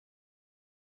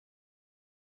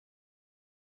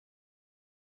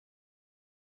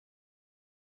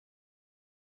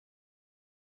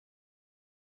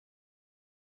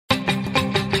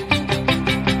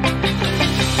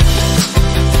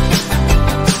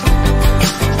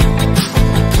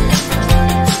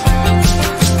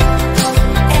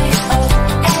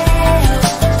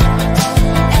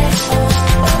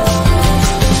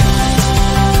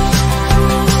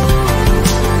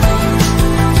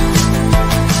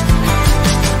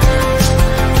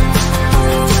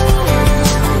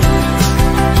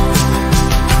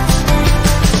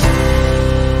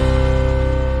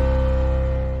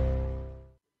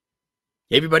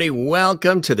Hey everybody,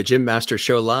 welcome to the Jim Master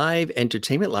Show Live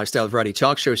Entertainment Lifestyle Variety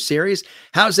Talk Show Series.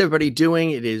 How's everybody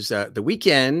doing? It is the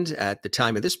weekend at the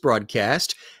time of this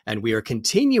broadcast, and we are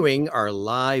continuing our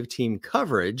live team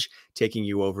coverage, taking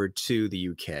you over to the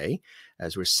UK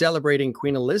as we're celebrating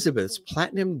Queen Elizabeth's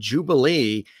Platinum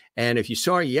Jubilee. And if you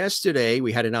saw yesterday,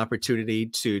 we had an opportunity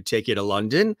to take you to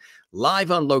London,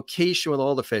 live on location with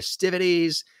all the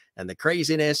festivities and the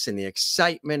craziness and the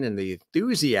excitement and the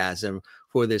enthusiasm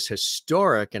for this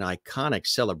historic and iconic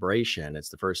celebration. It's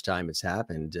the first time it's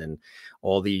happened in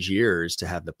all these years to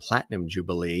have the Platinum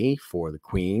Jubilee for the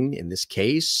Queen. In this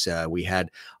case, we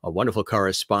had a wonderful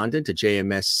correspondent, a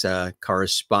JMS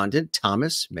correspondent,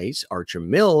 Thomas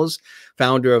Mace-Archer-Mills,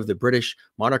 founder of the British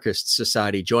Monarchists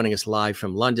Society, joining us live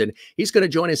from London. He's going to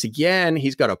join us again.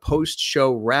 He's got a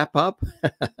post-show wrap-up.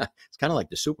 It's kind of like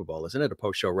the Super Bowl, isn't it? A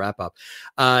post-show wrap-up.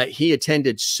 He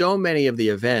attended so many of the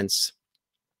events.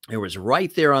 It was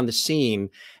right there on the scene,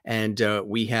 and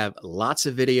we have lots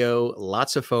of video,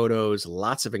 lots of photos,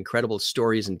 lots of incredible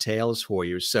stories and tales for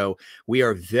you. So we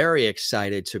are very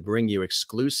excited to bring you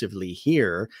exclusively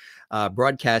here,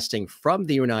 broadcasting from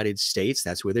the United States.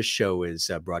 That's where this show is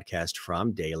broadcast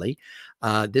from daily.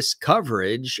 This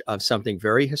coverage of something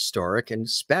very historic and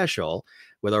special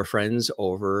with our friends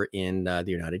over in the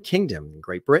United Kingdom,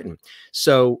 Great Britain.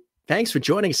 So thanks for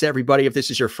joining us, everybody. If this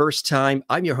is your first time,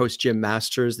 I'm your host, Jim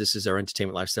Masters. This is our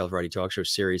Entertainment Lifestyle Variety Talk Show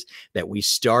series that we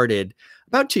started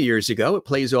about 2 years ago. It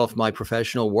plays off my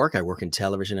professional work. I work in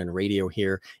television and radio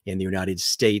here in the United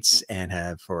States and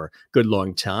have for a good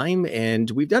long time. And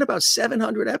we've done about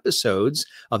 700 episodes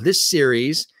of this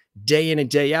series, day in and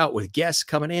day out, with guests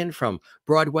coming in from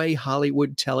Broadway,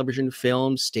 Hollywood, television,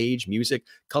 film, stage, music,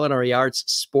 culinary arts,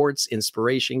 sports,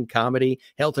 inspiration, comedy,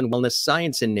 health and wellness,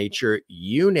 science and nature,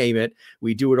 you name it.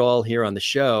 We do it all here on the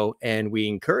show, and we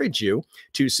encourage you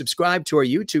to subscribe to our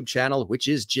YouTube channel, which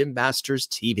is Jim Masters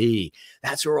TV.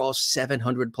 That's where all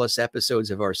 700 plus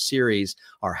episodes of our series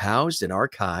are housed and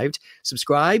archived.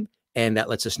 Subscribe, and that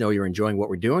lets us know you're enjoying what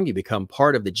we're doing. You become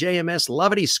part of the JMS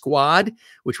Lovity Squad,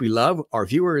 which we love. Our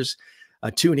viewers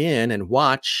tune in and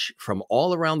watch from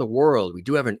all around the world. We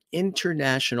do have an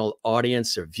international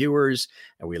audience of viewers,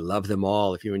 and we love them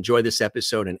all. If you enjoy this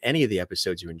episode and any of the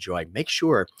episodes you enjoy, make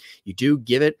sure you do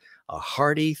give it a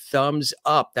hearty thumbs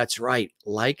up. That's right.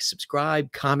 Like,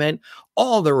 subscribe, comment,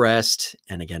 all the rest.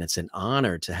 And again, it's an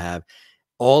honor to have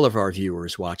all of our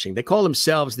viewers watching. They call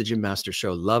themselves the Jim Master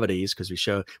Show Lovities because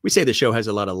we say the show has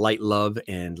a lot of light love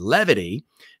and levity.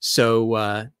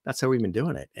 So that's how we've been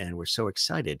doing it. And we're so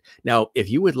excited. Now, if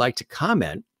you would like to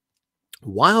comment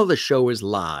while the show is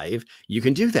live, you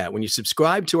can do that when you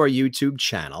subscribe to our YouTube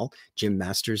channel, Jim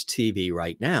Masters TV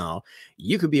right now.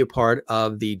 You could be a part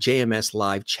of the JMS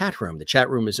live chat room. The chat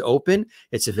room is open.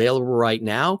 It's available right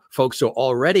now. Folks are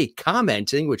already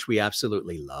commenting, which we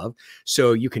absolutely love.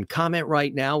 So you can comment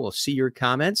right now. We'll see your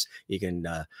comments. You can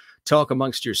talk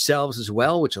amongst yourselves as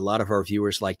well, which a lot of our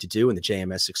viewers like to do in the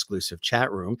JMS exclusive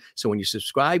chat room. So when you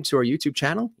subscribe to our YouTube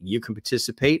channel, you can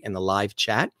participate in the live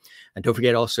chat. And don't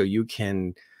forget also, you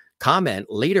can comment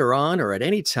later on or at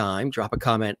any time, drop a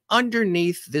comment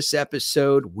underneath this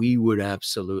episode. We would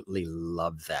absolutely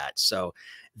love that. So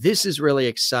this is really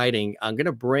exciting. I'm going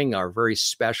to bring our very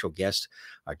special guest,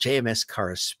 our JMS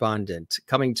correspondent,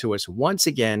 coming to us once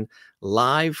again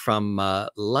live from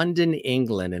London,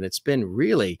 England. And it's been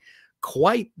really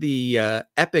quite the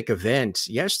epic event.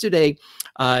 Yesterday,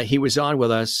 he was on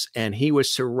with us, and he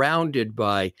was surrounded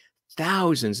by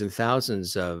thousands and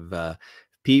thousands of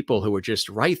people who were just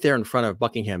right there in front of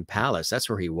Buckingham Palace. That's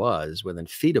where he was, within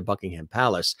feet of Buckingham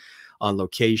Palace on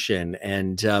location.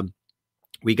 And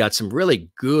we got some really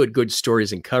good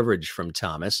stories and coverage from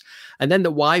Thomas. And then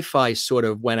the Wi-Fi sort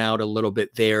of went out a little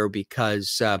bit there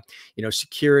because, you know,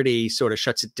 security sort of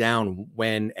shuts it down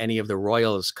when any of the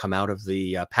royals come out of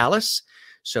the palace.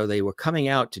 So they were coming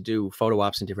out to do photo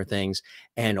ops and different things.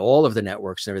 And all of the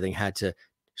networks and everything had to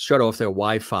shut off their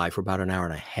Wi-Fi for about an hour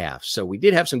and a half. So we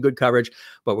did have some good coverage,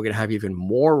 but we're going to have even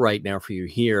more right now for you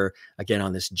here, again,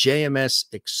 on this JMS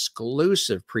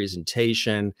exclusive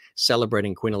presentation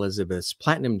celebrating Queen Elizabeth's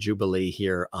Platinum Jubilee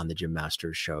here on the Jim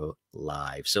Masters Show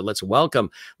Live. So let's welcome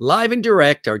live and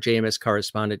direct our JMS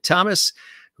correspondent, Thomas,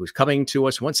 who's coming to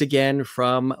us once again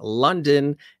from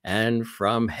London and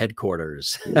from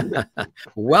headquarters.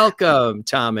 Welcome,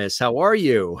 Thomas. How are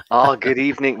you? Oh, good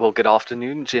evening. Well, good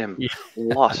afternoon, Jim. Yeah.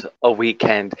 What a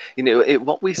weekend. You know,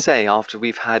 what we say after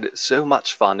we've had so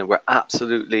much fun and we're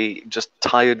absolutely just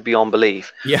tired beyond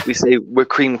belief, Yeah. we say we're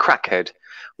cream crackhead.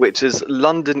 which is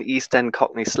London East End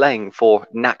Cockney slang for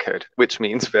knackered, which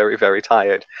means very, very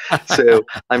tired. So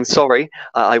I'm sorry,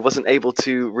 I wasn't able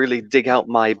to really dig out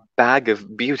my bag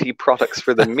of beauty products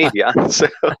for the media. So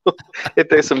if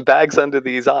there's some bags under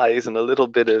these eyes and a little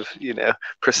bit of,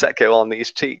 Prosecco on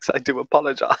these cheeks, I do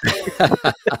apologize.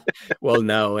 Well,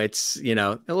 no, it's,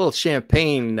 a little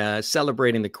champagne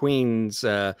celebrating the Queen's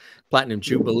Platinum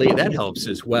Jubilee. That helps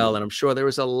as well. And I'm sure there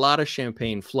was a lot of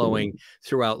champagne flowing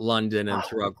throughout London and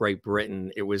throughout Great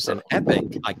Britain. It was an epic,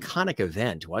 iconic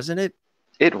event, wasn't it?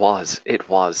 It was.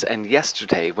 And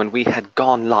yesterday, when we had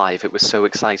gone live, it was so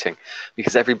exciting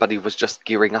because everybody was just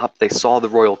gearing up. They saw the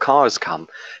royal cars come.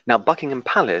 Now, Buckingham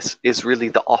Palace is really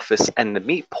the office and the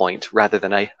meet point rather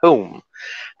than a home.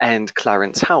 And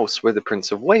Clarence House, where the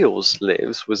Prince of Wales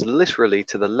lives, was literally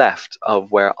to the left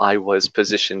of where I was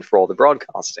positioned for all the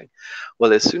broadcasting.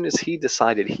 Well, as soon as he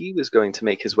decided he was going to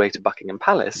make his way to Buckingham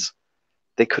Palace,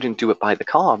 they couldn't do it by the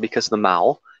car because the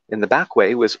Mall in the back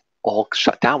way was all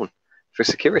shut down for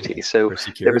security. So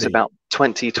there was about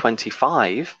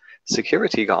 25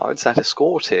 security guards that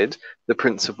escorted the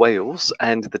Prince of Wales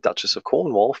and the Duchess of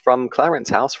Cornwall from Clarence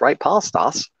House right past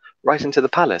us, right into the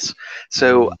palace.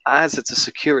 So as it's a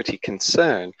security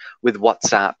concern with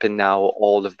WhatsApp and now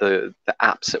all of the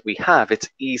apps that we have, it's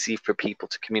easy for people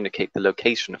to communicate the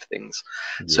location of things.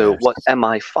 Yes. So what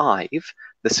MI5,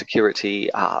 the security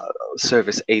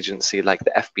service agency like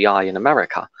the FBI in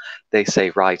America, they say,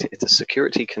 right, it's a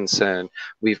security concern.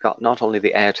 We've got not only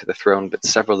the heir to the throne, but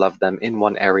several of them in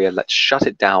one area. Let's shut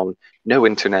it down. No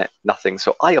internet, nothing.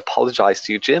 So I apologize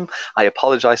to you, Jim. I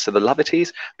apologize to the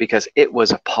Lovities because it was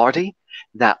a party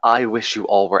that I wish you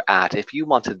all were at. If you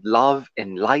wanted love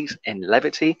and light and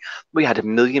levity, we had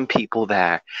 1 million people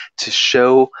there to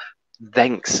show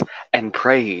thanks and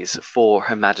praise for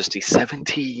Her Majesty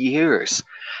 70 years.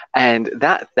 And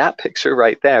that picture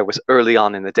right there was early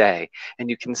on in the day. And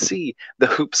you can see the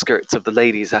hoop skirts of the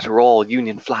ladies that are all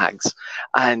Union flags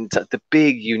and the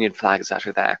big Union flags that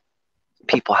are there.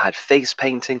 People had face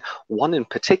painting. One in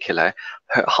particular,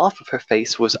 half of her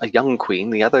face was a young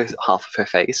queen. The other half of her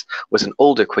face was an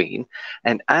older queen.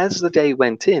 And as the day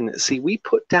went in, see, we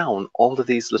put down all of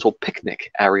these little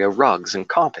picnic area rugs and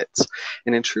carpets.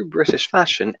 And in true British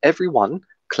fashion, everyone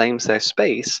claims their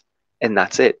space. And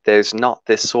that's it. There's not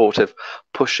this sort of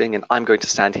pushing and I'm going to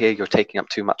stand here, you're taking up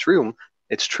too much room.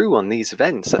 It's true on these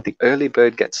events that the early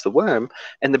bird gets the worm,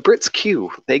 and the Brits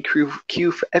queue. They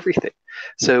queue for everything.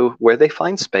 So where they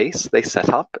find space, they set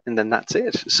up, and then that's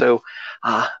it. So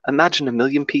imagine 1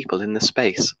 million people in the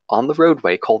space on the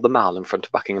roadway called the Mall in front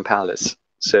of Buckingham Palace.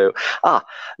 So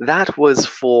that was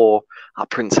for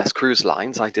Princess Cruise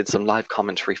Lines. I did some live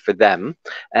commentary for them,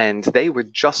 and they were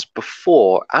just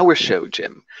before our show,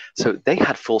 Jim. So they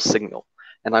had full signal,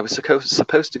 and I was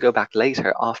supposed to go back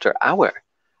later after our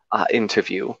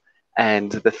interview,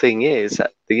 and the thing is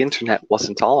that the internet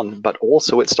wasn't on, but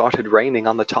also it started raining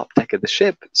on the top deck of the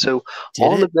ship. So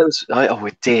of those,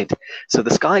 it did. So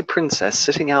the Sky Princess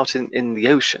sitting out in the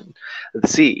ocean, the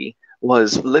sea,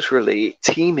 was literally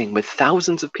teeming with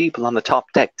thousands of people on the top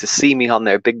deck to see me on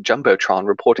their big jumbotron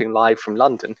reporting live from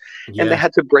London. Yeah. And they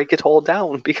had to break it all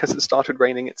down because it started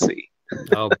raining at sea.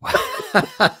 Oh,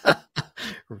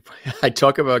 I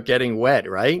talk about getting wet,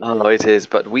 right? Oh, it is.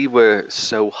 But we were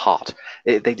so hot.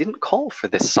 They didn't call for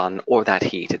the sun or that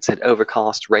heat. It said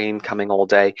overcast, rain coming all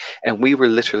day. And we were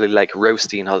literally like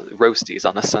roasties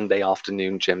on a Sunday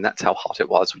afternoon, Jim. That's how hot it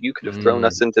was. You could have thrown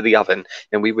us into the oven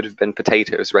and we would have been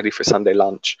potatoes ready for Sunday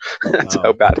lunch. That's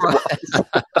how bad it was.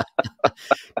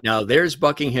 Now, there's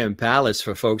Buckingham Palace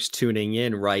for folks tuning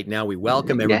in right now. We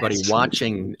welcome everybody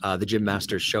watching the Jim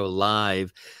Masters Show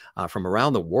live. From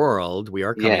around the world. We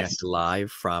are coming at you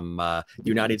live from the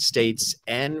United States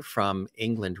and from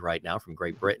England right now, from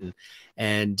Great Britain.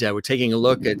 And we're taking a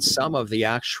look at some of the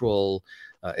actual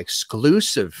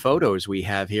exclusive photos we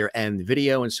have here and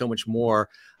video and so much more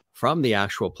from the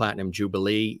actual Platinum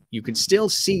Jubilee. You can still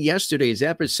see yesterday's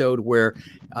episode where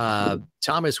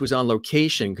Thomas was on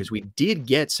location because we did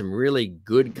get some really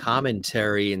good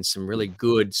commentary and some really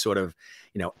good sort of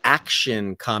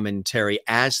action commentary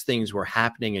as things were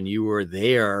happening, and you were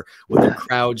there with the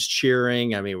crowds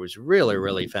cheering. I mean, it was really,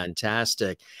 really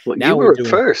fantastic. Well, now you were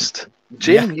first,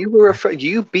 Jim. You were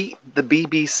you beat the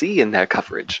BBC in their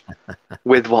coverage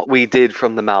with what we did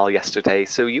from the Mall yesterday.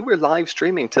 So you were live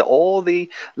streaming to all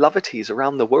the Lovities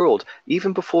around the world,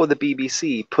 even before the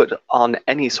BBC put on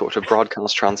any sort of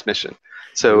broadcast transmission.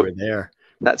 So we were there.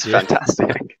 That's Yeah.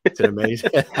 fantastic. It's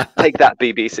amazing. Take that,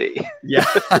 BBC. Yeah.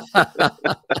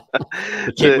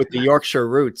 The kid with the Yorkshire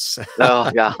roots.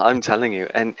 Oh yeah, I'm telling you.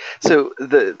 And so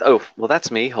well, that's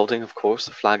me holding, of course,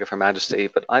 the flag of Her Majesty.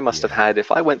 But I must have Yeah, had,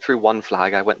 if I went through one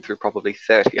flag, I went through probably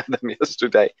 30 of them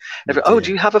yesterday. you Oh, do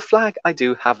did. you have a flag? I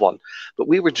do have one. But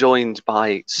we were joined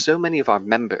by so many of our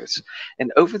members,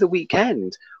 and over the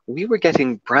weekend we were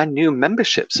getting brand new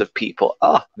memberships of people.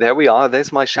 Oh, there we are.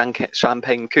 There's my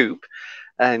champagne coupe,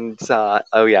 and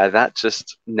oh yeah, that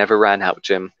just never ran out,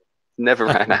 Jim. Never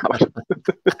ran out.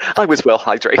 I was well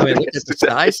hydrated. I mean, look at the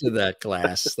yesterday. size of that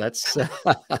glass. That's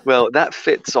Well, that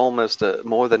fits almost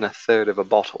more than a third of a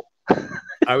bottle.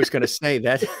 I was going to say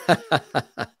that.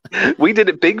 We did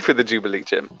it big for the Jubilee,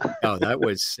 Jim. Oh, that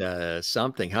was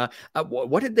something, huh?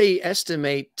 What did they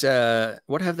estimate?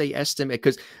 What have they estimated?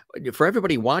 Because for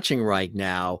everybody watching right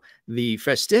now, the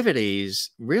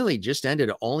festivities really just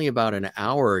ended only about an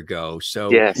hour ago. So,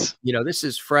 Yes. you know, this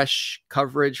is fresh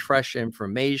coverage, fresh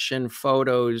information,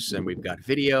 photos, and we've got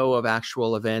video of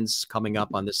actual events coming up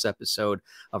on this episode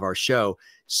of our show.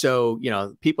 So, you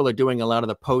know, people are doing a lot of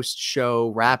the post-show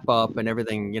wrap-up and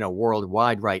everything, you know,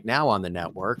 worldwide right now on the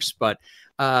networks. But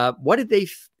what did they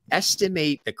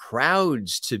estimate the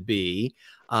crowds to be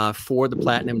for the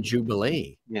Platinum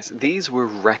Jubilee? Yes, these were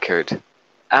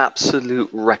absolute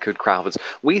record crowds.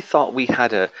 We thought we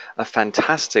had a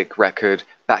fantastic record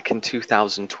back in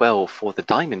 2012 for the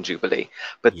Diamond Jubilee,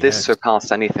 but this Yes.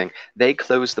 surpassed anything. They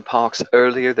closed the parks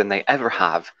earlier than they ever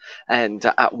have, and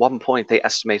at one point they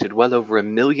estimated well over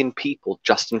 1 million people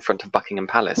just in front of Buckingham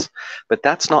Palace. But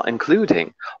that's not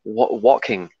including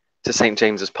walking to St.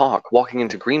 James's Park, walking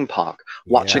into Green Park,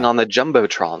 watching Yeah. on the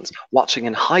Jumbotrons, watching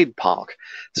in Hyde Park.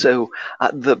 So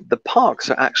the parks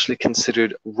are actually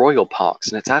considered royal parks,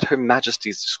 and it's at Her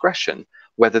Majesty's discretion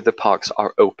whether the parks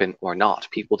are open or not.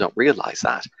 People don't realize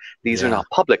that. These are Yeah. not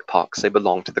public parks, they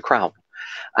belong to the Crown.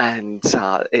 And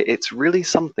it's really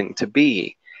something to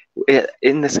be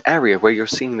in this area where you're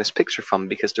seeing this picture from,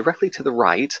 because directly to the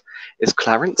right is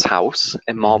Clarence House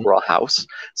and Marlborough House.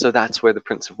 So that's where the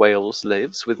Prince of Wales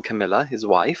lives with Camilla, his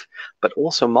wife. But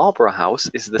also Marlborough House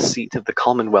is the seat of the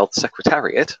Commonwealth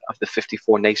Secretariat of the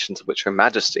 54 nations of which Her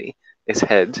Majesty is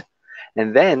head.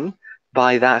 And then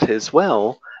by that as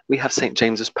well, we have St.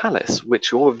 James's Palace,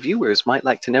 which your viewers might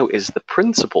like to know is the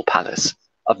principal palace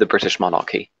of the British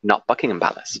monarchy, not Buckingham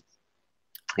Palace.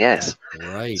 Yes.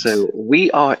 That's right. So we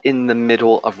are in the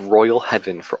middle of royal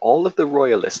heaven. For all of the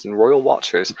royalists and royal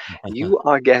watchers, you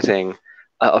are getting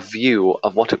a view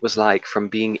of what it was like from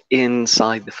being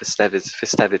inside the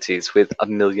festivities with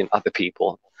 1 million other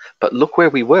people. But look where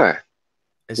we were.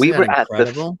 Isn't We that were at the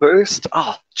incredible? first,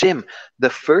 Jim, the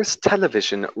first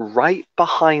television right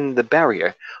behind the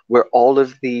barrier where all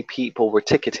of the people were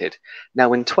ticketed.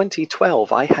 Now in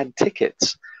 2012, I had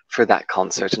tickets for that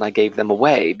concert and I gave them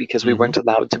away because we weren't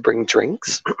allowed to bring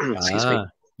drinks. Excuse me.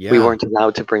 Yeah. We weren't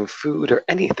allowed to bring food or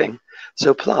anything.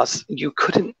 So plus, you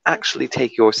couldn't actually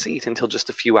take your seat until just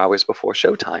a few hours before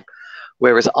showtime.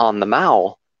 Whereas on the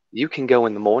Mall, you can go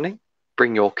in the morning,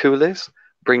 bring your coolers,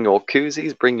 bring your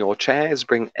koozies, bring your chairs,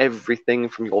 bring everything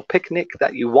from your picnic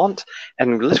that you want,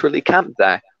 and literally camp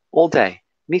there all day.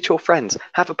 Meet your friends,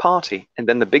 have a party, and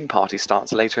then the big party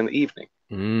starts later in the evening.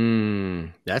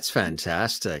 That's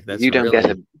fantastic. That's You don't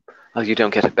really... you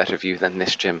don't get a better view than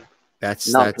this, Jim. Yeah.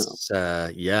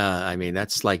 I mean,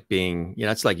 that's like being, you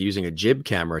know, it's like using a jib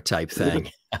camera type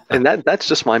thing. And that's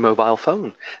just my mobile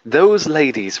phone. Those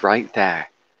ladies right there,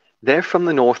 they're from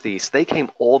the Northeast. They came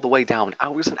all the way down,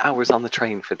 hours and hours on the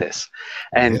train for this.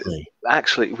 And Really?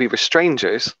 actually, we were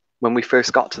strangers when we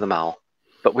first got to the Mall,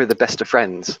 but we're the best of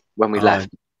friends when we left.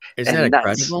 Isn't that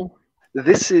incredible?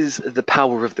 This is the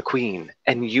power of the Queen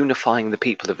and unifying the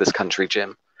people of this country,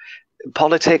 Jim.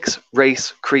 Politics,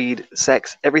 race, creed,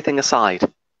 sex, everything aside,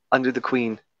 under the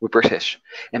Queen, we're British.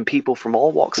 And people from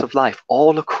all walks of life,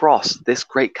 all across this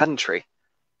great country,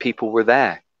 people were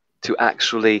there to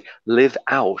actually live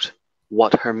out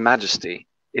what Her Majesty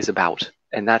is about.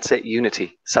 And that's it,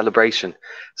 unity, celebration.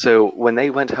 So when they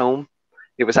went home,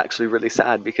 it was actually really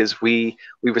sad because we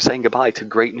were saying goodbye to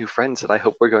great new friends that I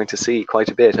hope we're going to see quite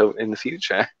a bit in the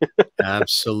future.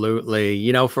 Absolutely.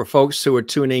 You know, for folks who are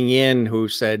tuning in who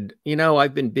said, you know,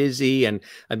 I've been busy and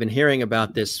I've been hearing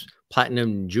about this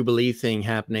Platinum Jubilee thing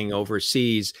happening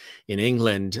overseas in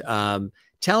England.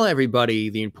 Tell everybody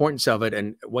the importance of it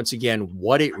and once again,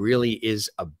 what it really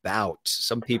is about.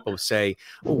 Some people say,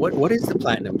 well, what is the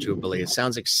Platinum Jubilee? It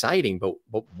sounds exciting, but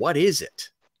what is it?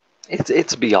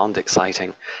 It's beyond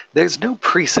exciting. There's no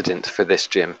precedent for this,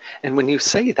 Jim. And when you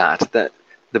say that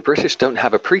the British don't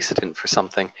have a precedent for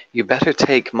something, you better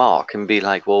take mark and be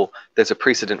like, well, there's a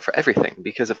precedent for everything.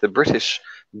 Because if the British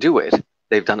do it,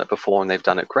 they've done it before and they've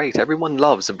done it great. Everyone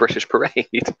loves a British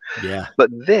parade. Yeah. But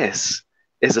this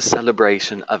is a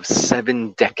celebration of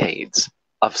 7 decades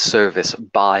of service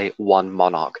by one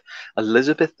monarch.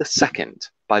 Elizabeth II,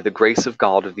 by the grace of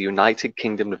God of the United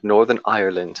Kingdom of Northern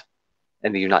Ireland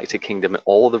and the United Kingdom and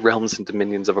all the realms and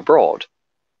dominions of abroad.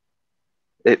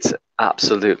 It's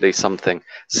absolutely something.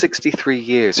 63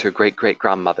 years her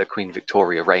great-great-grandmother, Queen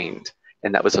Victoria, reigned,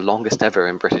 and that was the longest ever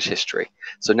in British history.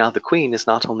 So now the Queen is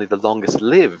not only the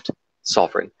longest-lived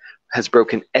sovereign, has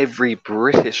broken every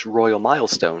British royal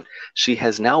milestone. She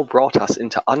has now brought us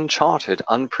into uncharted,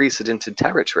 unprecedented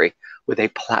territory with a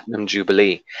Platinum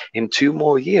Jubilee. In 2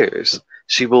 more years,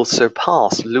 she will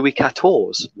surpass Louis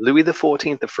XIV, Louis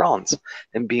XIV of France,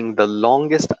 in being the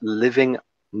longest living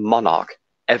monarch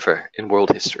ever in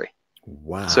world history.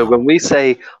 Wow. So when we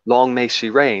say, long may she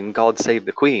reign, God save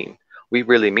the Queen, we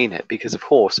really mean it, because of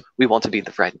course we want to be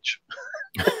the French.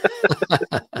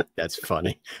 That's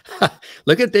funny.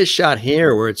 Look at this shot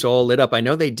here where it's all lit up. I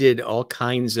know they did all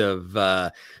kinds of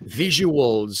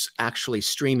visuals actually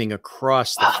streaming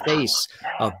across the face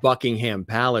of Buckingham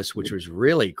Palace, which was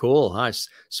really cool. I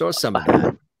saw some of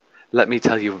that. Let me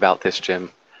tell you about this, Jim.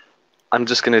 I'm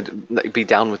just going to be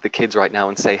down with the kids right now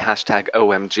and say hashtag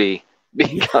OMG.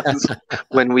 Because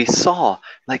when we saw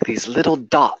like these little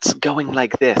dots going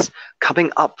like this,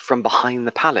 coming up from behind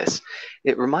the palace,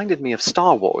 it reminded me of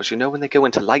Star Wars, you know, when they go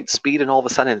into light speed and all of a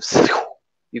sudden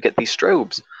you get these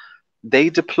strobes. They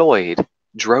deployed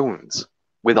drones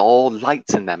with all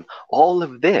lights in them. All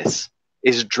of this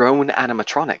is drone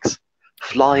animatronics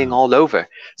flying all over.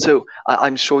 So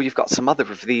I'm sure you've got some other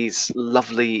of these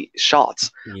lovely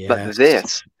shots, but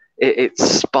this, it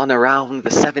spun around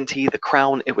the 70, the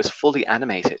crown, it was fully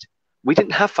animated. We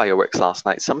didn't have fireworks last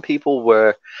night. Some people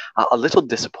were a little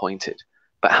disappointed,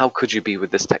 but how could you be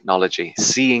with this technology,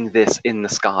 seeing this in the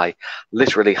sky,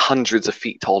 literally hundreds of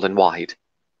feet tall and wide?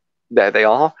 There they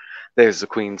are. There's the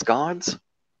Queen's Guards.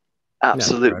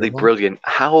 Absolutely brilliant.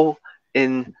 How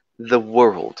in the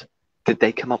world did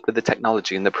they come up with the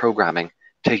technology and the programming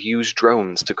to use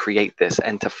drones to create this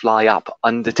and to fly up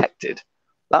undetected?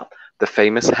 Well, the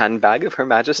famous handbag of Her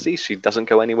Majesty, she doesn't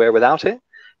go anywhere without it.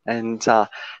 And so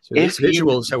these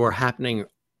visuals that were happening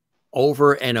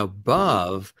over and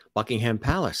above Buckingham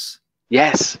Palace.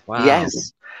 Yes. Wow.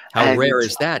 Yes. How rare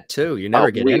is that, too? You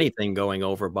never get anything going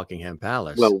over Buckingham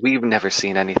Palace. Well, we've never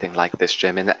seen anything like this,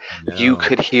 Jim. And you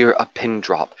could hear a pin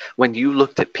drop. When you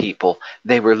looked at people,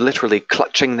 they were literally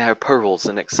clutching their pearls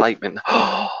in excitement.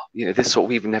 Oh, you know, this is what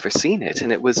we've never seen it.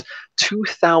 And it was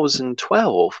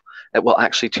 2012, well,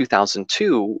 actually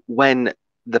 2002, when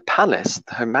the palace,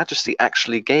 Her Majesty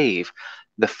actually gave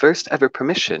the first ever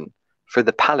permission for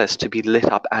the palace to be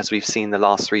lit up as we've seen the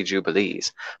last 3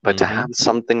 jubilees. But to have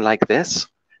something like this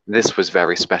was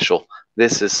very special.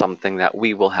 This is something that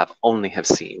we will only have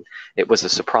seen. It was a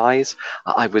surprise.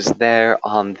 I was there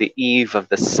on the eve of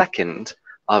the 2nd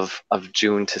of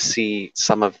June to see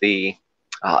some of the,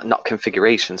 not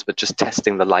configurations, but just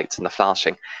testing the lights and the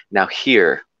flashing. Now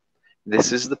here,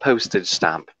 this is the postage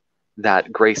stamp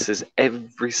that graces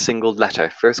every single letter,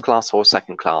 first class or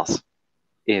second class,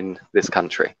 in this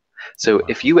country. So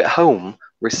if you at home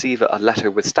receive a letter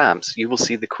with stamps, you will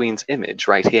see the Queen's image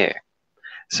right here.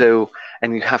 So,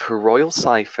 and you have her royal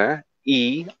cipher,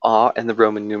 E, R, and the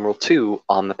Roman numeral 2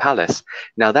 on the palace.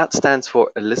 Now that stands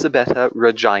for Elisabetta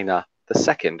Regina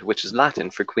II, which is Latin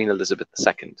for Queen Elizabeth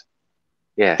II.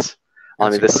 Yes. I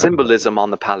mean, the symbolism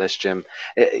on the palace, Jim,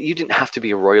 you didn't have to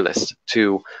be a royalist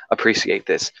to appreciate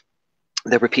this.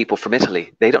 There were people from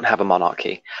Italy. They don't have a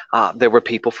monarchy. There were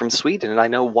people from Sweden. And I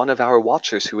know one of our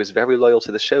watchers who is very loyal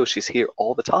to the show. She's here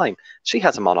all the time. She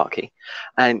has a monarchy.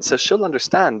 And so she'll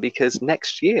understand, because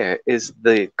next year is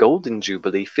the Golden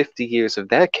Jubilee, 50 years of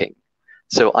their king.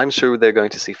 So I'm sure they're going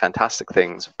to see fantastic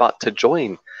things. But to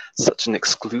join such an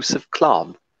exclusive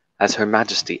club as Her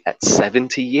Majesty at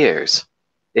 70 years,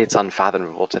 it's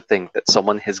unfathomable to think that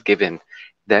someone has given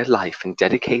their life in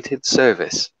dedicated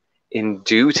service, in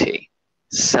duty,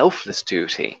 selfless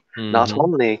duty, not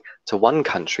only to one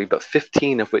country, but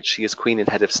 15 of which she is Queen and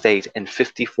Head of State, and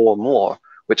 54 more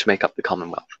which make up the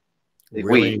Commonwealth.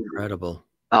 Really incredible.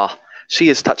 She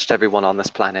has touched everyone on this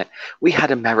planet. We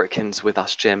had Americans with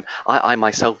us, Jim. I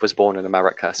myself was born in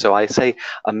America, so I say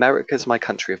America is my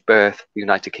country of birth, the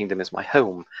United Kingdom is my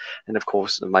home, and of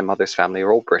course my mother's family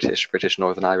are all British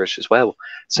Northern Irish as well.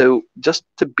 So just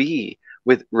to be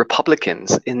with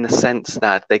Republicans in the sense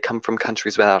that they come from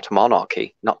countries without a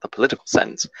monarchy, not the political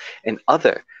sense, in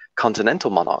other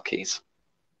continental monarchies,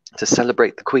 to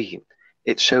celebrate the Queen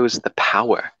it shows the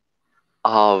power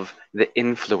of the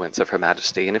influence of Her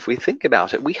Majesty. And if we think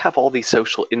about it, we have all these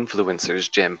social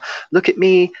influencers, Jim. Look at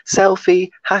me,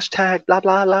 selfie, hashtag, blah,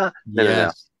 blah, blah. No, no, no.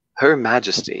 Yes. Her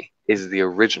Majesty is the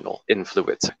original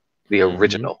influencer, the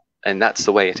original. And that's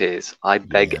the way it is. I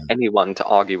beg anyone to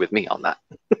argue with me on that.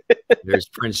 There's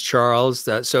Prince Charles.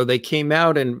 So they came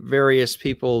out and various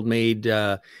people made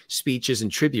speeches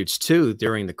and tributes too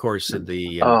during the course of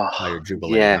the entire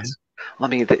Jubilee. Yes. I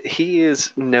mean, he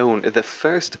is known, the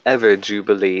first ever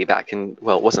Jubilee back in,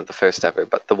 well, it wasn't the first ever,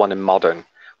 but the one in modern,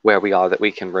 where we are that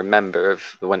we can remember of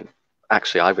the one,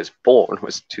 actually I was born,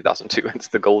 was 2002. It's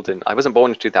the golden, I wasn't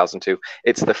born in 2002.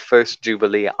 It's the first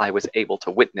Jubilee I was able to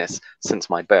witness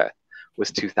since my birth, was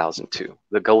 2002,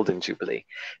 the golden Jubilee.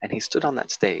 And he stood on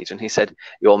that stage and he said,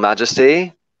 "Your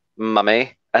Majesty,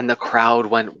 Mummy," and the crowd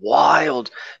went wild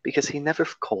because he never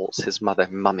calls his mother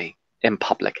Mummy in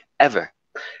public, ever.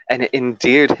 And it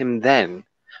endeared him then,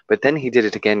 but then he did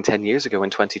it again 10 years ago in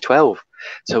 2012.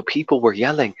 So people were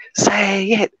yelling,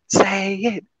 "Say it, say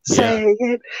it, say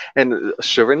it." And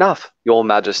sure enough, "Your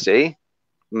Majesty,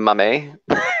 Mummy."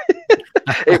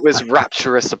 It was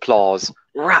rapturous applause,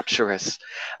 rapturous.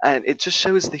 And it just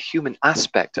shows the human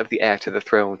aspect of the heir to the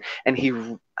throne. And he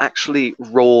actually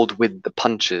rolled with the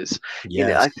punches. You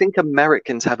know, I think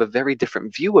Americans have a very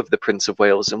different view of the Prince of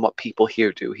Wales than what people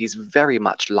here do. He's very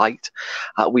much liked.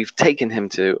 We've taken him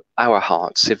to our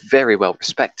hearts, very well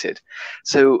respected.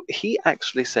 So he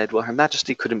actually said, well, Her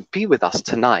Majesty couldn't be with us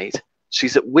tonight.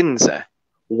 She's at Windsor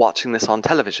watching this on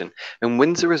television. And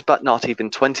Windsor is but not even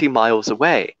 20 miles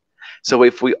away. So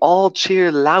if we all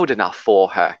cheer loud enough for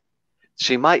her,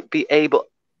 she might be able.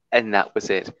 And that was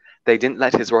it. They didn't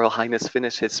let His Royal Highness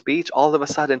finish his speech. All of a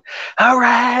sudden,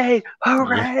 hooray,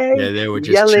 hooray, yeah, they were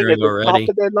just yelling at the already. top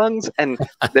of their lungs. And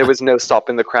there was no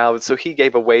stopping the crowd. So he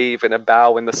gave a wave and a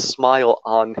bow, and the smile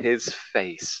on his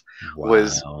face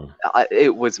was,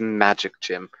 it was magic,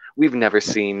 Jim. We've never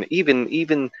seen,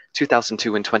 even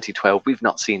 2002 and 2012, we've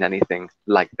not seen anything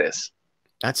like this.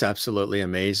 That's absolutely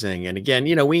amazing. And again,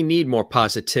 you know, we need more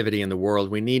positivity in the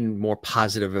world. We need more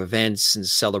positive events and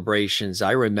celebrations.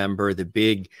 I remember the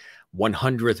big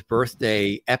 100th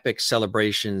birthday epic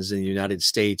celebrations in the United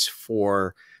States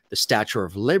for the Statue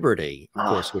of Liberty, of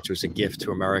course, which was a gift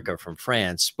to America from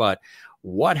France. But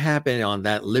what happened on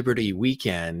that Liberty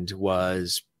weekend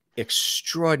was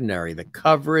extraordinary. The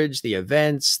coverage, the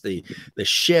events, the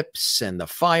ships and the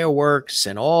fireworks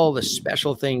and all the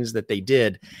special things that they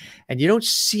did. And you don't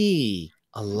see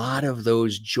a lot of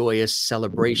those joyous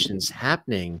celebrations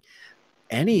happening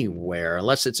anywhere,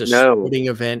 unless it's a sporting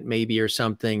event maybe or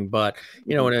something, but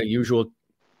you know, in a usual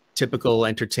typical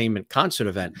entertainment concert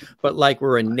event. But like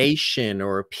where a nation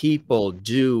or a people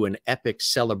do an epic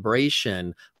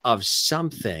celebration of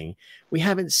something, we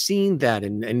haven't seen that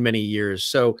in many years.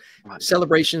 So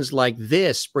celebrations like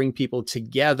this bring people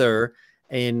together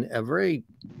in a very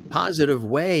positive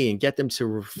way and get them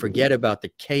to forget about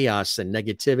the chaos and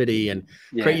negativity and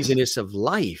craziness of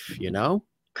life, you know?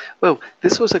 Well,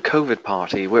 this was a COVID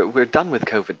party. We're done with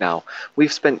COVID now.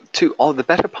 We've spent the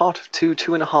better part of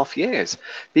 2.5 years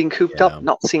being cooped up,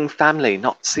 not seeing family,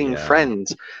 not seeing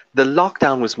friends. The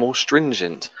lockdown was more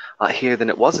stringent here than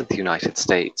it was in the United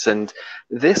States. And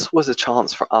this was a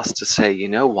chance for us to say, you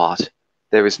know what?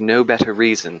 There is no better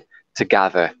reason to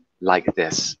gather like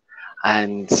this.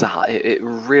 And it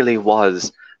really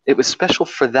was. It was special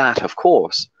for that, of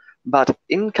course. But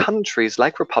in countries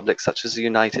like republics such as the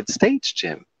United States,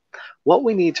 Jim, what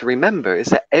we need to remember is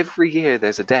that every year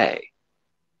there's a day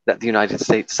that the United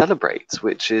States celebrates,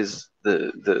 which is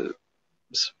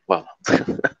well,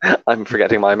 I'm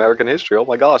forgetting my American history. Oh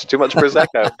my gosh, too much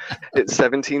Prosecco. It's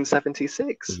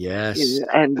 1776. Yes.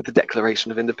 And the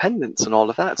Declaration of Independence and all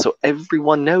of that. So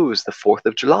everyone knows the 4th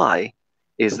of July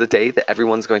is the day that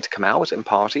everyone's going to come out and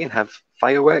party and have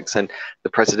fireworks, and the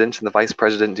president and the vice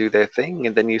president do their thing.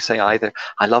 And then you say either,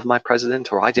 I love my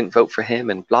president, or I didn't vote for him,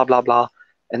 and blah, blah, blah.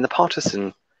 And the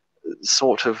partisan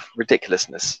sort of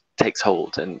ridiculousness takes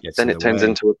hold. And then it turns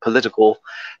into a political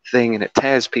thing, and it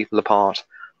tears people apart.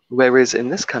 Whereas in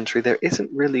this country, there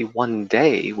isn't really one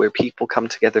day where people come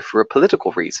together for a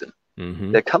political reason.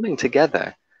 They're coming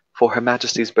together for Her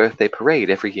Majesty's birthday parade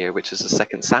every year, which is the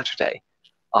second Saturday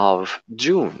of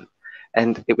June.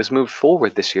 And it was moved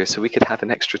forward this year so we could have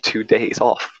an extra 2 days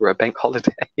off for a bank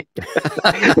holiday.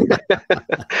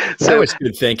 That was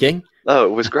good thinking. Oh,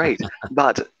 it was great.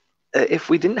 But if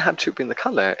we didn't have Trooping the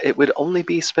Colour, it would only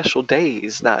be special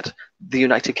days that the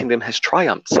United Kingdom has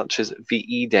triumphed, such as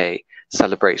VE Day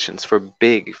celebrations for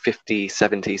big 50,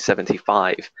 70,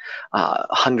 75,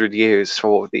 100 years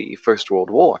for the First World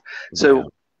War. So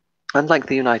unlike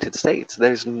the United States,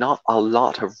 there's not a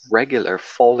lot of regular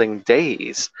falling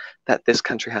days that this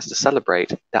country has to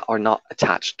celebrate that are not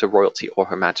attached to royalty or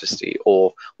Her Majesty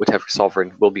or whatever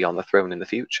sovereign will be on the throne in the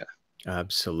future.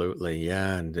 Absolutely.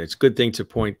 Yeah. And it's a good thing to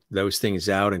point those things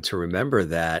out and to remember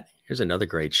that. Here's another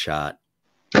great shot.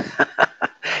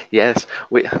 Yes,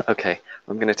 okay,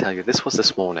 I'm going to tell you, this was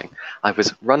this morning. I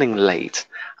was running late,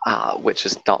 which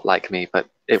is not like me, but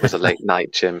it was a late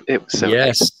night, Jim. It was so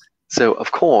late. So,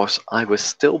 of course, I was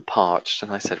still parched,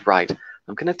 and I said, right,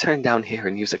 I'm going to turn down here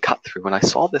and use a cut through. And I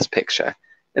saw this picture,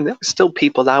 and there were still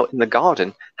people out in the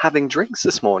garden having drinks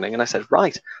this morning. And I said,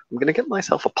 right, I'm going to get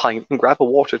myself a pint and grab a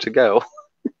water to go.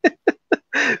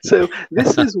 So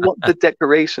this is what the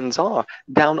decorations are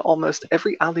down almost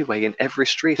every alleyway in every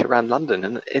street around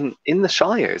London and in the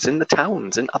shires, in the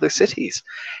towns, in other cities.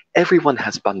 Everyone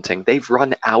has bunting. They've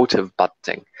run out of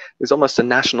bunting. There's almost a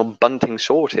national bunting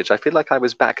shortage. I feel like I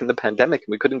was back in the pandemic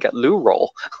and we couldn't get loo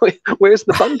roll. Where's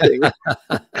the bunting?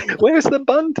 Where's the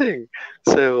bunting?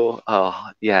 So, oh,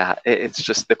 yeah, it's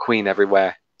just the Queen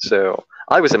everywhere. So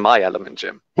I was in my element,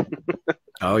 Jim.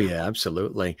 Oh, yeah,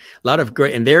 absolutely. A lot of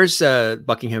great. And there's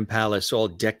Buckingham Palace all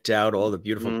decked out, all the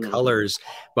beautiful colors,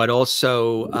 but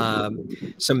also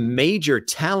some major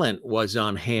talent was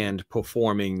on hand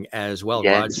performing as well.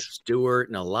 Yes. Rod Stewart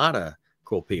and a lot of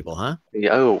cool people, huh?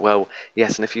 Oh, well,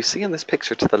 yes. And if you see in this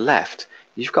picture to the left,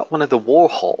 you've got one of the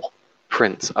Warhol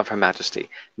prints of Her Majesty.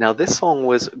 Now, this song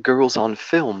was Girls on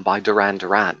Film by Duran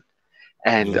Duran.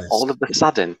 And all of a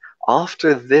sudden,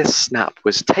 after this snap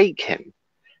was taken,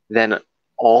 then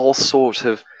all sorts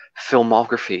of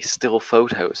filmography, still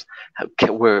photos,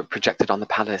 were projected on the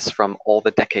palace from all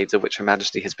the decades of which Her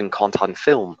Majesty has been caught on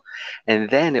film. And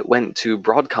then it went to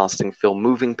broadcasting film,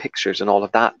 moving pictures and all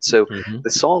of that. So the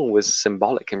song was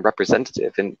symbolic and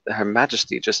representative, and Her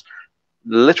Majesty just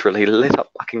literally lit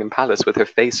up Buckingham Palace with her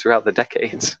face throughout the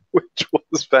decades, which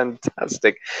was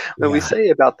fantastic. When we say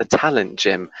about the talent,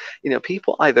 Jim, you know,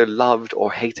 people either loved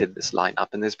or hated this lineup,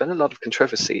 and there's been a lot of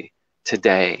controversy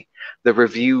today. The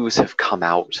reviews have come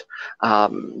out.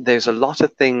 There's a lot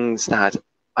of things that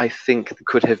I think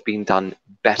could have been done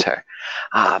better.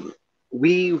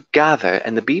 We gather,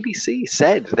 and the BBC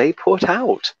said, they put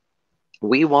out,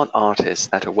 we want artists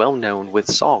that are well known with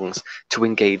songs to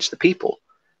engage the people.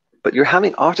 But you're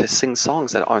having artists sing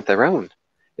songs that aren't their own.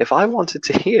 If I wanted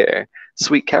to hear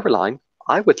Sweet Caroline,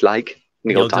 I would like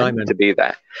Neil Diamond to be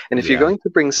there. And if you're going to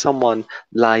bring someone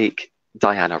like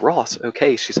Diana Ross,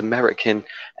 okay, she's American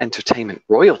entertainment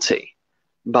royalty.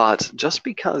 But just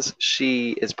because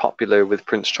she is popular with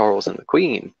Prince Charles and the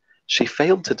Queen, she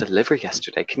failed to deliver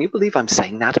yesterday. Can you believe I'm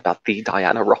saying that about the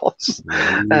Diana Ross?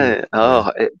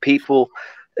 People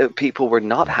were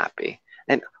not happy.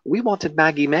 And we wanted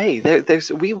Maggie May.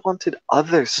 We wanted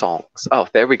other songs. Oh,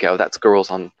 there we go. That's Girls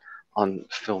on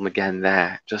Film again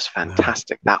there. Just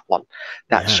fantastic, that one.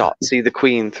 That shot. See the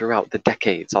Queen throughout the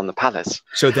decades on the palace.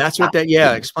 So that's what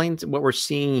explain what we're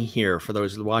seeing here for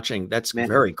those watching. That's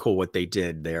very cool what they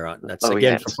did there. That's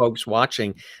again for folks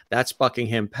watching, that's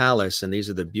Buckingham Palace, and these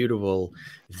are the beautiful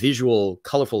visual,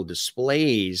 colorful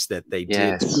displays that they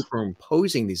did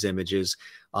superimposing these images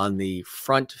on the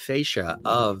front fascia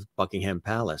of Buckingham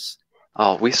Palace.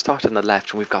 Oh, we start on the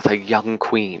left and we've got a young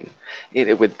queen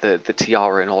with the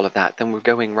tiara and all of that. Then we're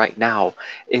going right now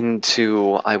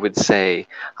into, I would say,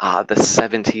 the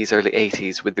 70s, early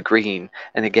 80s with the green,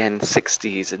 and again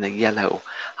 60s in the yellow.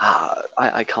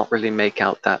 I can't really make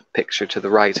out that picture to the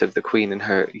right of the queen in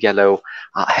her yellow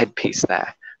headpiece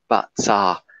there. But,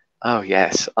 oh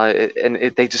yes,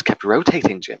 they just kept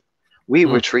rotating, Jim. We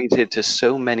were treated to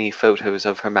so many photos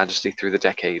of Her Majesty through the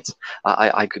decades.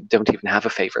 I don't even have a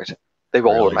favorite. They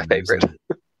all were my favorite.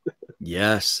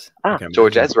 Yes.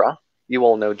 George Ezra. You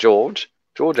all know George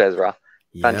Ezra.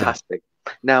 Fantastic.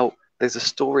 Now, there's a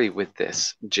story with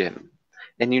this, Jim.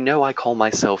 And you know I call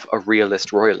myself a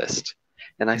realist royalist.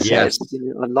 And I said,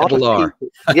 a lot of people,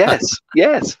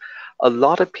 yes, a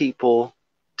lot of people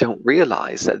don't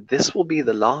realize that this will be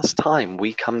the last time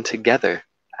we come together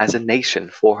as a nation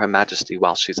for Her Majesty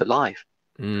while she's alive.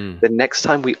 The next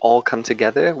time we all come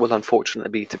together will unfortunately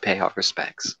be to pay our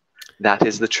respects. That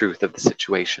is the truth of the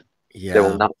situation. There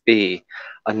will not be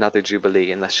another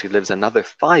Jubilee unless she lives another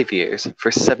 5 years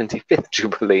for 75th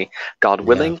Jubilee. God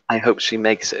willing, I hope she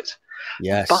makes it.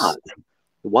 But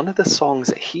one of the songs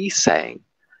that he sang,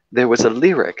 there was a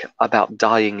lyric about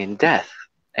dying in death,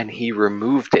 and he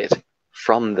removed it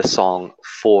from the song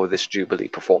for this Jubilee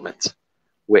performance,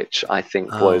 which I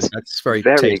think was that's very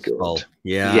tasteful. Good.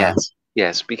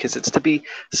 Yes, because it's to be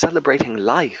celebrating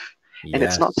life. And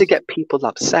it's not to get people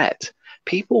upset.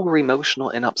 People were emotional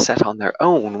and upset on their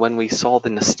own when we saw the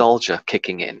nostalgia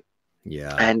kicking in.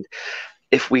 Yeah. And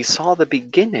if we saw the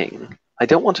beginning, I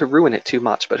don't want to ruin it too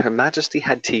much, but Her Majesty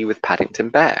had tea with Paddington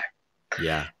Bear.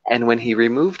 Yeah. And when he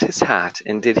removed his hat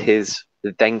and did his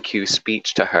thank you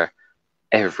speech to her,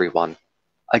 everyone,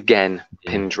 again,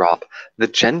 pin drop. The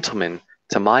gentleman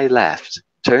to my left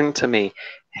turned to me,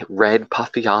 red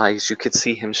puffy eyes. You could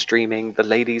see him streaming. The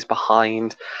ladies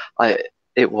behind.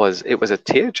 It was a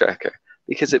tearjerker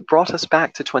because it brought us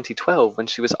back to 2012 when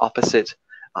she was opposite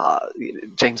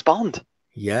James Bond.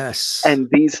 Yes. And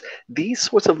these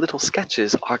sorts of little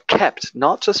sketches are kept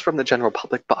not just from the general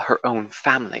public, but her own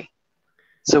family.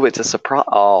 So it's a surprise.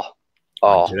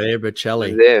 Andrea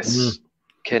Bocelli. This,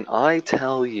 can I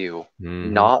tell you,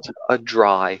 not a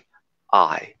dry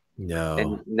eye. No.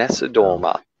 And Nessa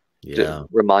Dorma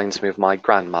reminds me of my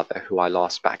grandmother, who I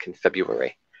lost back in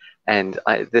February. And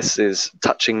this is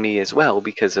touching me as well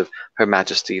because of Her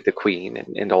Majesty the Queen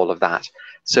and all of that.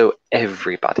 So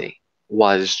everybody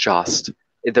was just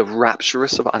the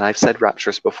rapturous of, and I've said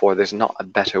rapturous before, there's not a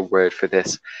better word for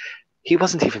this. He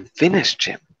wasn't even finished,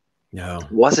 Jim. No.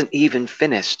 Wasn't even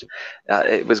finished.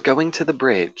 It was going to the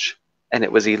bridge and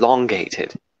it was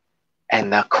elongated.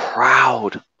 And the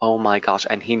crowd, oh my gosh,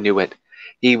 and he knew it.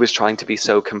 He was trying to be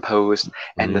so composed,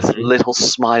 and this little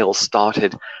smile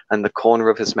started in the corner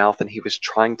of his mouth, and he was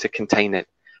trying to contain it,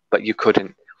 but you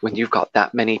couldn't. When you've got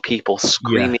that many people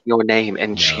screaming your name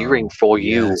and cheering for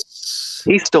you,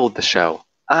 he stole the show.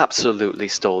 Absolutely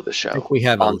stole the show. I think we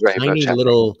have a tiny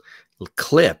little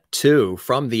clip too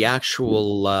from the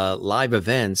actual live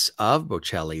events of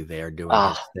Bocelli there doing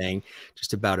his thing.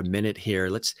 Just about a minute here.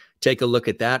 Let's take a look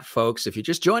at that, folks. If you're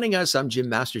just joining us, I'm Jim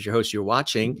Masters, your host. You're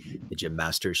watching the Jim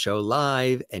Masters Show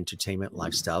live, entertainment,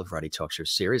 lifestyle, variety talk show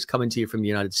series coming to you from the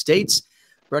United States,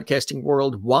 broadcasting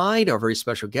worldwide. Our very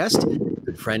special guest,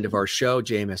 good friend of our show,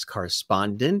 JMS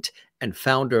correspondent and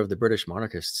founder of the British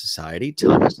Monarchists Society,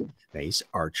 Thomas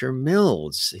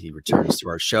Mace-Archer-Mills. He returns to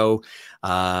our show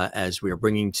as we are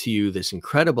bringing to you this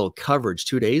incredible coverage,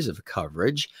 2 days of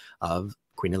coverage of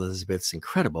Queen Elizabeth's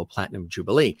incredible Platinum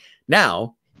Jubilee.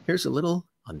 Now, here's a little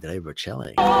Andrea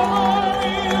Bocelli.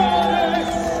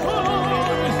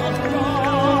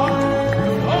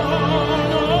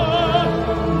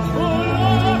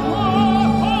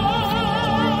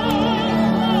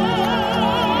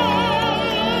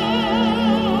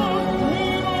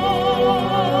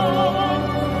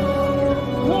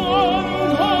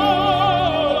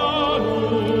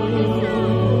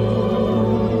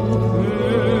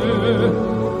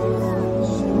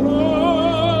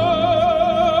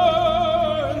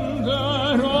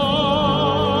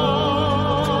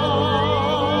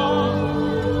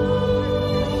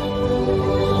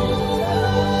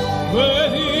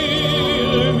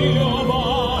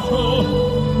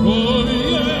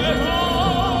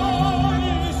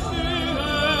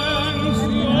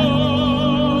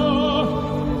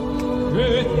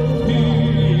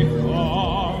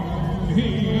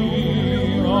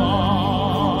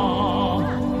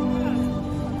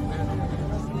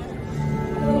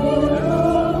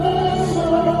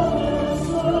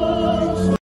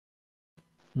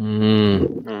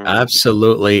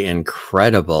 Absolutely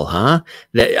incredible, huh?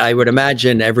 I would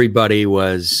imagine everybody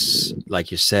was,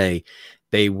 like you say,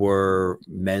 they were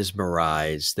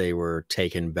mesmerized. They were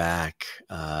taken back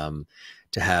to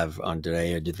have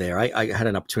Andrea there. I had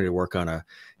an opportunity to work on a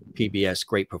PBS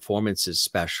Great Performances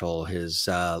special, his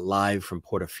Live from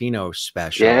Portofino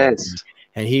special. Yes.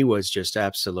 And he was just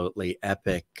absolutely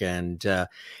epic. And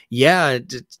yeah,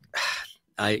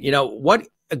 you know, what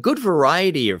a good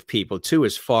variety of people too,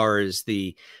 as far as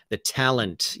the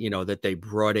talent, you know, that they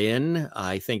brought in.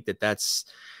 I think that's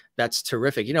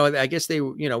terrific. You know, I guess they,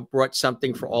 you know, brought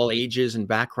something for all ages and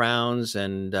backgrounds,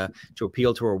 and to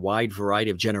appeal to a wide variety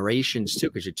of generations too,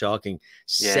 because you're talking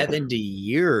 70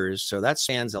 years. So that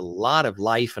spans a lot of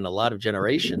life and a lot of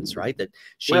generations, right? That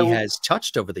she has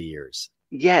touched over the years.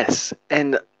 Yes.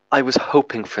 And I was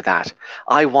hoping for that.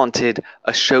 I wanted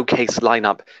a showcase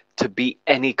lineup to beat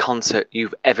any concert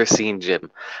you've ever seen, Jim.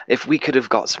 If we could have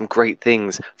got some great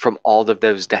things from all of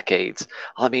those decades,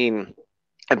 I mean,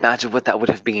 imagine what that would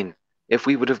have been. If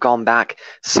we would have gone back,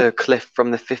 Sir Cliff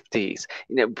from the 50s,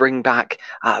 you know, bring back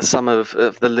some of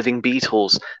the living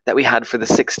Beatles that we had for the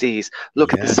 60s.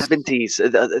 Look at the 70s,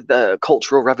 the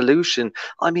Cultural Revolution.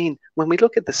 I mean, when we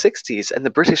look at the 60s and the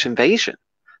British invasion,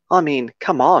 I mean,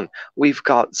 come on. We've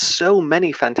got so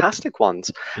many fantastic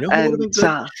ones. You know who would have been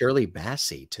good? Shirley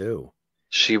Bassey, too.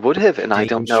 She would have, and I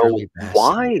don't know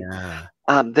why.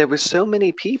 Yeah. There were so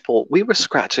many people. We were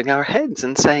scratching our heads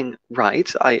and saying,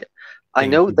 right, I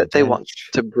Thank know you, the that they want Danish.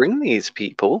 to bring these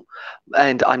people,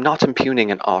 and I'm not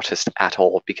impugning an artist at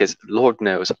all because Lord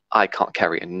knows I can't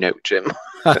carry a note, Jim.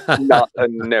 Not a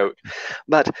note.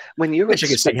 But when you're But you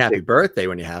can sing happy expecting birthday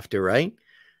when you have to, right?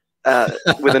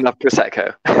 with enough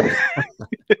prosecco,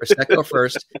 Prosecco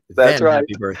first, that's then right.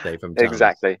 happy birthday from Thomas.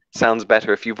 Exactly. Sounds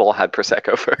better if you've all had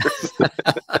prosecco first.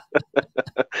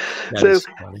 That So is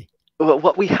funny. well,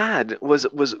 what we had was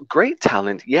great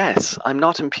talent. Yes, I'm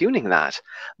not impugning that,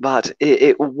 but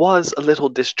it was a little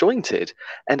disjointed,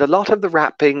 and a lot of the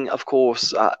rapping, of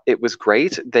course, it was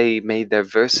great. They made their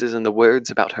verses and the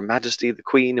words about Her Majesty the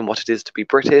Queen and what it is to be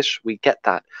British. We get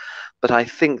that, but I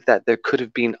think that there could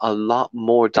have been a lot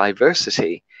more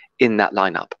diversity in that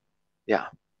lineup. Yeah.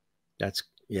 That's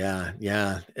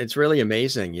yeah. It's really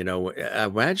amazing.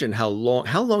 Imagine how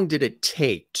long did it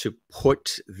take to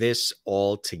put this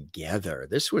all together?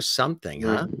 This was something,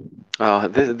 huh? Oh,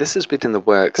 this has been in the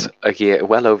works a year,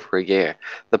 well over a year.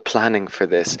 The planning for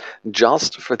this,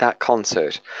 just for that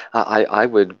concert, I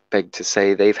would beg to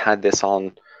say they've had this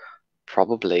on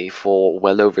probably for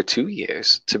well over 2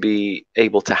 years to be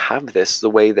able to have this the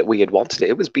way that we had wanted it.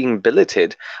 It was being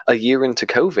billeted a year into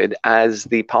COVID as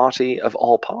the party of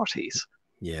all parties.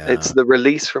 It's Yeah. the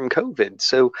release from COVID.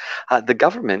 So the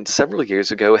government several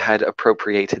years ago had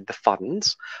appropriated the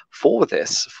funds for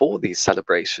this, for these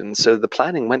celebrations. So the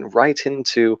planning went right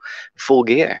into full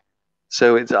gear.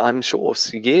 So I'm sure,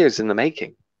 years in the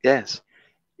making. Yes.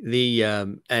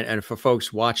 And for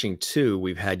folks watching too,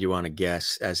 we've had you on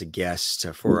as a guest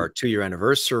for our 2-year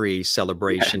anniversary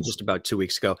celebration Yes. just about 2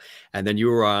 weeks ago, and then you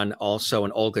were on also,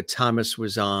 and Olga Thomas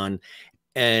was on,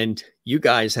 and you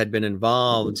guys had been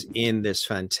involved in this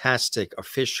fantastic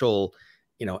official,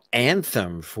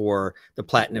 anthem for the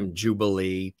Platinum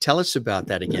Jubilee. Tell us about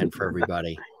that again for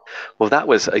everybody. Well, that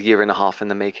was a year and a half in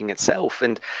the making itself.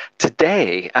 And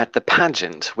today, at the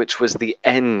pageant, which was the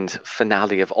end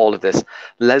finale of all of this,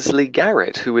 Leslie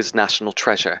Garrett, who is National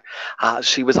Treasure,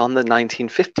 she was on the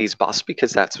 1950s bus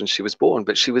because that's when she was born,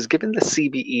 but she was given the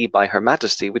CBE by Her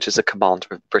Majesty, which is a commander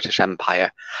of the British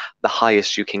Empire, the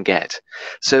highest you can get.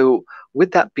 So,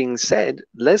 with that being said,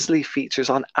 Leslie features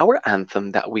on our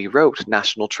anthem that we wrote,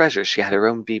 National Treasure. She had her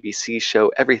own BBC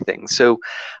show, everything. So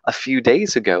a few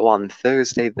days ago, on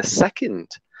Thursday, the 2nd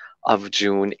of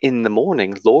June, in the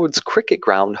morning, Lord's Cricket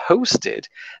Ground hosted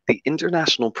the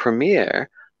international premiere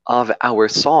of our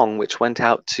song, which went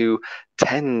out to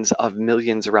tens of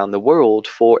millions around the world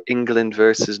for England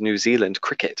versus New Zealand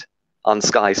cricket on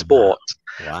Sky Wow. Sports,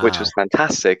 which was Wow.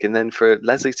 fantastic. And then for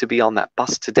Leslie to be on that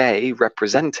bus today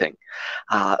representing,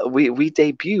 we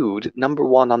debuted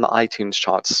 #1 on the iTunes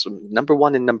charts,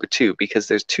 #1 and #2, because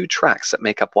there's 2 tracks that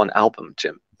make up one album,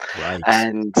 Jim. Right.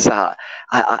 And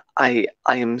I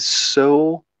am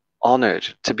so honored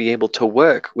to be able to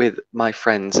work with my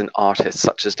friends and artists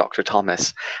such as Dr.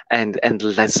 Thomas and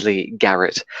Leslie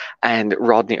Garrett and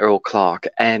Rodney Earl Clark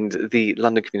and the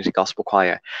London Community Gospel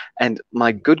Choir and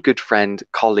my good friend,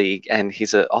 colleague, and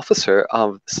he's an officer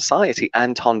of the society,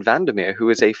 Anton Vandermeer, who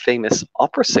is a famous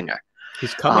opera singer.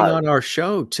 He's coming Uh, on our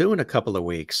show too in a couple of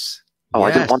weeks. oh,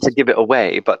 I didn't Yes. want to give it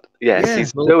away, but yes, Yeah,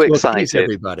 he's we'll, so we'll tease excited.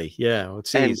 everybody. Yeah, we'll And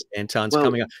tease. Anton's well,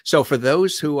 coming up. So for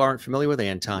those who aren't familiar with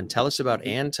Anton, tell us about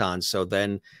Anton, so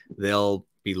then they'll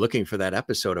be looking for that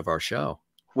episode of our show.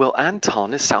 Well,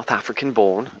 Anton is South African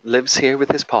born, lives here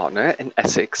with his partner in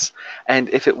Essex, and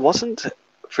if it wasn't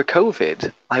for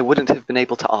COVID, I wouldn't have been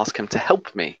able to ask him to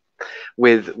help me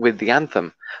with the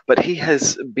anthem. But he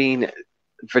has been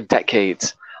for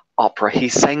decades opera. He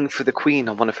sang for the Queen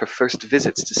on one of her first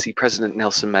visits to see President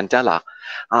Nelson Mandela.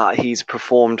 He's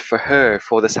performed for her,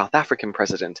 for the South African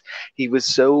president. He was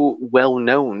so well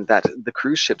known that the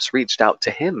cruise ships reached out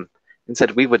to him and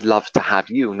said, "We would love to have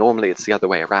you." Normally it's the other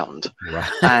way around.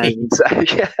 Right. And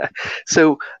yeah,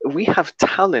 so we have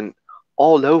talent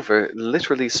all over,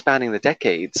 literally spanning the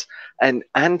decades. And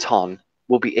Anton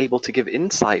will be able to give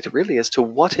insight really as to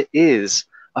what it is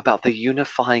about the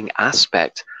unifying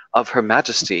aspect of Her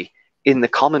Majesty in the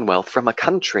Commonwealth from a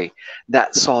country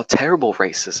that saw terrible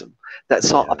racism, that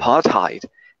saw apartheid.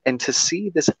 And to see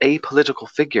this apolitical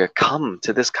figure come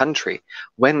to this country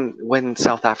when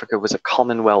South Africa was a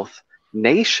Commonwealth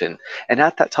nation, and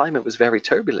at that time it was very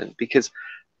turbulent because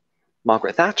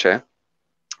Margaret Thatcher,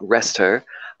 rest her,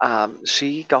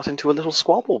 she got into a little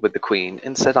squabble with the Queen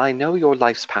and said, "I know your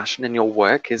life's passion and your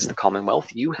work is the Commonwealth.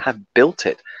 You have built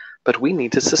it, but we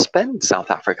need to suspend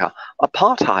South Africa.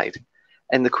 Apartheid."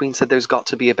 And the Queen said, "There's got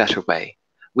to be a better way.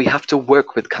 We have to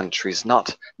work with countries,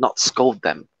 not scold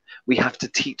them. We have to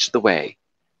teach the way,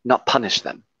 not punish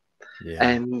them." Yeah.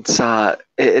 And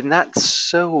that's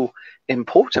so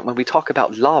important when we talk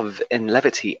about love and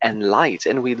levity and light,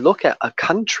 and we look at a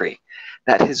country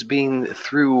that has been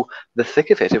through the thick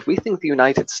of it. If we think the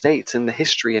United States in the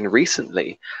history and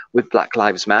recently with Black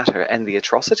Lives Matter and the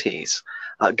atrocities,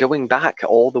 going back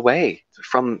all the way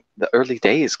from the early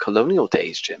days, colonial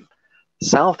days, Jim,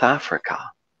 South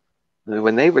Africa,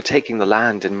 when they were taking the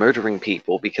land and murdering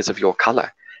people because of your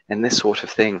color and this sort of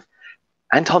thing,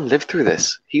 Anton lived through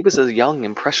this. He was a young,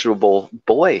 impressionable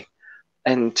boy.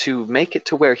 And to make it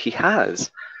to where he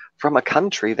has, from a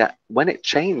country that when it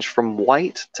changed from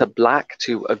white to black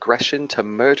to aggression to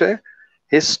murder,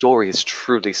 his story is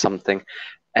truly something.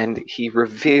 And he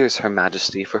reveres Her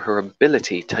Majesty for her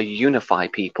ability to unify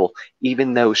people,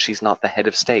 even though she's not the head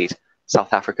of state.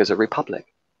 South Africa's a republic.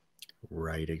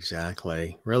 Right,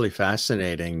 exactly. Really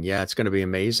fascinating. Yeah, it's going to be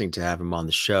amazing to have him on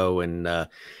the show. And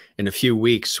in a few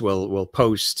weeks, we'll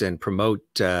post and promote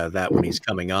that when he's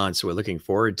coming on. So we're looking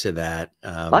forward to that.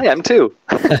 I am too.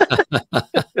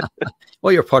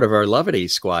 Well, you're part of our Levity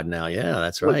squad now. Yeah,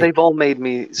 that's right. Well, they've all made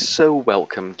me so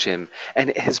welcome, Jim.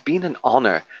 And it has been an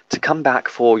honor to come back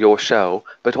for your show,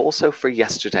 but also for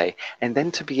yesterday. And then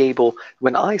to be able,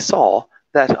 when I saw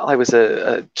that I was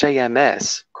a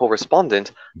JMS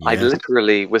correspondent, yes, I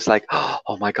literally was like,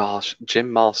 oh my gosh,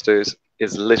 Jim Masters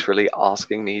is literally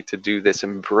asking me to do this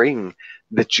and bring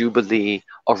the Jubilee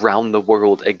around the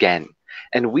world again.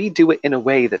 And we do it in a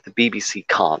way that the BBC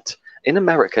can't. In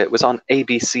America, it was on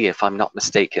ABC, if I'm not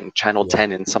mistaken, Channel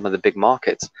 10 in some of the big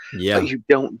markets. Yeah. But you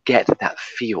don't get that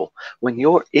feel. When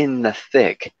you're in the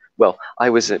thick, well, I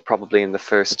was probably in the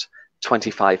first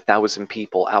 25,000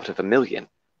 people out of 1 million.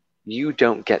 You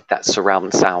don't get that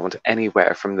surround sound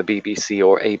anywhere from the BBC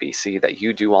or ABC that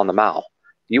you do on the Mall.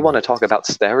 You want to talk about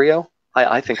stereo?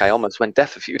 I think I almost went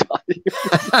deaf a few times.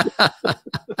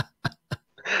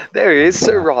 There he is,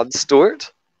 Sir Rod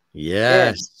Stewart.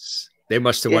 Yes. They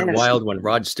must have went wild when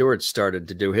Rod Stewart started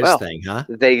to do his thing, huh?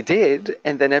 They did,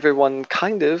 and then everyone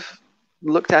kind of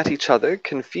looked at each other,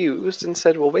 confused, and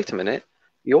said, well, wait a minute.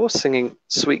 You're singing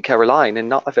Sweet Caroline and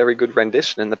not a very good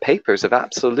rendition, and the papers have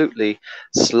absolutely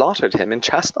slaughtered him and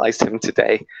chastised him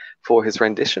today for his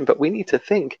rendition. But we need to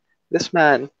think, this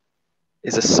man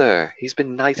is a sir. He's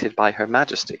been knighted by Her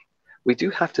Majesty. We do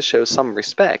have to show some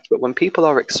respect, but when people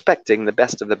are expecting the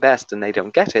best of the best and they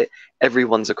don't get it,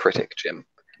 everyone's a critic, Jim.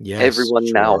 Yes, everyone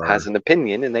now has an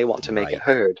opinion and they want to make it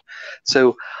heard.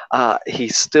 So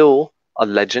he's still a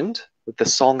legend. The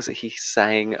songs that he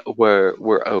sang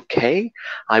were okay.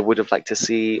 I would have liked to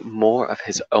see more of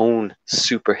his own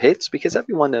super hits, because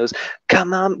everyone knows,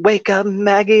 come on, wake up,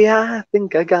 Maggie, I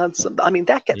think I got some. I mean,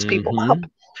 that gets people up.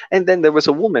 And then there was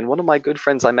a woman, one of my good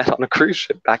friends I met on a cruise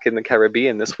ship back in the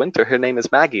Caribbean this winter. Her name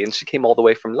is Maggie, and she came all the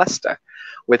way from Leicester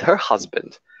with her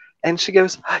husband. And she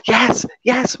goes, yes,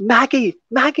 yes, Maggie,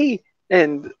 Maggie.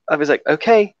 And I was like,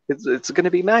 okay, it's going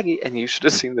to be Maggie. And you should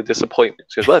have seen the disappointment.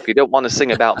 She goes, well, if you don't want to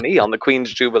sing about me on the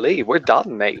Queen's Jubilee, we're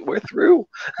done, mate. We're through.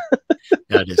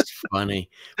 That is funny.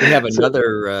 We have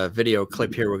another video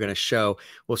clip here we're going to show.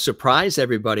 We'll surprise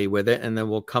everybody with it, and then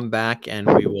we'll come back and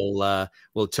we will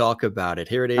we'll talk about it.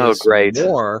 Here it is. Oh, great.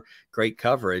 More great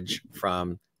coverage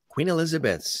from Queen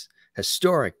Elizabeth's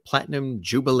historic Platinum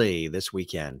Jubilee this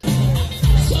weekend.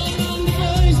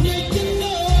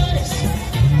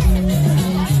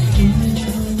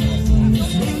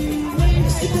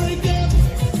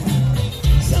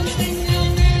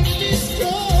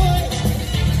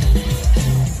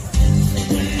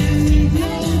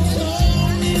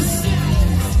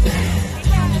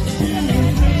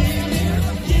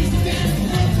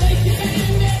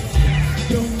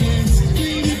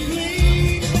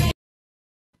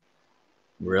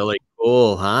 Really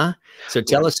cool, huh? So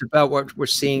tell us about what we're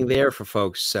seeing there for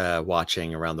folks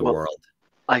watching around the world.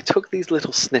 I took these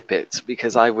little snippets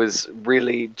because I was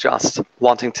really just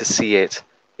wanting to see it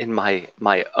in my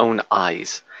own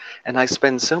eyes. And I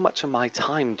spend so much of my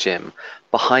time, Jim,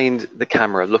 behind the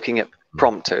camera, looking at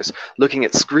prompters, looking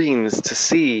at screens to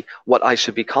see what I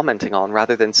should be commenting on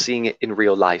rather than seeing it in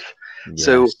real life. Yes.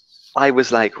 So I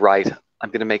was like, right, I'm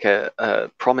going to make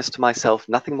a promise to myself,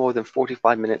 nothing more than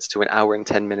 45 minutes to an hour and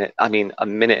 10 minutes. I mean, a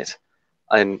minute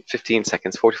and 15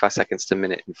 seconds, 45 seconds to a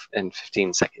minute and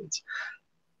 15 seconds.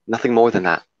 Nothing more than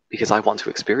that, because I want to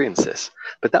experience this.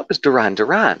 But that was Duran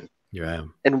Duran. Yeah.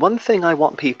 And one thing I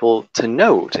want people to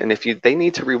note, and if they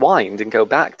need to rewind and go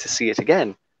back to see it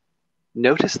again,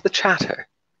 notice the chatter.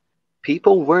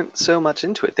 People weren't so much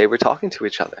into it. They were talking to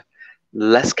each other.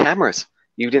 Less cameras.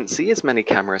 You didn't see as many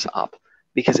cameras up,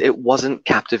 because it wasn't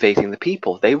captivating the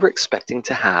people. They were expecting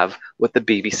to have what the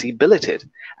BBC billeted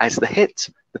as the hit,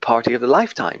 the party of the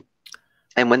lifetime.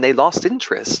 And when they lost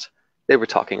interest, They were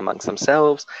talking amongst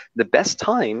themselves. The best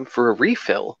time for a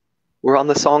refill were on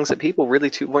the songs that people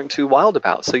really weren't too wild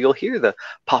about. So you'll hear the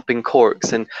popping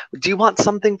corks and, do you want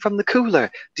something from the cooler?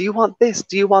 Do you want this?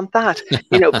 Do you want that?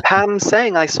 You know, Pam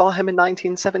saying, I saw him in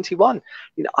 1971.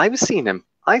 You know, I've seen him.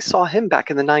 I saw him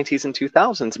back in the 90s and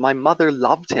 2000s. My mother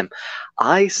loved him.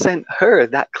 I sent her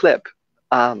that clip.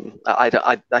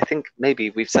 I think maybe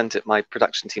we've sent it, my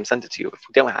production team sent it to you. If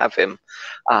we don't have him,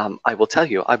 I will tell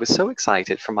you, I was so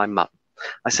excited for my mum.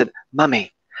 I said,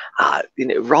 Mummy, you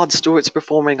know, Rod Stewart's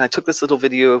performing. I took this little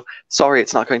video. Sorry,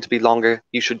 it's not going to be longer.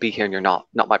 You should be here and you're not.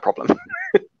 Not my problem.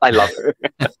 I love her.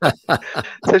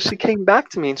 So she came back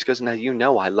to me and she goes, now, you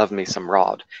know, I love me some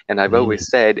Rod. And I've always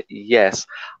said, yes,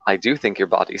 I do think your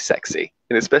body's sexy.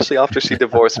 And especially after she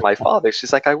divorced my father,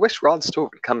 she's like, I wish Rod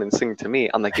Stewart would come and sing to me.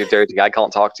 I'm like, you're dirty. I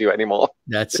can't talk to you anymore.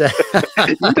 That's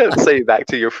You don't say that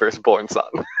to your firstborn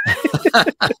son.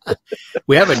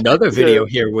 We have another video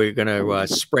here we're going to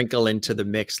sprinkle into the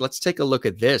mix. Let's take a look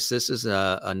at this. This is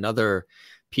another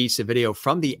piece of video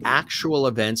from the actual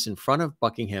events in front of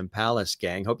Buckingham Palace,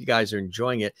 gang. Hope you guys are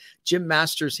enjoying it. Jim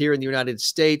Masters here in the United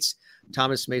States.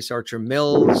 Thomas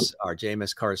Mace-Archer-Mills, our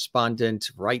JMS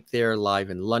correspondent, right there live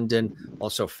in London.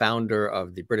 Also founder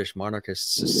of the British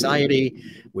Monarchists Society,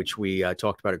 which we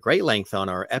talked about at great length on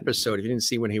our episode. If you didn't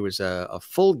see when he was a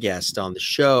full guest on the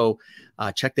show,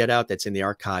 check that out. That's in the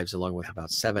archives, along with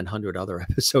about 700 other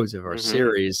episodes of our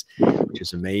series, which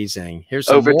is amazing. Here's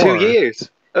some over more. 2 years.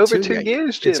 Over 2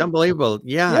 years, Jim. It's unbelievable.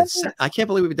 Yeah, I can't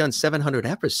believe we've done 700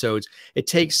 episodes. It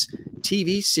takes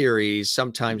TV series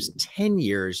sometimes 10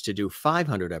 years to do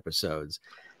 500 episodes.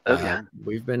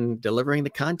 We've been delivering the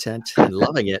content and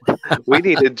loving it. we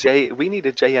need a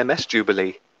JMS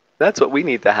Jubilee. That's what we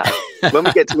need to have. When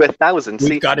we get to 1,000,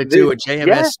 we've got to do a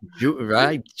JMS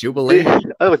Jubilee.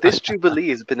 This Jubilee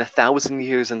has been 1,000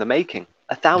 years in the making.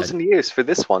 1,000 years for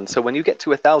this one. So when you get to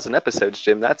 1,000 episodes,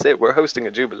 Jim, that's it. We're hosting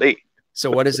a Jubilee. So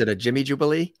what is it, a Jimmy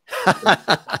Jubilee?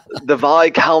 The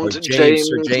Viscount James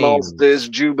Masters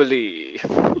Jubilee.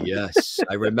 Yes,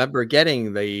 I remember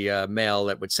getting the mail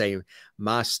that would say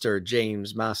Master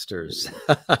James Masters.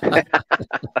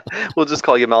 We'll just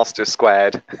call you Master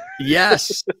Squared.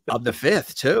 Yes, of the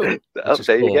 5th too. Oh,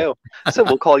 there you go. So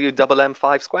we'll call you Double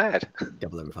M5 Squared.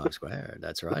 Double M5 Squared,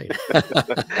 that's right.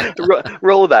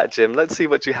 Roll that, Jim. Let's see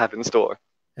what you have in store.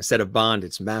 Instead of Bond,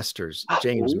 it's Masters,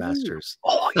 James Masters.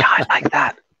 Oh yeah, I like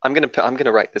that. I'm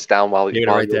gonna write this down while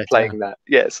you're playing that.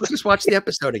 Yes. Just watch the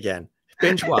episode again.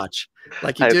 Binge watch,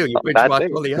 like you do. You binge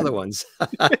watch all the other ones.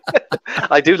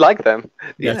 I do like them.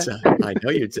 I know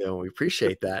you do. We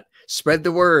appreciate that. Spread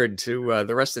the word to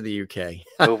the rest of the UK.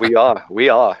 Oh, we are. We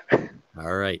are.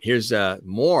 All right. Here's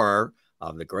more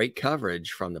of the great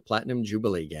coverage from the Platinum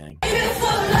Jubilee, gang.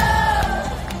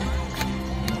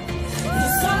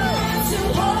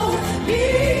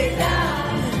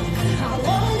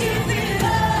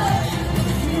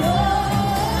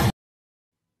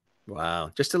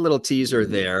 Wow. Just a little teaser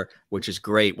there, which is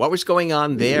great. What was going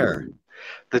on there?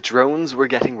 The drones were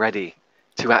getting ready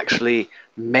to actually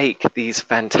make these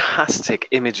fantastic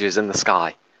images in the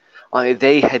sky.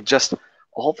 They had just,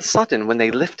 all of a sudden, when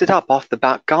they lifted up off the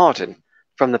back garden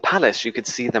from the palace, you could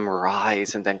see them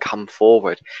rise and then come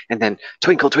forward and then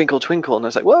twinkle, twinkle, twinkle. And I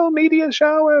was like, whoa, meteor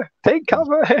shower, take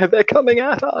cover. They're coming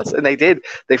at us. And they did.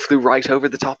 They flew right over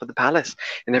the top of the palace.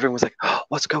 And everyone was like, oh,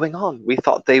 what's going on? We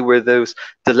thought they were those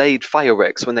delayed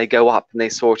fireworks when they go up and they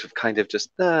sort of kind of just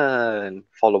and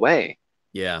fall away.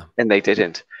 Yeah. And they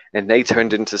didn't. And they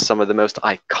turned into some of the most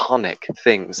iconic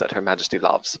things that Her Majesty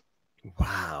loves.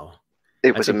 Wow.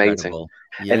 It was amazing.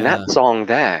 Yeah. And that song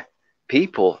there,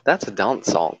 people, that's a dance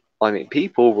song. I mean,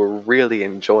 people were really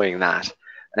enjoying that.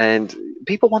 And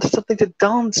people wanted something to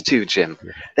dance to, Jim.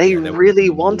 They really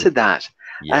wanted that.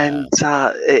 Yeah. And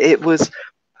it was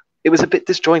a bit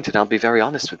disjointed, I'll be very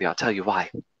honest with you. I'll tell you why.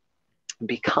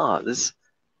 Because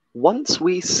once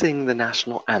we sing the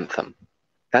national anthem,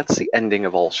 that's the ending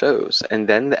of all shows. And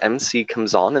then the MC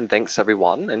comes on and thanks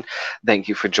everyone. And thank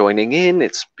you for joining in.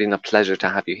 It's been a pleasure to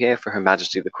have you here for Her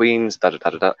Majesty the Queen's. Da, da, da,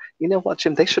 da, da. You know what,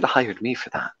 Jim? They should have hired me for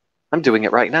that. I'm doing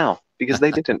it right now because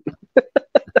they didn't.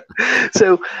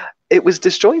 So it was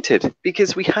disjointed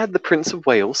because we had the Prince of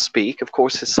Wales speak. Of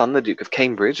course, his son, the Duke of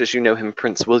Cambridge, as you know him,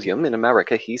 Prince William in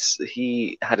America,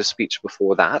 he had a speech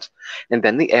before that. And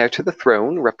then the heir to the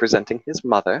throne representing his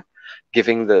mother,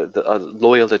 giving the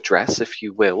loyal address, if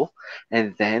you will.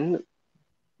 And then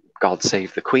God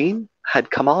Save the Queen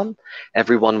had come on.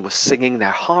 Everyone was singing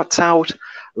their hearts out.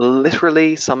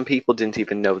 Literally, some people didn't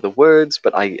even know the words,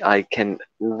 but I can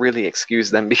really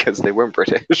excuse them because they weren't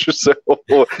British. So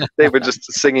they were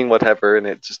just singing whatever, and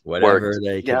it just whatever worked.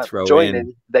 They could throw join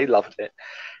in. They loved it.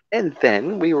 And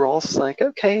then we were all like,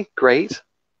 okay, great.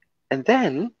 And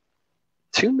then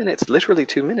 2 minutes, literally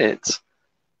 2 minutes,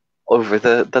 over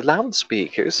the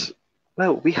loudspeakers,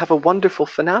 well, we have a wonderful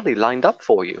finale lined up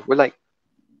for you. We're like,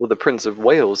 well, the Prince of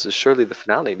Wales is surely the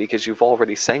finale because you've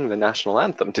already sang the national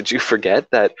anthem. Did you forget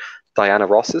that Diana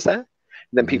Ross is there? And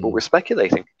then people were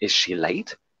speculating, is she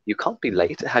late? You can't be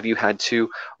late. Have you had to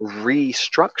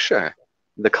restructure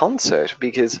the concert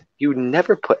because you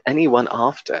never put anyone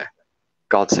after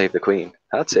God Save the Queen?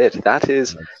 That's it. That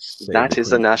is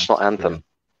the national anthem. Yeah.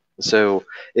 So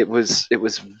it was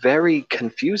very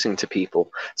confusing to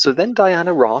people. So then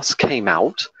Diana Ross came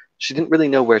out. She didn't really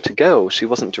know where to go. She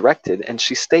wasn't directed, and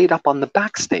she stayed up on the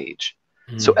backstage.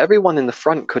 So everyone in the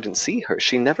front couldn't see her.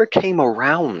 She never came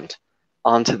around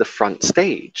onto the front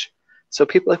stage. So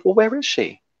people were like, well, where is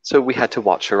she? So we had to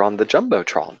watch her on the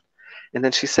Jumbotron. And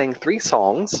then she sang 3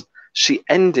 songs. She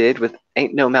ended with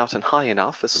Ain't No Mountain High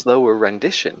Enough, a slower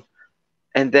rendition.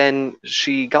 And then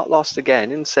she got lost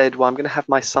again and said, well, I'm going to have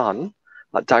my son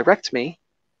direct me.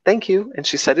 Thank you. And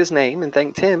she said his name and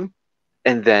thanked him.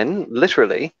 And then,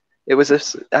 literally, it was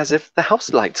as if the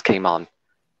house lights came on.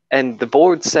 And the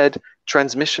board said,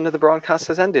 transmission of the broadcast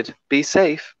has ended. Be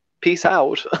safe. Peace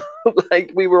out.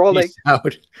 Like, we were all Peace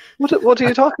like, what are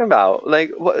you talking about?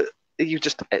 Like, what? You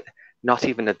just, not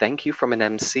even a thank you from an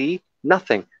MC?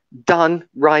 Nothing. Done.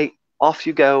 Right. Off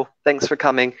you go. Thanks for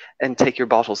coming, and take your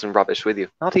bottles and rubbish with you.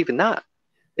 Not even that.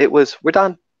 It was, we're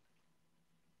done.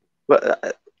 Well,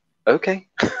 okay.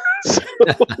 So,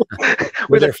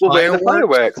 were there fireworks?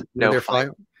 Fireworks? No, no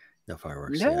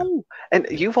fireworks. No. Yeah.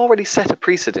 And you've already set a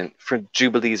precedent for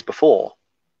Jubilees before.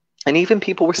 And even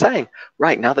people were saying,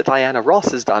 right, now that Diana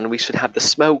Ross is done, we should have the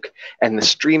smoke and the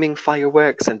streaming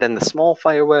fireworks and then the small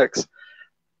fireworks.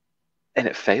 And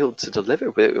it failed to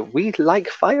deliver. We like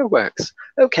fireworks.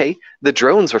 Okay, the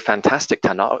drones were fantastic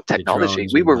technology.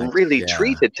 We were really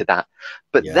treated to that.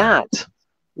 But that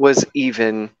was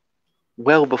even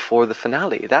well before the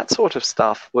finale. That sort of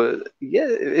stuff was,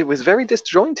 it was very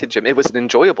disjointed, Jim. It was an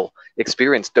enjoyable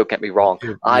experience, don't get me wrong.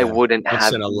 I wouldn't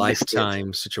have in a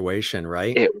lifetime situation,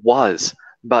 right? It was.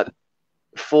 But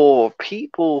for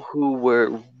people who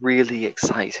were really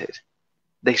excited,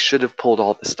 they should have pulled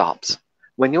all the stops.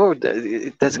 When you're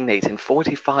designating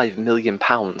 £45 million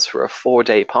for a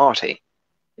 4-day party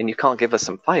and you can't give us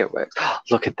some fireworks,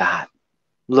 look at that.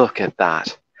 Look at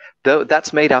that. Though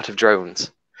that's made out of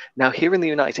drones. Now, here in the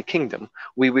United Kingdom,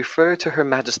 we refer to Her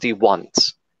Majesty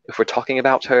once if we're talking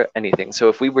about her, anything. So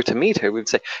if we were to meet her, we would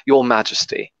say, Your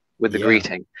Majesty, with the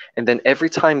greeting. And then every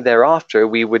time thereafter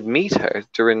we would meet her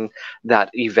during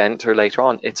that event or later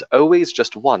on, it's always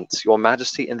just once, Your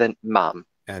Majesty, and then ma'am.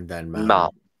 And then ma'am.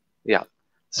 Yeah.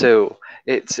 So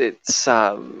it's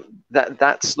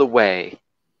that's the way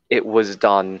it was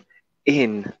done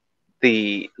in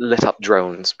the lit up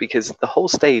drones, because the whole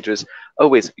stage was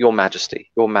always Your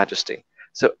Majesty, Your Majesty.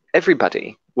 So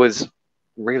everybody was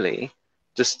really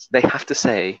just, they have to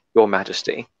say Your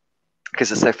Majesty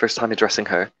because it's their first time addressing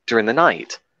her during the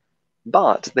night.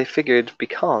 But they figured,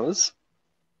 because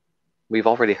we've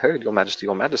already heard Your Majesty,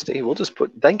 we'll just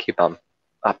put Thank You, Mum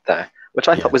up there, which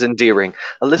I thought was endearing,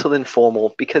 a little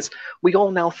informal, because we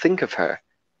all now think of her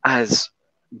as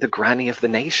the granny of the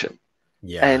nation.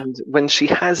 Yeah. And when she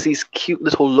has these cute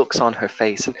little looks on her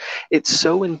face, and it's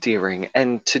so endearing,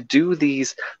 and to do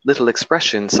these little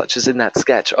expressions, such as in that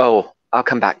sketch, oh, I'll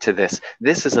come back to this.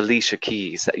 This is Alicia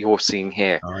Keys that you're seeing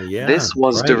here. Oh, yeah, this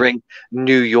was during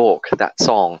New York, that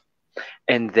song.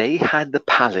 And they had the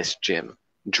palace, Jim,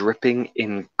 dripping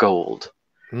in gold.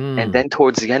 And then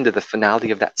towards the end of the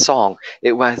finale of that song,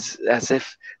 it was as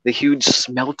if the huge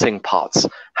smelting pots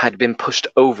had been pushed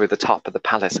over the top of the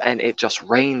palace, and it just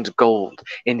rained gold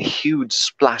in huge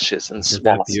splashes and swaths. Isn't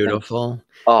that beautiful?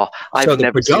 Oh, I've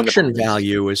never seen the production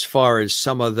value, as far as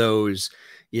some of those,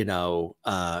 you know,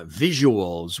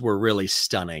 visuals were really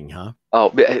stunning, huh?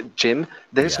 Oh, Jim,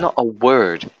 there's not a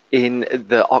word in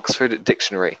the Oxford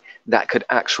Dictionary that could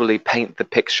actually paint the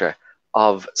picture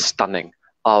of stunning,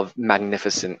 of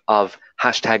magnificent, of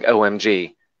hashtag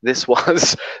OMG. This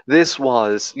was,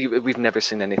 we've never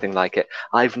seen anything like it.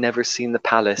 I've never seen the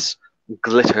palace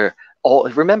glitter.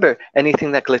 Remember,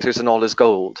 anything that glitters and all is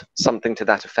gold, something to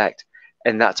that effect.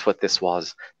 And that's what this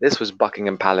was. This was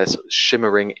Buckingham Palace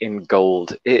shimmering in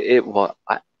gold. It was,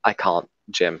 I can't,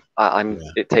 Jim.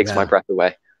 It takes my breath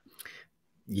away.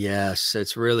 Yes,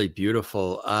 it's really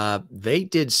beautiful. They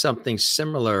did something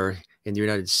similar in the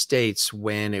United States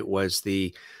when it was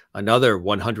another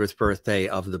 100th birthday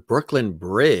of the Brooklyn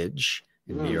Bridge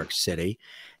in New York City.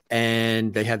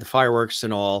 And they had the fireworks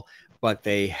and all, but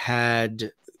they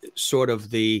had sort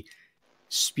of the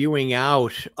spewing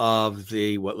out of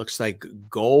the what looks like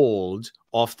gold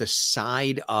off the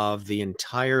side of the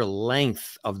entire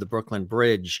length of the Brooklyn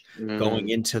Bridge going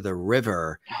Mm. into the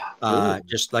river, Ooh.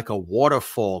 just like a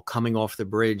waterfall coming off the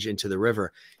bridge into the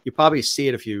river. You probably see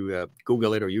it if you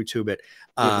Google it or YouTube it.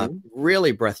 Hmm.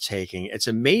 Really breathtaking. It's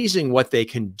amazing what they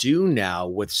can do now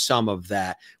with some of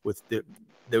that, with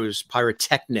those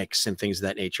pyrotechnics and things of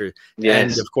that nature. And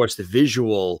Yes. of course, the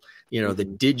visual, the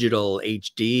Hmm. digital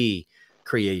HD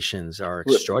creations are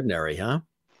extraordinary, huh?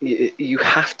 You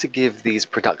have to give these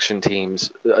production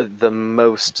teams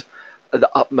the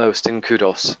utmost in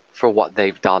kudos for what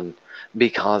they've done,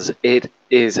 because it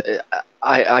is,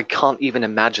 I can't even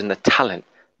imagine the talent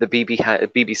the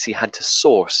BBC had to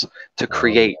source to Oh,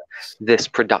 create yes. this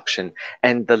production,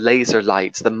 and the laser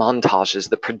lights, the montages,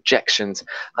 the projections,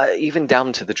 even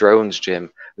down to the drones,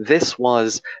 Jim. This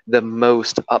was the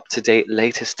most up-to-date,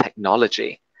 latest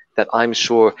technology that I'm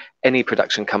sure any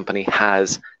production company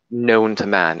has known to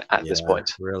man at this Yeah,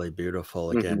 point. really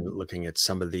beautiful. Hmm. Again, looking at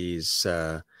some of these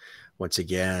once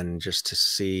again, just to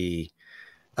see.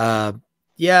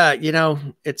 Yeah,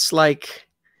 it's like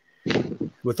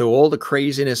with all the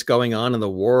craziness going on in the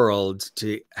world,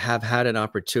 to have had an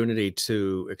opportunity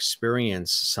to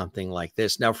experience something like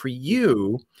this. Now, for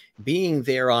you, being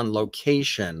there on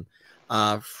location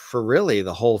for really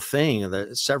the whole thing,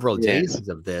 the several days Yes.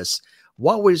 of this,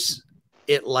 what was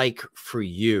it like for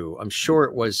you? I'm sure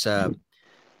it was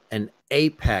an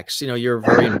apex. You're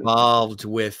very involved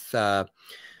with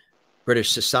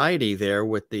British society there,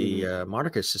 with the Mhm.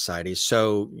 Monarchist Society.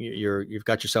 So you've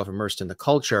got yourself immersed in the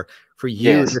culture. For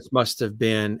you, Yes. this must have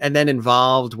been, and then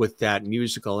involved with that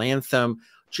musical anthem.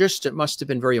 Just it must have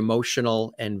been very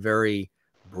emotional and very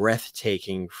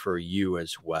breathtaking for you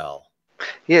as well.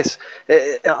 Yes.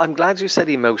 I'm glad you said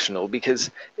emotional, because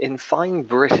in fine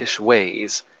British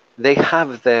ways, they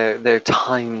have their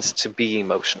times to be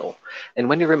emotional. And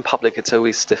when you're in public, it's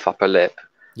always stiff upper lip.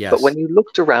 But when Yes. you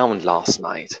looked around last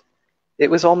night, it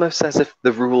was almost as if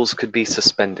the rules could be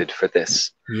suspended for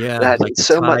this. Yeah, That like the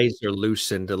so much. ties are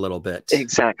loosened a little bit.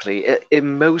 Exactly.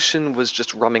 Emotion was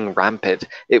just running rampant.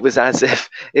 It was as if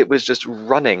it was just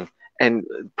running and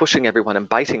pushing everyone and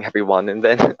biting everyone. And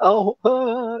then, it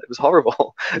was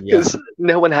horrible, Yeah. because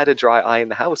no one had a dry eye in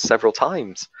the house several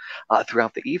times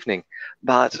throughout the evening.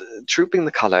 But Trooping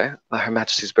the Colour, Her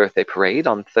Majesty's birthday parade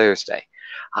on Thursday.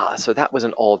 So that was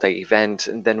an all-day event.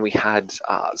 And then we had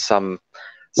some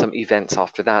events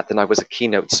after that. Then I was a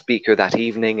keynote speaker that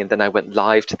evening, and then I went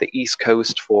live to the East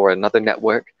Coast for another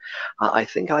network. I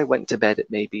think I went to bed at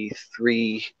maybe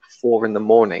 3, 4 in the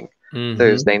morning Hmm.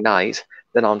 Thursday night.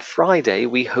 Then on Friday,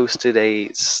 we hosted a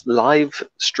live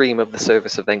stream of the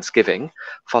service of Thanksgiving,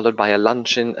 followed by a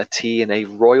luncheon, a tea, and a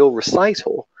royal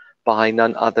recital by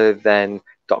none other than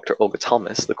Dr. Olga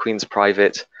Thomas, the Queen's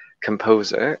private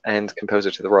composer and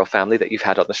composer to the royal family that you've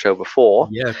had on the show before.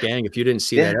 Yeah, gang, if you didn't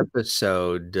see Yeah. that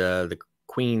episode, the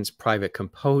Queen's private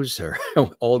composer,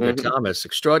 Olga Hmm. Thomas,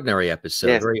 extraordinary episode,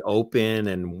 Yes. very open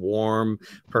and warm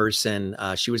person.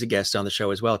 She was a guest on the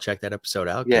show as well. Check that episode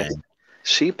out, Yes. gang.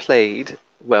 She played,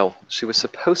 well, she was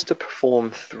supposed to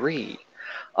perform 3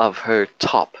 of her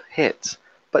top hits,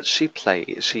 but she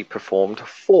performed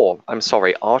 4. I'm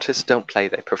sorry, artists don't play,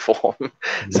 they perform.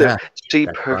 So Yeah, she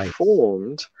that's right.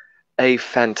 performed a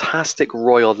fantastic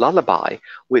royal lullaby,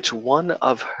 which one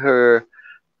of her,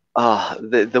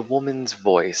 the woman's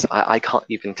voice, I can't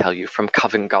even tell you, from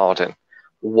Covent Garden,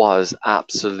 was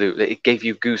absolutely, it gave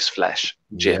you goose flesh,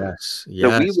 Jim. Yes,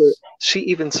 So yes. she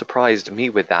even surprised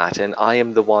me with that, and I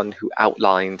am the one who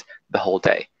outlined the whole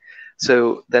day.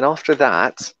 So then after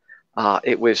that,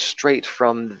 it was straight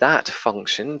from that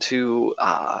function to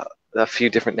a few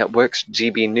different networks,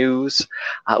 GB News,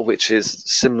 which is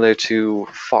similar to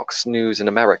Fox News in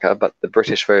America, but the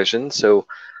British version. So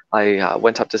I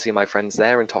went up to see my friends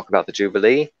there and talk about the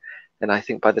Jubilee. And I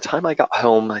think by the time I got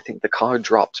home, I think the car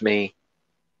dropped me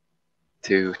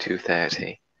to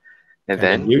 2:30. And And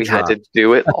then then you we had to dropped.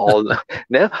 do it all.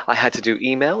 No, I had to do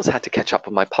emails, had to catch up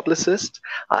with my publicist.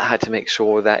 I had to make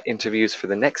sure that interviews for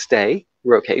the next day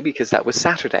were okay, because that was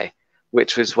Saturday,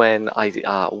 which was when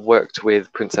I worked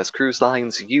with Princess Cruise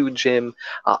Lines, you, Jim,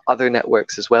 other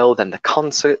networks as well. Then the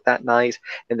concert that night.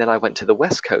 And then I went to the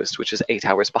West Coast, which is 8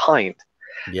 hours behind.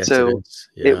 Yes, it So is.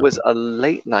 it Yeah. was a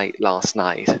late night last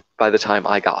night. By the time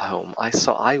I got home,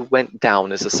 I went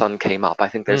down as the sun came up. I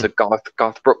think there's a Mm.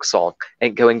 Garth Brooks song,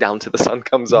 "Ain't Going Down Till the Sun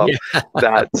Comes Up." Yeah,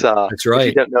 That that's if you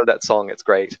right. don't know that song, it's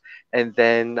great. And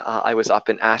then I was up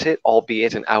and at it,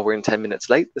 albeit an hour and 10 minutes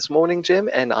late this morning, Jim.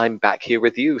 And I'm back here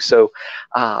with you. So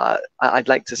I'd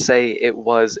like to say it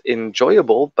was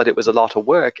enjoyable, but it was a lot of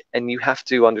work. And you have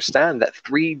to understand that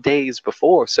 3 days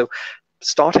before, so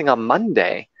starting on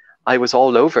Monday, I was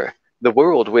all over the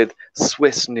world with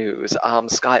Swiss News,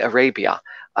 Sky Arabia,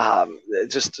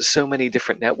 just so many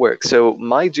different networks. So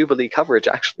my Jubilee coverage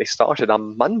actually started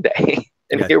on Monday,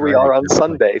 and That's here we right. are on Definitely.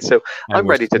 Sunday. So And I'm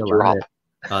we're ready to still at drop.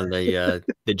 it on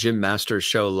the Jim Masters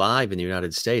show live in the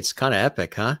United States. Kind of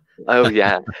epic, huh? Oh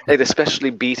yeah, and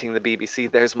especially beating the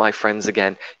BBC. There's my friends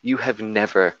again. You have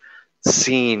never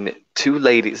seen two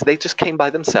ladies. They just came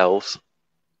by themselves.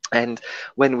 And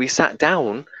when we sat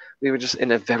down, we were just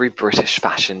in a very British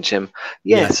fashion, Jim.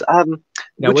 Yes. Yes.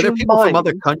 Now, Would were there you people from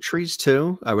other mind? countries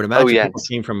too? I would Oh, imagine people yes.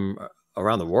 came from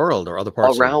around the world or other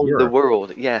parts of Around the Europe.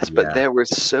 world, yes. But Yeah. there were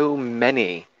so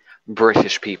many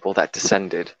British people that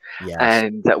descended, Yes.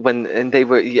 and that and they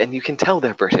were, and you can tell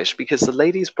they're British because the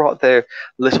ladies brought their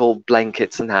little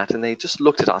blankets and that, and they just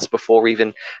looked at us before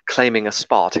even claiming a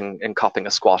spot and copping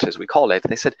a squat, as we call it.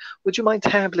 They said, "Would you mind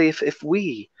terribly if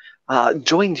we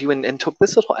joined you and took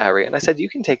this little area?" And I said, "You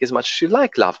can take as much as you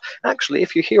like, love. Actually,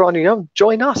 if you're here on your own,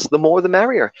 join us. The more, the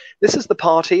merrier. This is the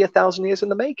party 1,000 years in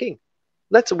the making.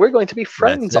 We're going to be That's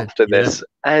friends it. after Yeah. this."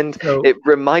 And So, it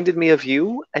reminded me of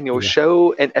you and your yeah.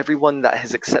 show and everyone that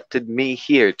has accepted me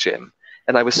here, Jim.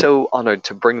 And I was so honored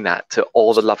to bring that to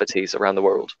all the lovities around the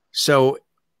world. So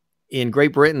in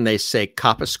Great Britain, they say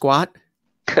cop a squat.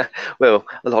 Well,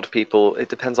 a lot of people, it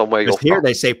depends on where you're Because here from.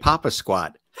 they say papa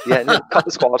squat. Yeah, no, cop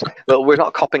a squat. Well, we're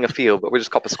not copping a field, but we're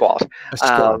just cop a squat. A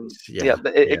squat. Yeah, Yeah.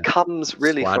 but Yeah. it comes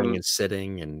really Squatting from, and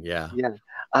sitting and yeah.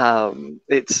 yeah.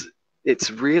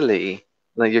 It's really,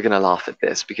 now you're going to laugh at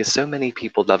this because so many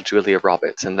people love Julia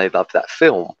Roberts and they love that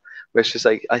film where she's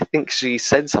like, I think she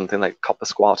said something like cop a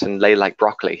squat and lay like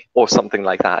broccoli or something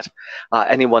like that.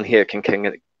 Anyone here can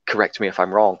correct me if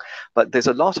I'm wrong, but there's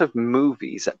a lot of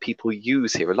movies that people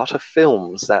use here, a lot of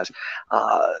films that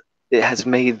it has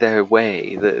made their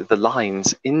way, the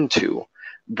lines into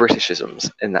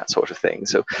Britishisms and that sort of thing.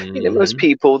 So, most Mhm.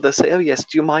 people, they'll say, "Oh yes,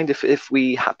 do you mind if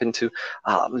we happen to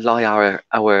lie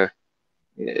our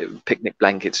picnic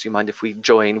blankets? Do you mind if we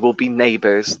join? We'll be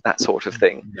neighbours," that sort of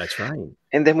thing. That's right.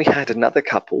 And then we had another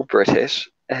couple, British,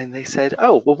 and they said,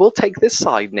 "Oh, well, we'll take this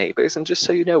side, neighbours, and just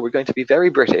so you know, we're going to be very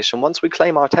British. And once we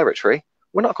claim our territory,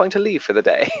 we're not going to leave for the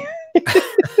day."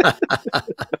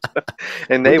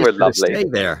 And We're they were just going to lovely. stay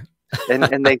there.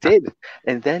 And they did.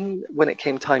 And then when it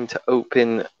came time to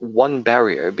open one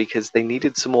barrier because they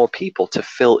needed some more people to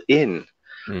fill in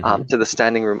Mhm. to the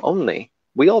standing room only,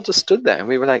 we all just stood there and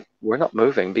we were like, we're not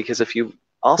moving because if you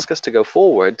ask us to go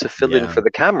forward to fill in Yeah. for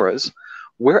the cameras,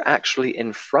 we're actually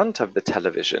in front of the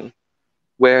television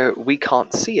where we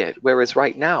can't see it. Whereas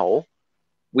right now,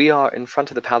 we are in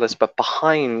front of the palace, but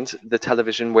behind the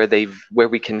television where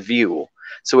we can view.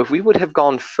 So if we would have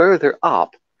gone further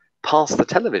up past the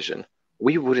television,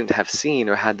 we wouldn't have seen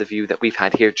or had the view that we've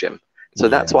had here, Jim. So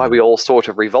that's why Yeah. we all sort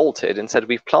of revolted and said,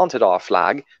 we've planted our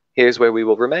flag. Here's where we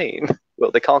will remain.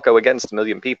 Well, they can't go against a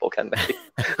million people, can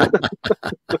they?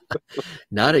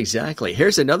 Not exactly.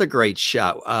 Here's another great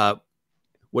shot.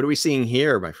 What are we seeing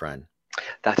here, my friend?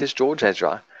 That is George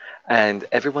Ezra, and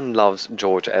everyone loves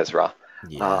George Ezra.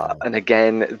 Yeah. And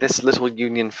again, this little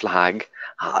Union flag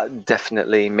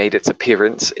definitely made its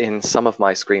appearance in some of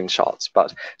my screenshots.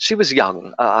 But she was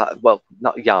young, well,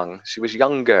 not young, she was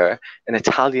younger, an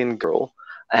Italian girl,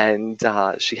 and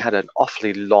she had an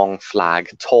awfully long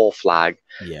flag, tall flag.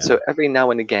 Yeah. So every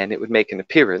now and again it would make an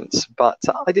appearance, but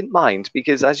I didn't mind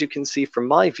because, as you can see from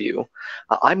my view,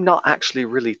 I'm not actually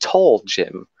really tall,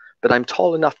 Jim, but I'm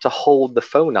tall enough to hold the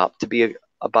phone up to be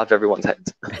above everyone's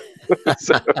heads.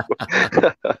 So,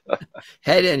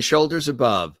 Head and shoulders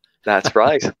above. that's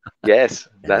right. Yes,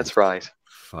 That is that's right.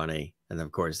 funny. And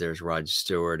of course, there's Rod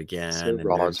Stewart Sir again. And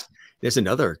Rod. there's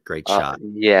another great shot.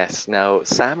 Yes. Now,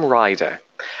 Sam Ryder.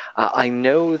 I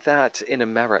know that in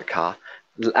America,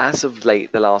 as of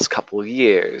late, the last couple of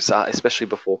years, especially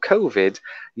before COVID,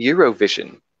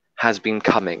 Eurovision has been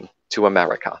coming to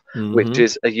America, which Mhm.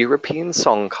 is a European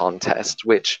song contest,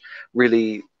 which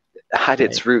really had Right.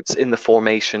 its roots in the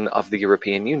formation of the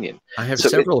European Union. I have So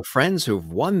it, several friends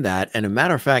who've won that. And a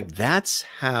matter of fact, that's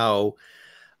how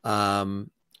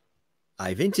um,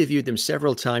 I've interviewed them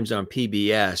several times on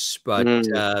PBS. But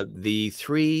mm, the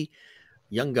three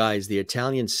young guys, the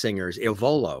Italian singers, Il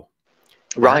Volo,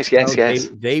 Right. Yes. Yes.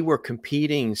 They were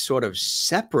competing sort of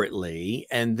separately,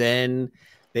 and then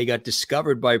they got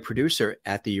discovered by a producer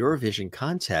at the Eurovision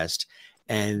contest,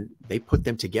 and they put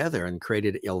them together and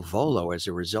created Il Volo as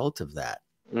a result of that.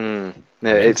 No,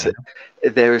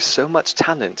 there is so much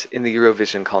talent in the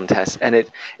Eurovision contest, and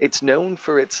it's known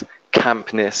for its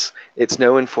campness. It's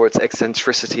known for its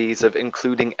eccentricities of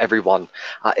including everyone.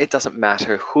 It doesn't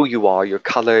matter who you are, your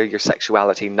color, your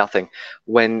sexuality, nothing.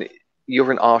 When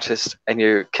you're an artist and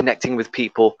you're connecting with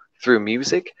people through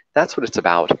music, that's what it's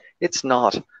about. It's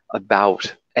not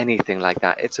about anything like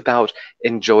that. It's about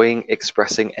enjoying,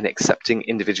 expressing, and accepting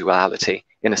individuality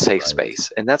in a safe space.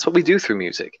 And that's what we do through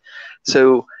music.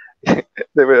 So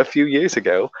there were a few years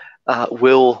ago,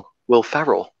 Will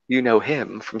Ferrell, you know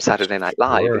him from Saturday Night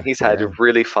Live, and he's had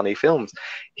really funny films.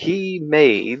 He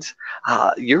made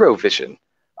Eurovision,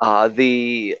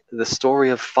 the story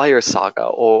of Fire Saga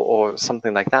or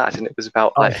something like that, and it was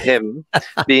about him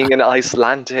being an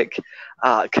Icelandic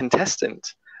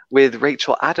contestant with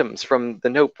Rachel Adams from The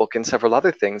Notebook and several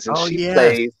other things, and she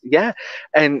plays,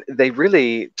 and they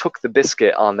really took the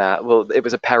biscuit on that. Well, it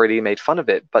was a parody, made fun of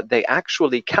it, but they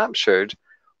actually captured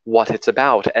what it's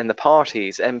about, and the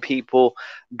parties and people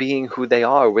being who they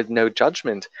are with no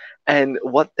judgment. And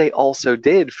what they also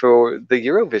did for the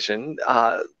Eurovision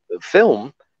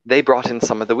film, they brought in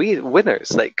some of the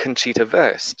winners, like Conchita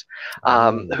Wurst,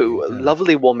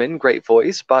 lovely woman, great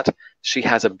voice, but she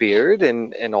has a beard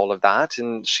and all of that,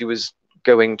 and she was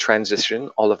going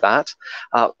transition, all of that.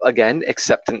 Again,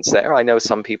 acceptance there. I know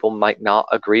some people might not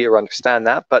agree or understand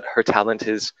that, but her talent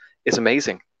is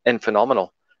amazing and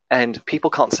phenomenal. And people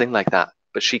can't sing like that,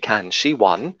 but she can. She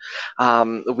won.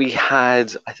 We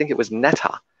had, I think it was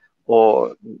Netta,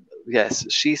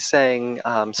 she sang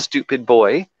Stupid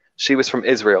Boy. She was from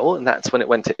Israel, and that's when it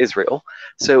went to Israel.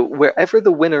 So wherever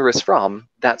the winner is from,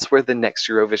 that's where the next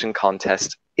Eurovision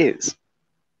contest is.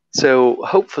 So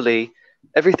hopefully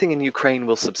everything in Ukraine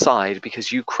will subside,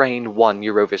 because Ukraine won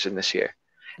Eurovision this year.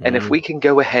 And if we can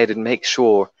go ahead and make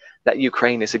sure that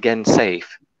Ukraine is again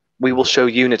safe, we will show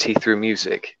unity through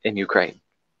music in Ukraine.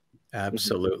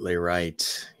 Absolutely right.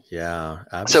 Yeah,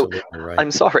 absolutely right. I'm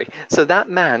sorry. So that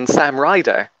man, Sam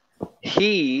Ryder,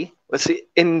 let's see,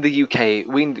 in the UK,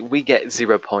 we get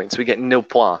 0 points. We get nil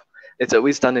points. It's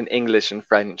always done in English and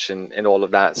French and all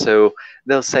of that. So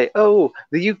they'll say, oh,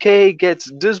 the UK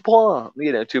gets 2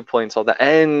 points, 2 points, all that.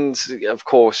 And of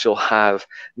course, you'll have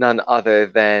none other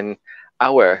than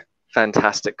our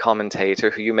fantastic commentator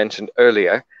who you mentioned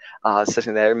earlier,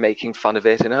 sitting there making fun of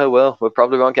it. And, oh, well, we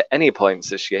probably won't get any points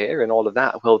this year and all of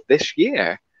that. Well, this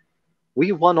year,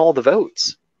 we won all the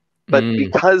votes. But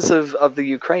because of the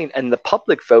Ukraine and the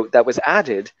public vote that was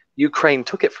added, Ukraine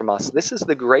took it from us. This is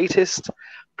the greatest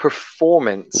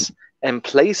performance and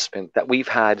placement that we've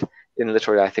had in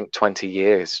literally, I think, 20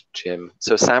 years, Jim.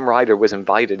 So Sam Ryder was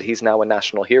invited. He's now a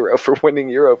national hero for winning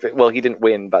Eurovision. Well, he didn't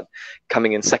win, but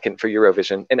coming in second for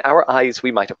Eurovision. In our eyes,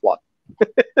 we might have won.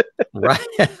 Right.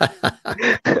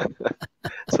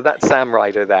 So that's Sam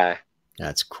Ryder there.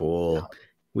 That's cool.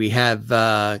 We have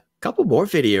couple more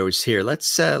videos here.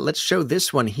 Let's show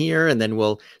this one here, and then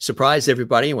we'll surprise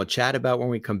everybody and we'll chat about when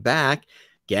we come back.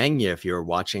 Gang, if you're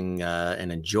watching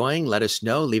and enjoying, let us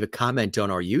know. Leave a comment on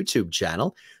our YouTube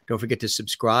channel. Don't forget to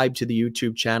subscribe to the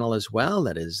YouTube channel as well.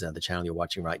 That is the channel you're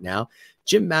watching right now,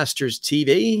 Jim Masters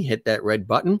TV. Hit that red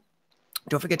button.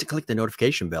 Don't forget to click the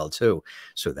notification bell too.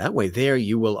 So that way there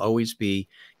you will always be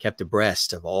kept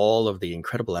abreast of all of the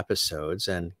incredible episodes.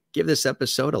 And give this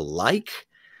episode a like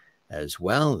as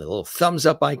well. The little thumbs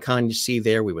up icon you see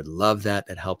there, we would love that.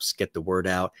 That helps get the word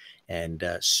out and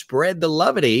spread the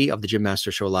levity of the Jim Master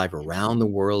Show Live around the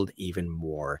world even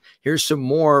more. Here's some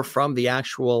more from the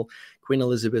actual Queen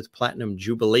Elizabeth Platinum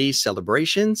Jubilee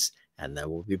celebrations, and then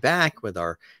we'll be back with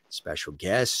our special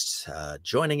guests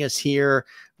joining us here.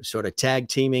 We're sort of tag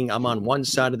teaming. I'm on one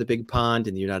side of the big pond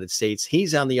in the United States.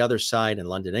 He's on the other side in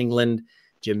London, England.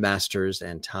 Jim Masters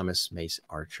and Thomas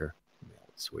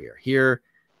Mace-Archer-Mills. We are here.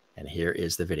 And here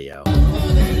is the video.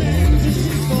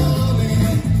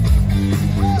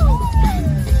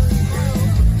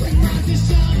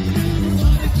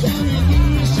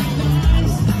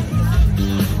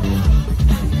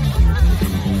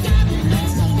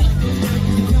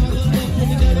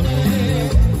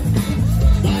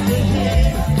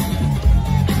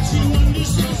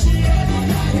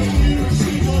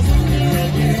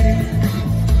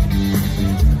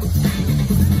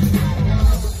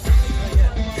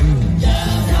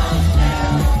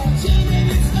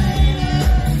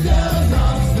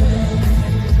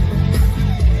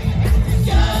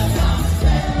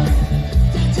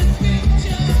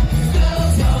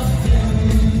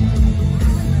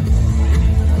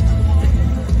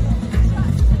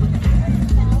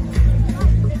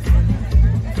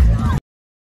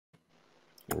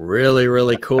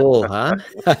 really cool, huh?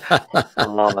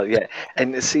 Oh, yeah.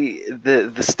 And see,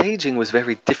 the staging was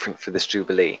very different for this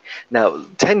Jubilee. Now,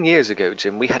 10 years ago,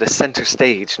 Jim, we had a center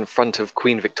stage in front of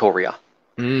Queen Victoria,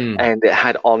 Mm. and it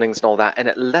had awnings and all that, and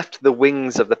it left the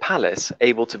wings of the palace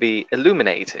able to be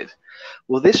illuminated.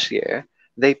 Well, this year,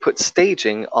 they put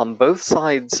staging on both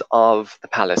sides of the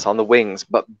palace, on the wings,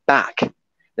 but back.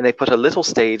 And they put a little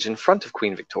stage in front of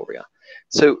Queen Victoria.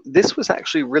 So this was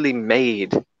actually really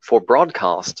made for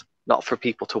broadcast, not for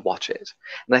people to watch it.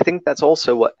 And I think that's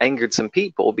also what angered some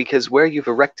people, because where you've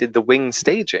erected the wing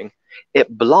staging,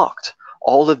 it blocked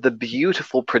all of the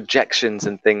beautiful projections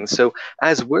and things. So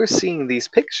as we're seeing these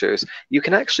pictures, you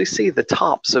can actually see the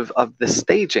tops of the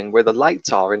staging where the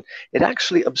lights are, and it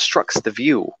actually obstructs the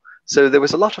view. So there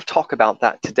was a lot of talk about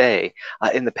that today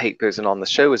in the papers and on the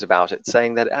shows about it,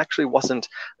 saying that it actually wasn't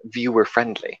viewer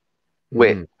friendly.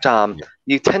 Which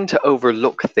you tend to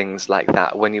overlook things like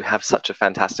that when you have such a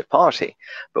fantastic party.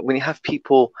 But when you have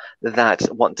people that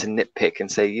want to nitpick and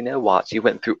say, you know what, you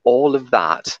went through all of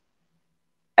that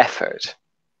effort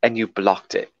and you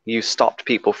blocked it. You stopped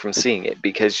people from seeing it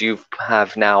because you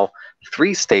have now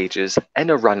 3 stages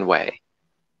and a runway.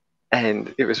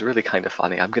 And it was really kind of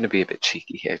funny. I'm going to be a bit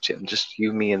cheeky here, Jim. Just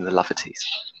you, me, and the Loveties.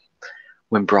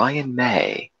 When Brian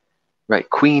May, right,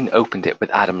 Queen opened it with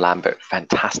Adam Lambert.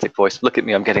 Fantastic voice. Look at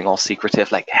me. I'm getting all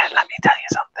secretive. Like, yeah, let me tell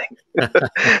you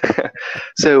something.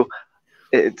 So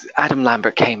Adam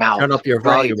Lambert came out. Turn up your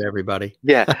volume, everybody.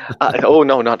 Yeah. Oh,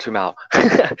 no, not too loud.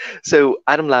 So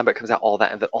Adam Lambert comes out, all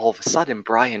that, and then all of a sudden,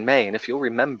 Brian May, and if you'll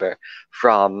remember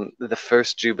from the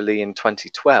first Jubilee in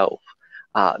 2012,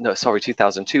 no, sorry,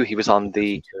 2002, he was on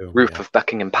the roof of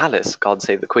Buckingham Palace, God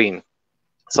Save the Queen.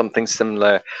 Something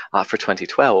similar for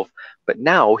 2012. But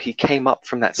now he came up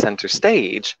from that center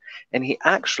stage, and he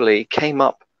actually came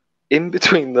up in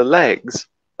between the legs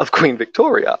of Queen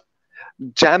Victoria,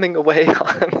 jamming away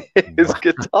on his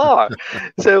guitar.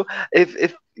 So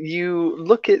if you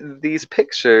look at these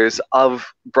pictures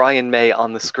of Brian May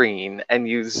on the screen and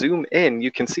you zoom in,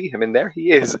 you can see him, and there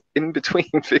he is in between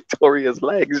Victoria's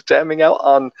legs, jamming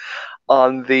out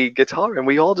on the guitar. And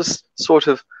we all just sort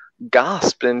of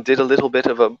gasped and did a little bit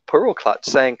of a pearl clutch,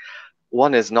 saying,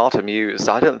 one is not amused.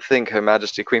 I don't think Her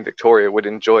Majesty Queen Victoria would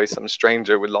enjoy some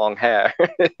stranger with long hair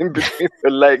in between her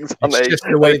legs on a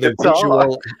guitar.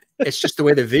 It's just the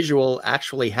way the visual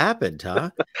actually happened, huh?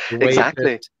 The way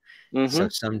exactly. So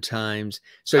sometimes,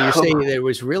 so you're saying that it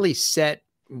was really set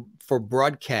for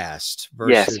broadcast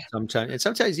versus sometimes, and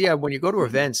sometimes, yeah, when you go to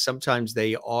events, sometimes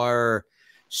they are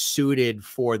suited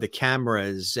for the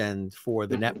cameras and for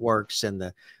the networks and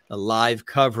the live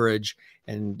coverage.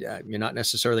 And you're not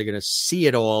necessarily going to see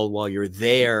it all while you're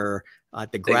there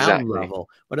at the ground level.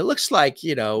 But it looks like,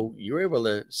 you know, you were able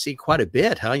to see quite a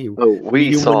bit, huh? Were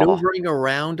you maneuvering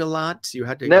around a lot? You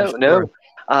had to.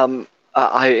 No.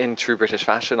 In true British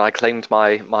fashion, I claimed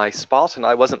my spot and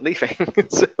I wasn't leaving.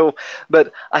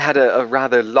 But I had a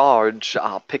rather large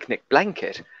picnic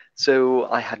blanket. So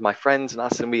I had my friends and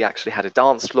us, and we actually had a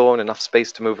dance floor and enough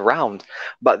space to move around.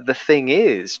 But the thing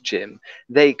is, Jim,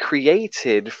 they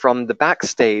created from the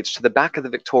backstage to the back of the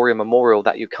Victoria Memorial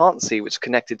that you can't see, which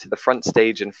connected to the front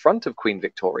stage in front of Queen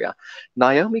Victoria.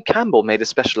 Naomi Campbell made a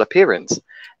special appearance,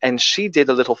 and she did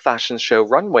a little fashion show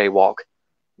runway walk,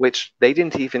 which they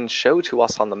didn't even show to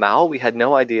us on the Mall. We had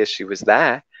no idea she was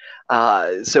there.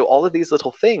 So all of these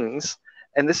little things.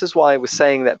 And this is why I was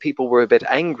saying that people were a bit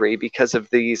angry because of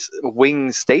these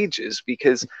wing stages,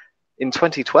 because in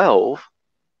 2012,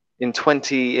 in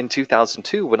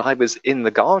 2002, when I was in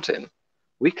the garden,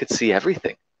 we could see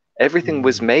everything. Everything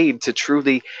was made to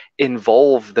truly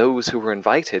involve those who were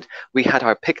invited. We had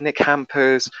our picnic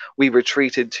hampers. We were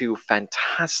treated to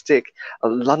fantastic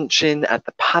luncheon at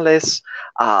the palace.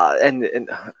 And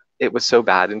it was so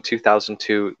bad in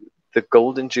 2002. The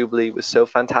Golden Jubilee was so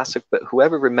fantastic, but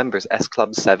whoever remembers S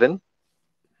Club 7,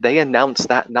 they announced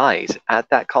that night at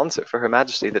that concert for Her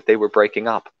Majesty that they were breaking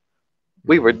up.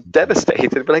 We were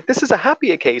devastated. We're like, this is a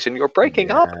happy occasion. You're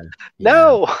breaking up.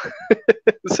 No.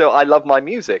 So I love my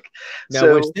music.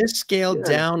 Now, was this scaled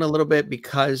down a little bit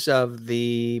because of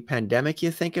the pandemic,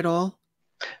 you think, at all?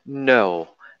 No.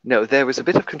 There was a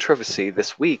bit of controversy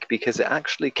this week because it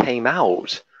actually came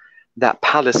out that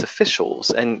palace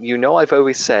officials, and you know I've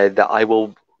always said that I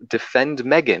will defend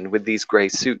Meghan with these grey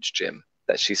suits, Jim,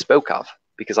 that she spoke of,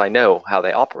 because I know how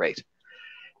they operate.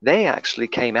 They actually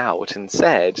came out and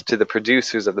said to the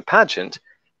producers of the pageant,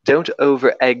 don't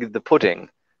over-egg the pudding.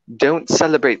 Don't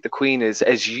celebrate the Queen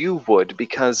as you would,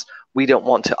 because we don't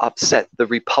want to upset the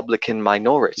Republican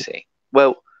minority.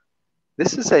 Well,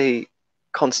 this is a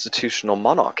constitutional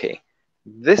monarchy.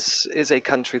 This is a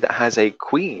country that has a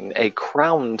queen, a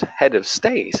crowned head of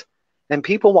state, and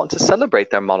people want to celebrate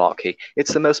their monarchy.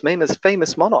 It's the most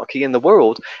famous monarchy in the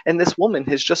world, and this woman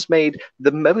has just made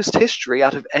the most history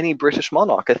out of any British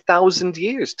monarch, 1,000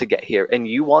 years to get here. And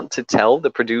you want to tell the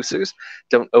producers,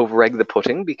 don't over-egg the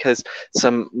pudding because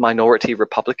some minority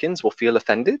Republicans will feel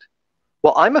offended?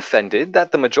 Well, I'm offended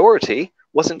that the majority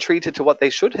wasn't treated to what they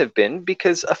should have been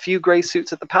because a few grey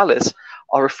suits at the palace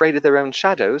are afraid of their own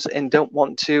shadows and don't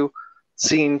want to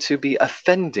seem to be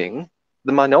offending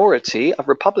the minority of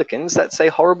Republicans that say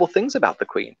horrible things about the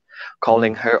Queen,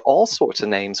 calling her all sorts of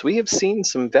names. We have seen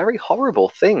some very horrible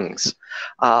things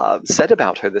said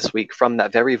about her this week from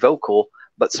that very vocal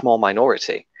but small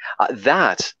minority.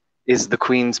 That is the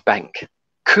Queen's Bank,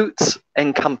 Coutts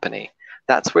and Company.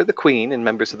 That's where the Queen and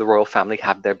members of the royal family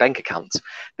have their bank accounts.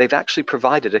 They've actually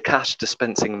provided a cash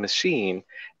dispensing machine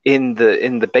in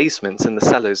the basements and the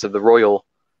cellars of the royal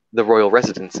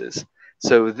residences.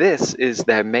 So this is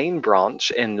their main branch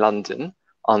in London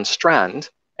on Strand,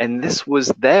 and this was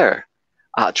their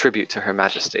tribute to Her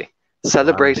Majesty,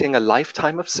 celebrating a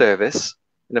lifetime of service.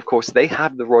 And of course, they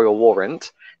have the royal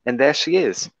warrant, and there she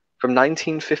is from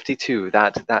 1952.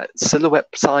 That silhouette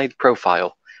side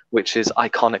profile, which is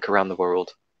iconic around the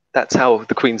world. That's how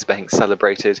the Queen's Bank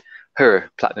celebrated her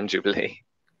Platinum Jubilee.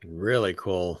 Really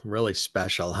cool. Really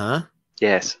special, huh?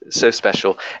 Yes, so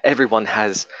special. Everyone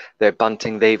has their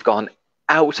bunting. They've gone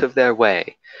out of their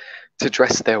way to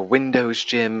dress their windows,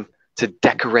 Jim, to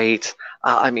decorate.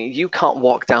 I mean, you can't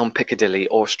walk down Piccadilly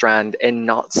or Strand and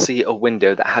not see a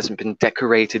window that hasn't been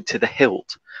decorated to the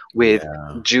hilt with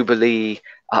Jubilee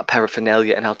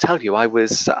paraphernalia. And I'll tell you, I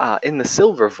was in the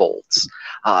silver vaults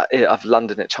of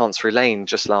London at Chancery Lane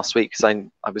just last week because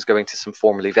I was going to some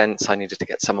formal events. I needed to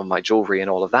get some of my jewelry and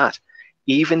all of that.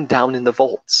 Even down in the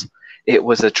vaults, it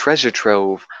was a treasure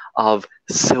trove of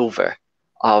silver,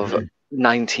 of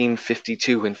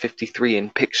 1952 and 53 in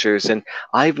pictures. And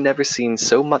I've never seen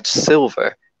so much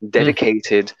silver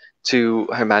dedicated to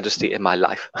Her Majesty in my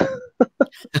life.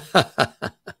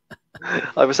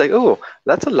 I was like, oh,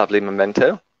 that's a lovely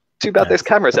memento. Too bad there's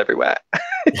cameras everywhere.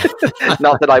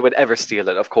 Not that I would ever steal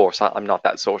it, of course. I'm not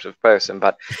that sort of person,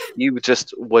 but you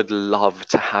just would love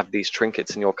to have these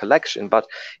trinkets in your collection. But,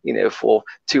 you know, for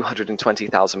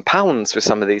 £220,000 for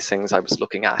some of these things I was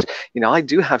looking at, you know, I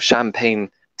do have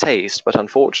champagne taste, but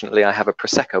unfortunately I have a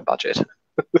Prosecco budget.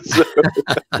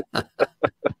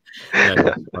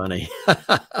 That's funny.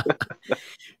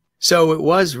 So it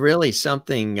was really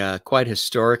something quite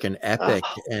historic and epic.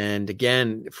 And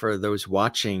again, for those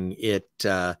watching, it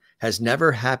has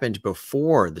never happened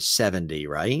before the 70,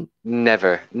 right?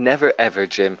 Never, never, ever,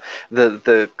 Jim.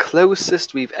 The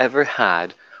closest we've ever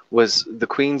had was the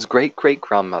Queen's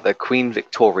great-great-grandmother, Queen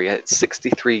Victoria, at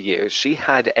 63 years. She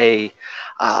had a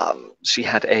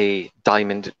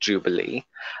diamond jubilee,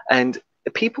 and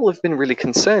people have been really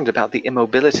concerned about the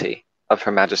immobility of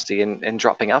Her Majesty and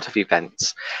dropping out of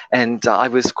events. And I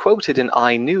was quoted in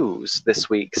iNews this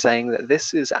week saying that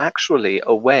this is actually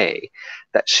a way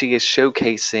that she is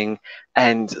showcasing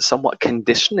and somewhat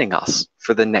conditioning us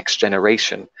for the next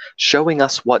generation, showing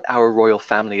us what our royal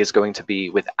family is going to be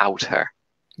without her.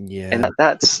 Yeah. And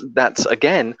that's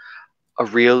again a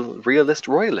realist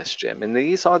royalist, Jim. And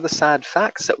these are the sad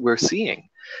facts that we're seeing.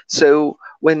 So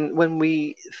when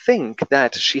we think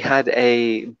that she had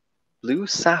a blue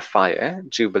sapphire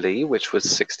jubilee, which was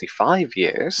 65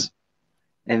 years,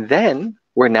 and then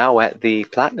we're now at the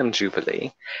platinum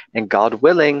jubilee, and God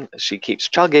willing, she keeps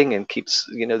chugging and keeps,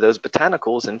 you know, those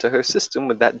botanicals into her system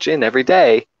with that gin every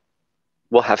day,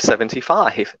 we'll have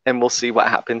 75, and we'll see what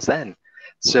happens then.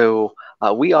 So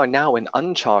we are now in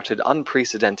uncharted,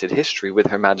 unprecedented history with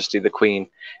Her Majesty the Queen,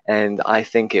 and I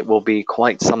think it will be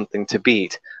quite something to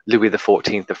beat Louis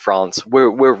XIV of France.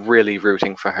 We're really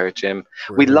rooting for her, Jim.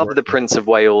 We love the Prince of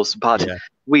Wales, but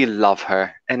we love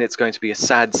her, and it's going to be a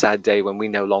sad, sad day when we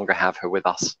no longer have her with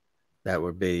us. That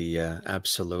would be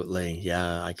absolutely,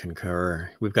 yeah, I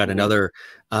concur. We've got another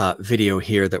video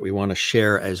here that we want to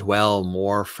share as well,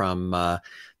 more from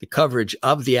the coverage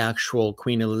of the actual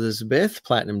Queen Elizabeth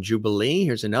Platinum Jubilee.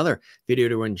 Here's another video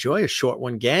to enjoy, a short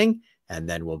one, gang, and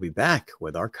then we'll be back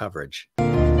with our coverage.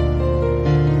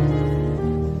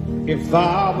 If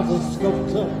I was a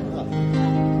sculptor,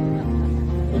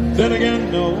 then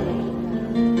again, no,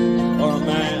 or a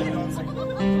man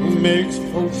who makes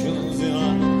potions in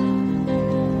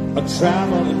a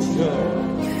traveling show.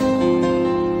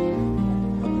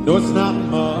 No, it's not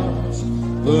much,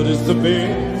 but it's the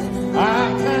best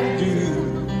I can do.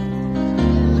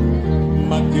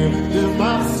 My gift is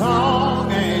my song,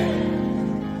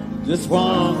 and this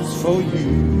one's for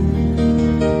you.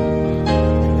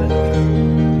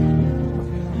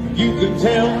 You can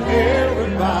tell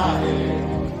everybody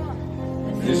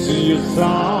this is your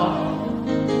song.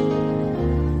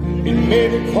 It may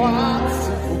be quite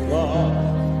simple, but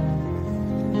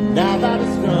now that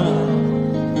it's done,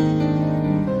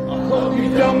 I hope you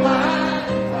don't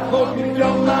mind. I hope you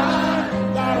don't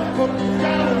mind that I put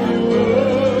down your words.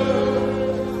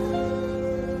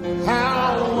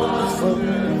 How wonderful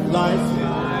life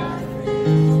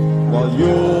is while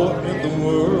you're in the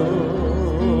world.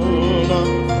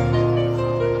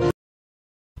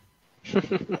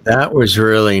 That was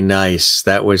really nice.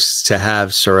 That was to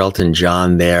have Sir Elton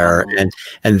John there,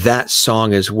 and that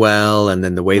song as well, and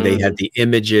then the way they had the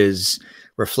images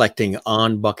reflecting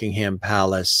on Buckingham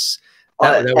Palace.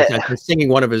 That was nice. And singing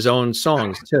one of his own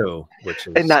songs too, which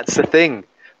is... And that's the thing.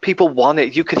 People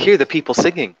wanted, you could hear the people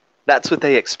singing. That's what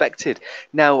they expected.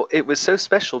 Now, it was so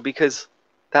special because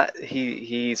that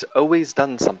he's always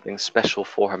done something special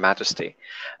for Her Majesty.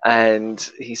 And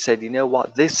he said, you know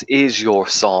what, this is your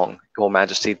song, Your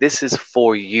Majesty. This is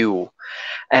for you.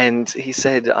 And he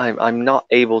said, I'm not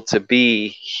able to be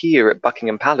here at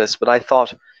Buckingham Palace, but I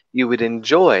thought you would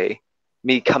enjoy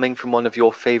me coming from one of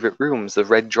your favorite rooms, the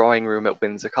Red Drawing Room at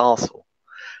Windsor Castle.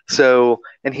 So,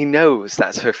 and he knows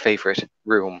that's her favorite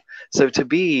room. So to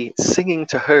be singing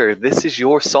to her, this is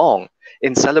your song,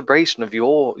 in celebration of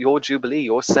your Jubilee,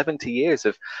 your 70 years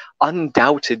of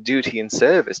undoubted duty and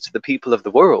service to the people of the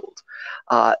world.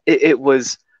 It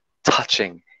was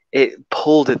touching. It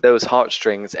pulled at those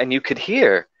heartstrings, and you could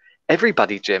hear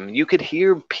everybody, Jim. You could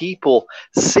hear people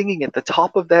singing at the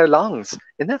top of their lungs,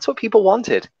 and that's what people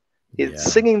wanted.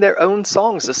 It's singing their own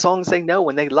songs, the songs they know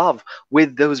and they love,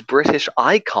 with those British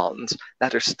icons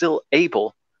that are still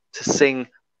able to sing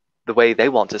the way they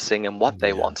want to sing and what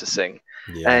they want to sing.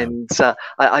 And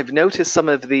I've noticed some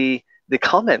of the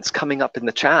comments coming up in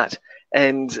the chat,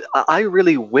 and I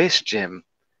really wish, Jim,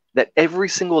 that every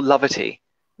single Loverty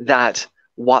that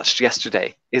watched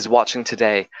yesterday is watching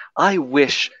today. I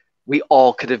wish we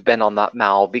all could have been on that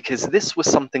mall, because this was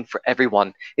something for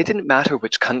everyone. It didn't matter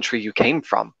which country you came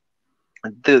from.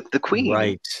 The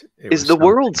Queen is the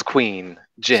world's queen,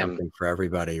 Jim. Something for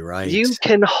everybody, right? You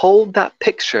can hold that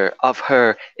picture of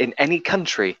her in any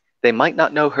country. They might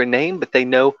not know her name, but they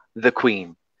know the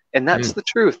Queen. And that's the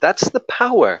truth. That's the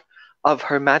power of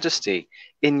Her Majesty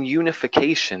in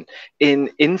unification,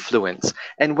 in influence.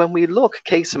 And when we look,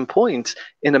 case in point,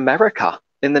 in America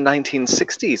in the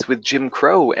 1960s with Jim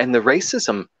Crow and the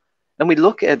racism, and we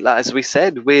look at, as we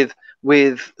said, with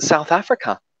South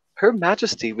Africa, Her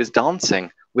Majesty was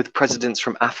dancing with presidents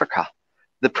from Africa,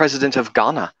 the president of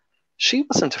Ghana. She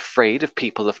wasn't afraid of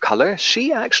people of color.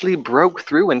 She actually broke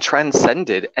through and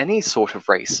transcended any sort of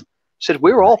race. She said,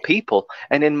 we're all people,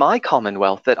 and in my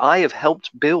Commonwealth that I have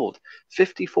helped build,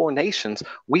 54 nations,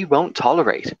 we won't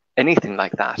tolerate anything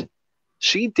like that.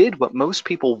 She did what most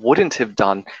people wouldn't have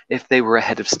done if they were a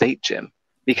head of state, Jim,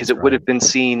 because it would have been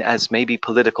seen as maybe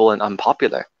political and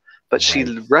unpopular. But she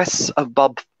rests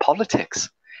above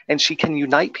politics, and she can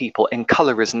unite people, and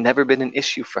color has never been an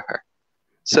issue for her.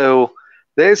 So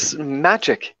there's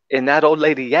magic in that old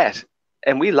lady yet,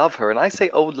 and we love her. And I say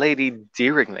old lady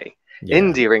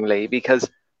endearingly, because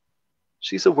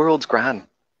she's the world's gran.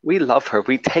 We love her.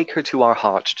 We take her to our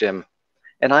hearts, Jim.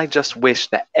 And I just wish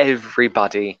that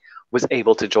everybody was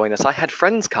able to join us. I had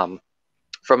friends come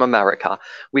from America.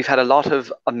 We've had a lot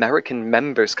of American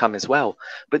members come as well.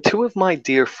 But two of my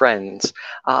dear friends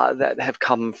that have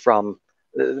come from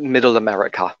Middle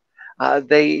America,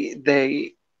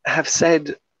 they have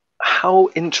said how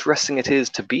interesting it is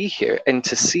to be here and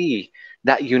to see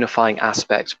that unifying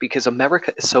aspect, because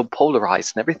America is so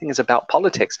polarized and everything is about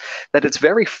politics that it's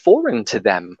very foreign to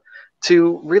them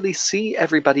to really see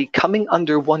everybody coming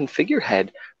under one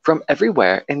figurehead from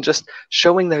everywhere and just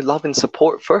showing their love and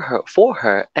support for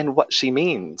her and what she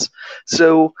means.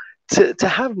 So to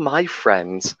have my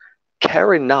friends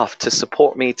care enough to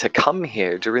support me to come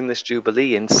here during this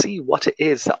Jubilee and see what it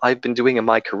is that I've been doing in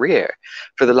my career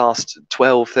for the last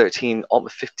 12, 13,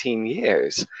 almost 15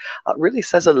 years really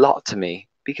says a lot to me,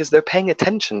 because they're paying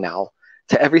attention now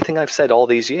to everything I've said all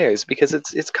these years, because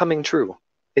it's coming true.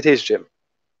 It is, Jim.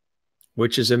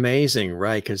 Which is amazing,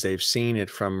 right? Because they've seen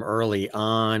it from early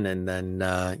on, and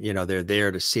then, you know, they're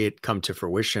there to see it come to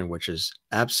fruition, which is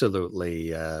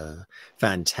absolutely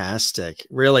fantastic.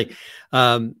 Really.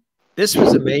 This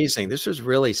was amazing. This was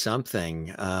really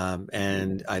something.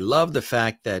 And I love the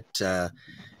fact that,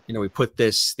 you know, we put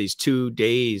these 2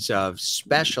 days of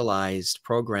specialized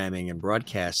programming and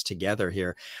broadcast together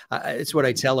here. It's what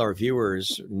I tell our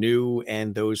viewers, new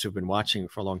and those who've been watching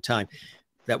for a long time,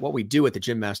 that what we do at the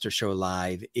Jim Master Show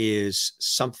Live is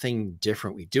something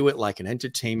different. We do it like an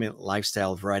entertainment,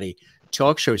 lifestyle, variety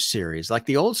talk show series, like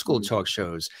the old school talk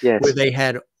shows, Yes. where they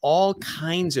had all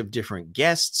kinds of different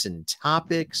guests and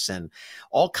topics and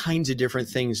all kinds of different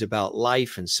things about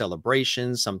life and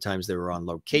celebrations. Sometimes they were on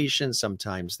location,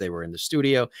 sometimes they were in the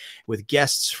studio with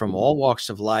guests from all walks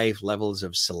of life, levels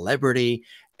of celebrity,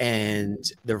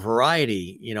 and the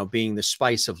variety, you know, being the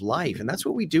spice of life. And that's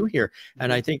what we do here.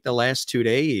 And I think the last 2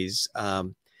 days,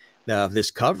 this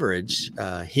coverage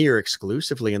here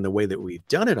exclusively in the way that we've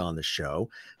done it on the show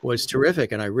was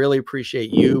terrific. And I really appreciate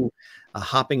you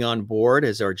hopping on board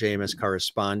as our JMS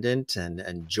correspondent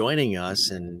and joining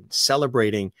us and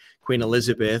celebrating Queen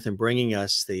Elizabeth and bringing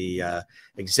us the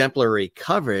exemplary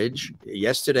coverage.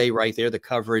 Yesterday, right there, the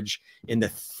coverage in the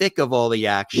thick of all the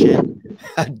action,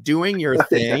 doing your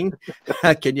thing.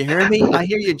 Can you hear me? I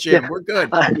hear you, Jim. We're good.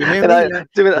 You hear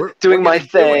me? Doing my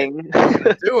thing.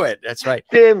 Do it. That's right.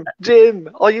 Jim,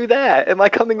 are you there? Am I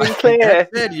coming in clear?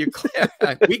 You clear.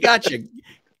 We got you.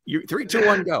 You 3, 2,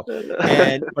 1, go.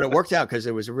 But it worked out because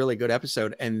it was a really good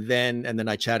episode. And then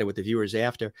I chatted with the viewers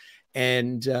after.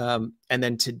 And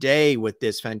then today with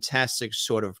this fantastic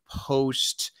sort of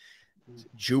post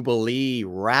Jubilee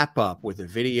wrap up with the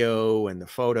video and the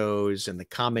photos and the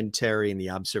commentary and the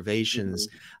observations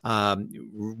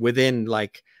within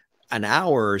like an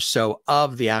hour or so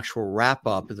of the actual wrap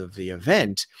up of the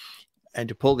event. And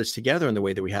to pull this together in the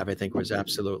way that we have, I think was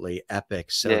absolutely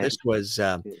epic. So this was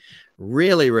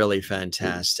really, really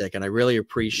fantastic. And I really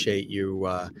appreciate you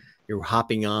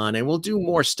hopping on, and we'll do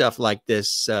more stuff like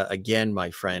this again, my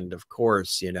friend, of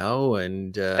course, you know,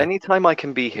 and anytime I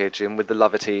can be here, Jim, with the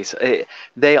Lovities,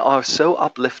 they are so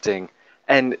uplifting.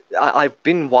 And I've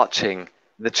been watching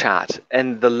the chat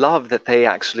and the love that they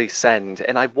actually send.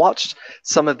 And I've watched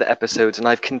some of the episodes and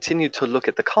I've continued to look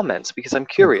at the comments because I'm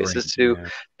curious as to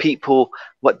people,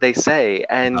 what they say.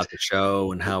 And about the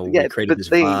show and how we created this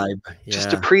vibe.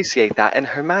 Just appreciate that. And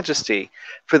Her Majesty,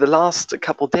 for the last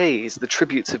couple of days, the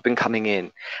tributes have been coming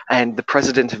in. And the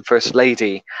President and First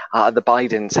Lady, the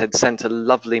Bidens, had sent a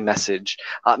lovely message.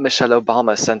 Michelle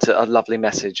Obama sent a lovely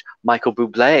message. Michael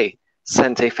Bublé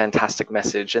sent a fantastic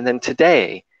message. And then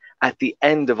today, at the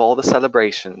end of all the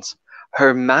celebrations,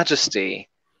 Her Majesty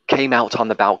came out on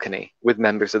the balcony with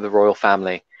members of the royal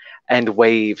family and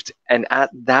waved. And at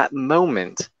that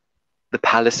moment, the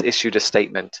palace issued a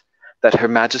statement that Her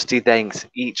Majesty thanks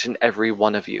each and every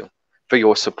one of you for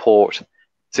your support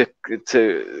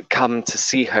to come to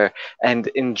see her and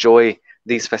enjoy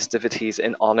these festivities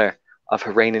in honor of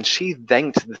her reign. And she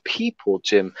thanked the people,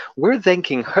 Jim. We're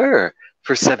thanking her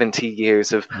for 70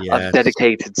 years of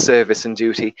dedicated service and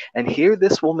duty. And here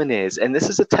this woman is, and this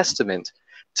is a testament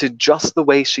to just the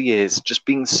way she is, just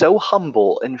being so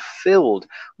humble and filled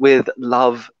with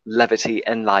love, levity,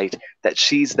 and light, that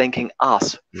she's thanking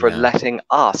us for letting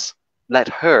us let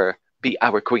her be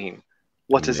our queen.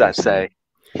 What does that say?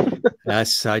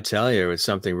 That's, I tell you, it's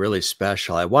something really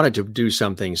special. I wanted to do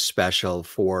something special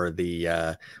for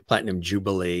the Platinum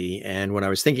Jubilee. And when I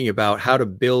was thinking about how to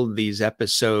build these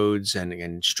episodes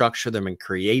and structure them and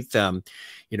create them,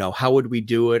 you know, how would we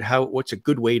do it? What's a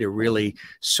good way to really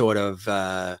sort of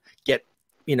get,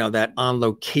 you know, that on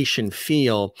location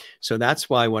feel? So that's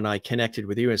why when I connected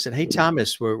with you, I said, hey,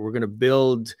 Thomas, we're going to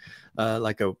build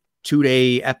like a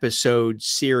 2-day episode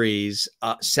series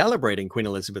celebrating Queen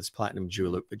Elizabeth's Platinum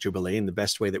Jubilee in the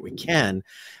best way that we can,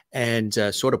 and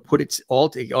sort of put it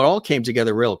all came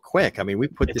together real quick. I mean, we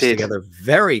put this together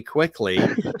very quickly.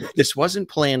 This wasn't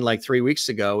planned like 3 weeks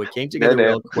ago. It came together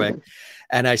real quick.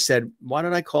 And I said, why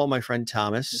don't I call my friend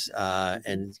Thomas?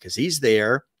 And because he's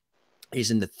there. He's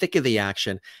in the thick of the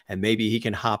action, and maybe he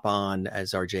can hop on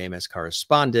as our JMS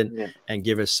correspondent and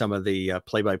give us some of the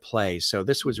play-by-play. So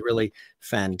this was really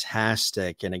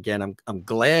fantastic. And again, I'm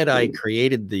glad I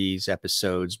created these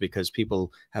episodes because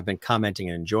people have been commenting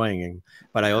and enjoying them.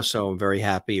 But I also am very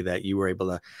happy that you were able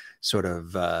to sort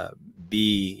of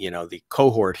be, you know, the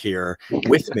cohort here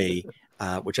with me.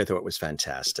 Which I thought was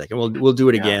fantastic. And we'll do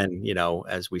it again, you know,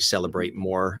 as we celebrate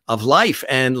more of life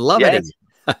and love it.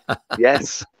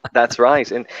 Yes, that's right.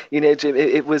 And, you know, Jim,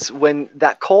 it was when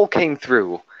that call came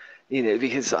through, you know,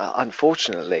 because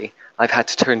unfortunately I've had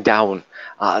to turn down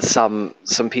some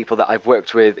people that I've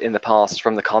worked with in the past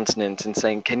from the continent and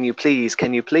saying, can you please?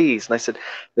 And I said,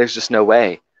 there's just no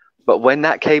way. But when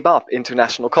that came up,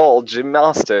 international call, Jim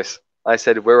Masters, I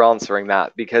said, we're answering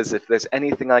that, because if there's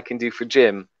anything I can do for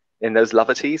Jim in those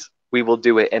Lovities, we will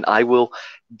do it. And I will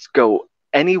go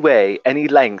any way, any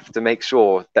length to make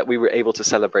sure that we were able to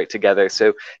celebrate together.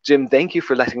 So, Jim, thank you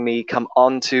for letting me come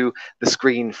onto the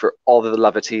screen for all of the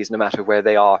Lovities, no matter where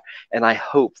they are. And I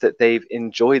hope that they've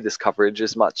enjoyed this coverage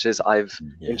as much as I've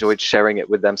enjoyed sharing it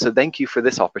with them. So thank you for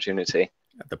this opportunity.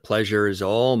 The pleasure is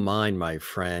all mine, my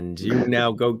friend. You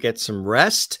now go get some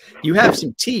rest. You have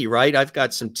some tea, right? I've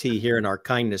got some tea here in our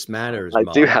Kindness Matters I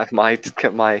mug. do have my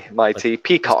tea.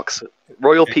 Peacocks,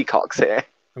 royal peacocks here.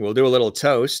 We'll do a little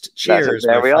toast. Cheers,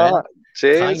 There my we friend. are.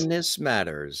 Cheers. Kindness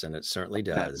matters, and it certainly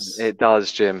does. It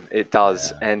does, Jim. It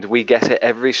does. Yeah. And we get it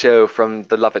every show from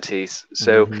the Loverties.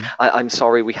 So I'm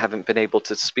sorry we haven't been able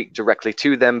to speak directly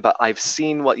to them, but I've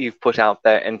seen what you've put out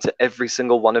there, and to every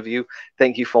single one of you,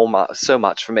 thank you so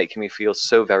much for making me feel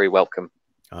so very welcome.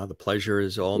 The pleasure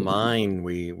is all mine.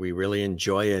 We really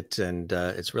enjoy it, and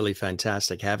it's really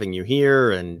fantastic having you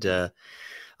here. And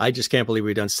I just can't believe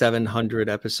we've done 700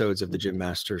 episodes of the Jim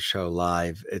Masters Show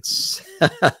live. It's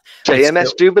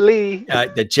JMS Jubilee.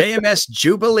 The JMS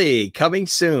Jubilee coming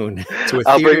soon. To a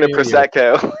I'll bring the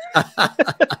Prosecco.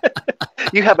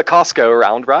 You have a Costco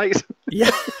around, right?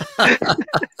 Yeah.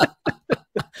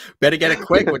 Better get it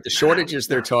quick with the shortages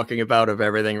they're talking about of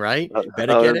everything, right?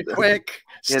 Better get it quick.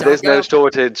 Yeah, there's no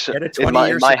shortage in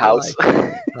my house.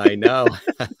 I know.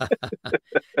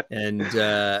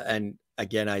 And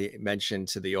again, I mentioned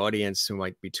to the audience who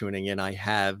might be tuning in, I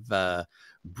have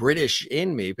British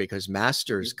in me because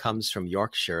Masters comes from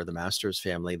Yorkshire. The Masters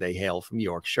family, they hail from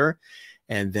Yorkshire.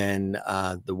 And then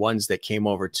the ones that came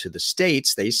over to the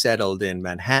States, they settled in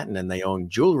Manhattan and they own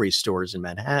jewelry stores in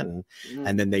Manhattan.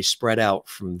 And then they spread out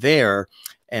from there.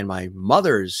 And my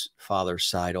mother's father's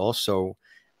side also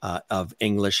of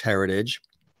English heritage,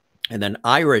 and then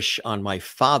Irish on my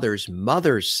father's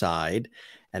mother's side,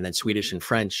 and then Swedish and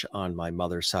French on my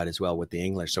mother's side as well with the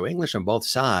English. So English on both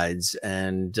sides.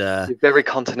 And very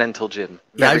continental, Jim.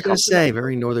 Yeah, I was going to say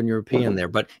very Northern European there.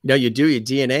 But you know, you do your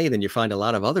DNA, then you find a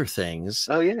lot of other things.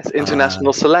 Oh yes,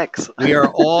 international selects. We are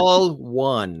all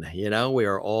one. You know, we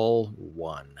are all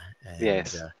one. And,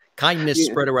 yes. Kindness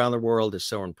spread around the world is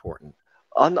so important.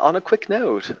 On a quick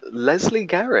note, Leslie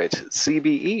Garrett,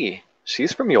 CBE.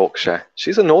 She's from Yorkshire.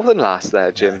 She's a northern lass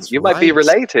there, Jim. That's you might be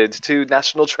related to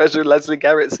National Treasure Leslie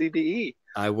Garrett, CBE.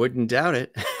 I wouldn't doubt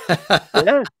it.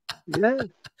 Yeah, yeah.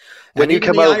 When you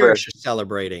come over, Irish are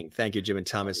celebrating. Thank you, Jim and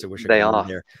Thomas. I wish they are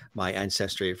there. My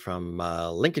ancestry from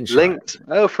Lincolnshire. Linked.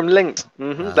 Oh, from Linked.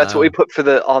 That's what we put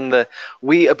for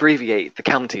we abbreviate the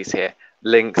counties here.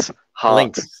 Links,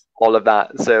 Hearts, all of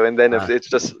that. So, and then if it's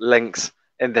just Links.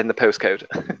 And then the postcode.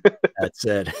 That's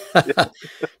it.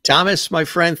 Thomas, my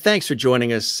friend, thanks for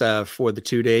joining us for the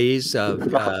 2 days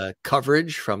of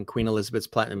coverage from Queen Elizabeth's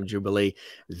Platinum Jubilee.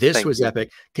 This was epic.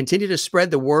 Continue to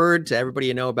spread the word to everybody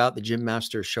you know about the Jim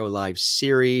Masters Show Live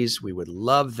series. We would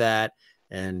love that.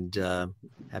 And have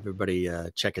everybody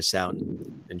check us out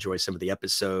and enjoy some of the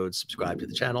episodes, subscribe to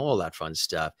the channel, all that fun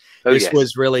stuff. This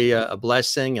was really a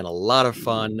blessing and a lot of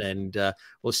fun. And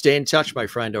we'll stay in touch, my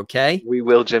friend, okay? We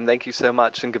will, Jim. Thank you so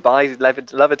much. And goodbye,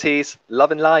 Loverties.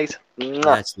 Love and light.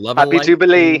 That's love Happy and light,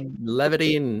 Jubilee.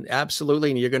 Levity, and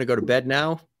absolutely. And you're going to go to bed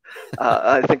now?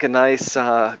 I think a nice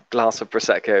glass of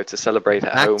Prosecco to celebrate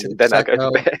at home. Then I go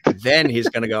to bed. Then he's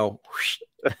going to go.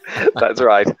 That's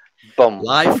right. Boom.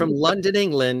 Live from London,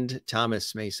 England,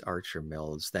 Thomas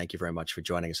Mace-Archer-Mills. Thank you very much for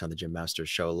joining us on the Jim Masters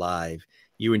Show Live.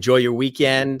 You enjoy your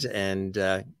weekend, and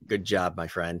good job, my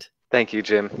friend. Thank you,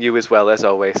 Jim. You as well, as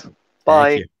always.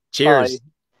 Bye. Cheers. Bye.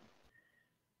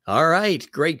 All right.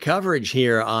 Great coverage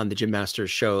here on the Jim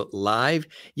Masters Show Live.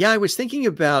 Yeah, I was thinking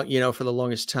about, you know, for the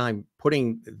longest time,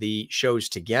 putting the shows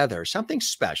together, something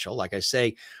special. Like I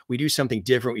say, we do something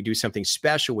different. We do something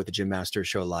special with the Jim Masters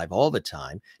Show Live all the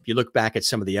time. If you look back at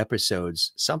some of the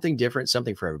episodes, something different,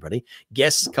 something for everybody.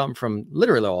 Guests come from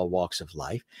literally all walks of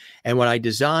life. And when I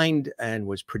designed and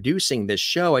was producing this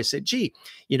show, I said, gee,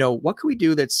 you know, what can we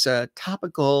do that's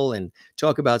topical and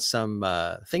talk about some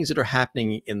things that are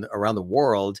happening around the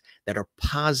world that are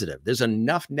positive. There's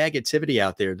enough negativity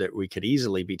out there that we could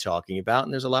easily be talking about.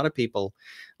 And there's a lot of people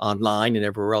online and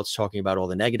everywhere else talking about all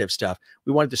the negative stuff.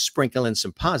 We wanted to sprinkle in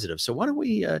some positive. So why don't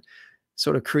we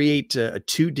sort of create a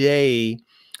 2-day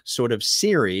sort of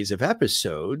series of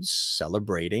episodes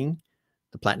celebrating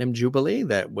the Platinum Jubilee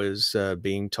that was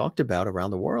being talked about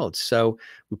around the world. So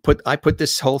I put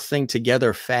this whole thing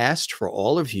together fast for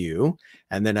all of you.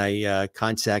 And then I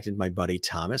contacted my buddy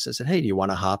Thomas. I said, hey, do you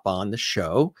want to hop on the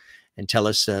show and tell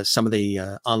us some of the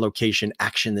on-location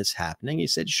action that's happening? He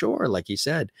said, sure. Like he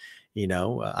said, you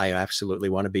know, I absolutely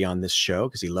want to be on this show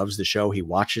because he loves the show. He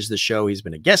watches the show. He's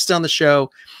been a guest on the show.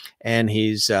 And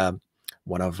he's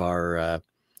one of our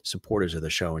supporters of the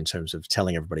show in terms of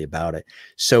telling everybody about it.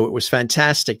 So it was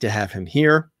fantastic to have him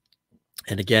here.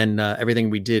 And again, everything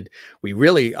we did,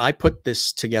 I put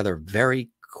this together very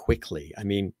quickly. I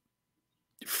mean,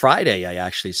 Friday, I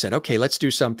actually said, okay, let's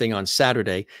do something on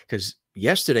Saturday, because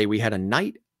yesterday we had a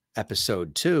night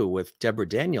episode 2 with Deborah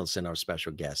Danielson, our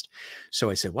special guest. So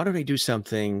I said, why don't I do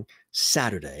something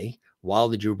Saturday while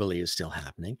the Jubilee is still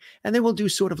happening? And then we'll do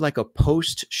sort of like a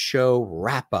post-show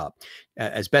wrap-up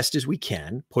as best as we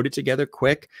can, put it together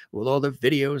quick with all the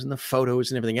videos and the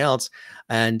photos and everything else,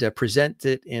 and present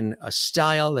it in a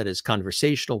style that is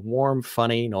conversational, warm,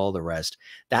 funny, and all the rest.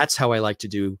 That's how I like to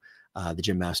do the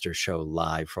Jim Masters Show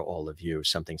live for all of you,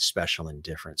 something special and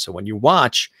different. So when you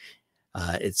watch,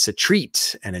 it's a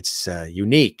treat, and it's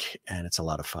unique, and it's a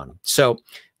lot of fun. So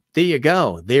there you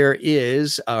go. There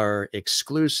is our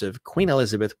exclusive Queen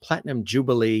Elizabeth Platinum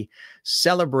Jubilee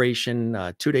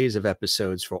celebration, 2 days of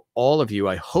episodes for all of you.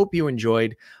 I hope you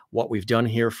enjoyed what we've done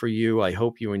here for you. I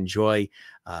hope you enjoy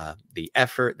the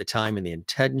effort, the time, and the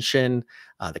intention,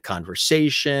 the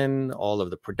conversation, all of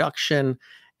the production,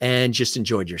 and just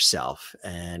enjoyed yourself.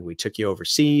 And we took you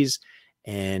overseas,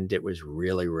 and it was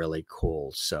really, really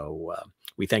cool. So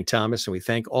we thank Thomas, and we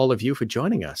thank all of you for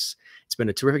joining us. It's been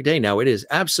a terrific day. Now, it is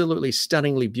absolutely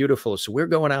stunningly beautiful. So we're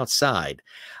going outside.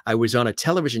 I was on a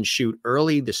television shoot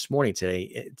early this morning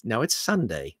today. Now it's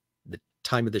Sunday, the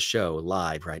time of the show,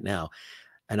 live right now.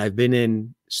 And I've been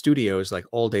in studios like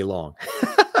all day long.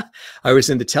 I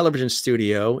was in the television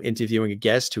studio interviewing a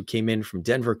guest who came in from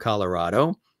Denver,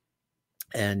 Colorado.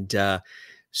 And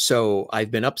so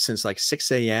I've been up since like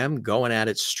 6 a.m. going at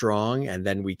it strong. And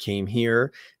then we came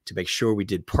here to make sure we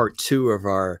did part 2 of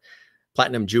our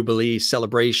Platinum Jubilee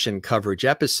celebration coverage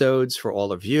episodes for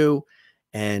all of you.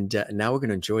 And now we're going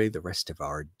to enjoy the rest of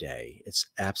our day. It's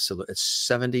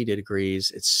 70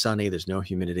 degrees. It's sunny. There's no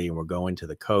humidity. And we're going to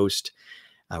the coast.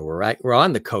 We're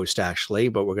on the coast, actually,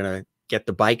 but we're going to get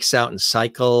the bikes out and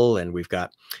cycle. And we've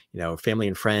got, family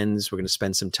and friends we're going to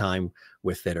spend some time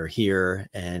with that are here.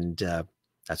 And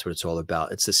that's what it's all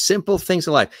about. It's the simple things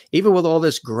in life. Even with all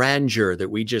this grandeur that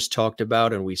we just talked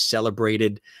about and we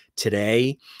celebrated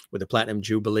today with the Platinum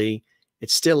Jubilee, it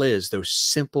still is those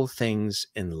simple things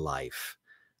in life.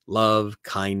 Love,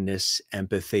 kindness,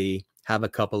 empathy, have a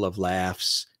couple of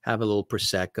laughs, have a little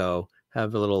Prosecco,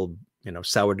 have a little,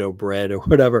 sourdough bread or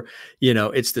whatever.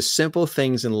 It's the simple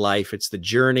things in life. It's the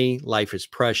journey. Life is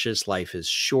precious. Life is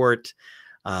short.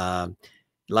 A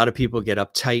lot of people get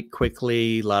uptight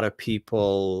quickly. A lot of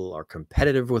people are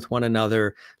competitive with one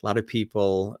another. A lot of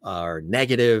people are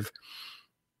negative.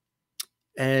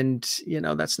 And,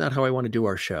 that's not how I want to do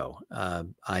our show.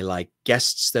 I like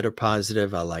guests that are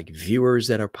positive. I like viewers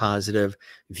that are positive,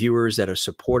 viewers that are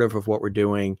supportive of what we're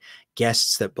doing,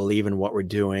 guests that believe in what we're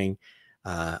doing.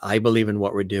 I believe in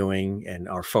what we're doing, and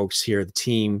our folks here, the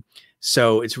team.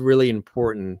 So it's really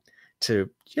important to,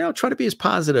 try to be as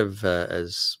positive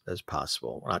as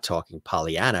possible. We're not talking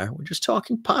Pollyanna. We're just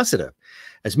talking positive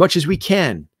as much as we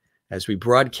can as we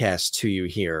broadcast to you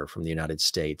here from the United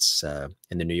States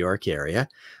in the New York area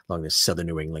along the southern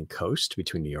New England coast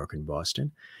between New York and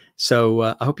Boston. So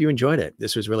I hope you enjoyed it.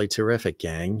 This was really terrific,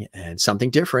 gang, and something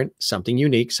different, something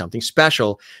unique, something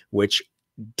special, which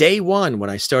day one, when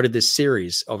I started this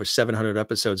series over 700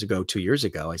 episodes ago, 2 years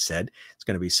ago, I said it's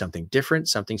going to be something different,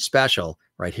 something special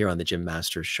right here on the Jim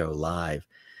Masters Show Live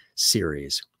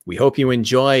series. We hope you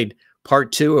enjoyed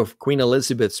part 2 of Queen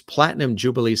Elizabeth's Platinum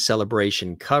Jubilee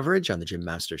celebration coverage on the Jim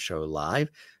Masters Show Live,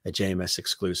 a JMS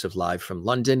exclusive, live from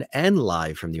London and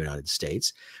live from the United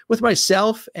States, with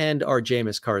myself and our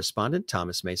JMS correspondent,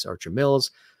 Thomas Mace-Archer-Mills,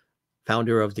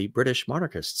 founder of the British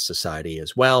Monarchists Society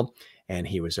as well. And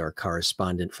he was our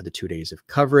correspondent for the 2 days of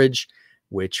coverage,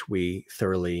 which we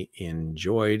thoroughly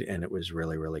enjoyed. And it was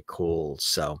really, really cool.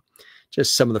 So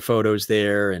just some of the photos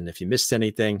there. And if you missed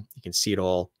anything, you can see it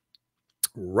all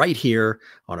right here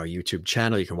on our YouTube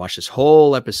channel. You can watch this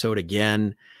whole episode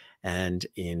again and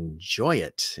enjoy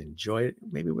it. Enjoy it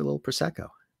maybe with a little Prosecco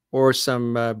or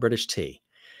some British tea.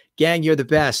 Gang, you're the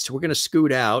best. We're going to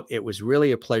scoot out. It was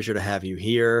really a pleasure to have you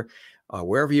here.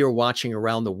 Wherever you're watching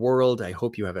around the world, I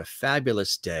hope you have a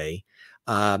fabulous day.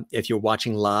 If you're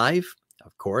watching live,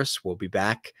 of course, we'll be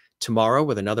back tomorrow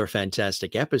with another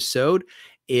fantastic episode.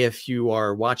 If you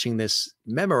are watching this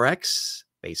Memorex,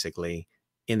 basically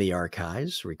in the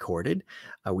archives, recorded,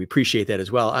 we appreciate that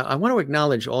as well. I want to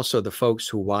acknowledge also the folks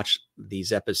who watch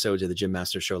these episodes of the Jim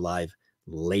Masters Show Live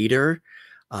later.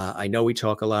 I know we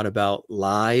talk a lot about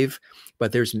live,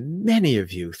 but there's many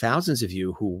of you, thousands of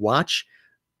you, who watch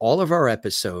all of our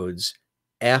episodes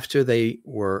after they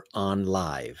were on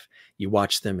live. You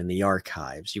watch them in the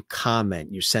archives, you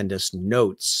comment, you send us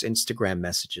notes, Instagram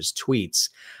messages, tweets,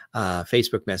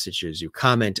 Facebook messages, you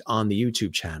comment on the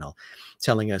YouTube channel,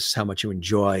 telling us how much you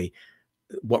enjoy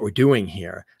what we're doing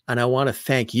here. And I want to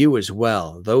thank you as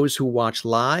well, those who watch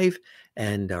live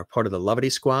and are part of the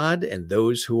Lovity Squad, and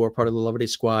those who are part of the Lovity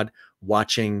Squad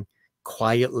watching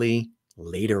quietly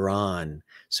later on.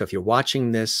 So if you're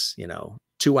watching this,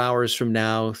 2 hours from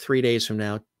now, 3 days from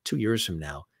now, 2 years from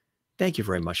now, thank you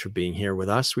very much for being here with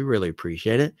us. We really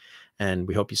appreciate it. And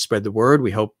we hope you spread the word.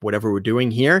 We hope whatever we're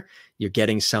doing here, you're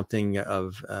getting something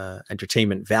of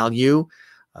entertainment value,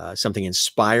 something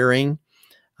inspiring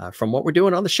from what we're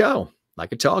doing on the show,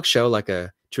 like a talk show, like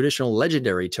a traditional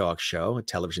legendary talk show, a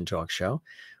television talk show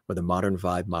with a modern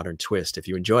vibe, modern twist. If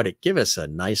you enjoyed it, give us a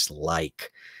nice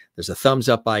like. There's a thumbs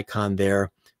up icon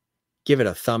there. Give it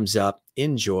a thumbs up.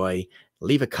 Enjoy.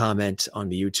 Leave a comment on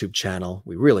the YouTube channel.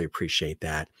 We really appreciate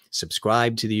that.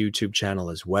 Subscribe to the YouTube channel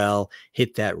as well.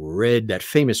 Hit that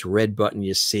famous red button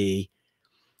you see,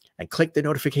 and click the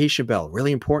notification bell.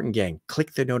 Really important, gang.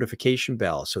 Click the notification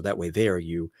bell so that way there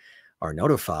you are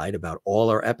notified about all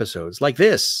our episodes like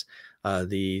this,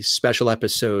 the special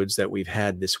episodes that we've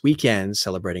had this weekend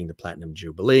celebrating the Platinum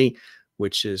Jubilee,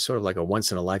 which is sort of like a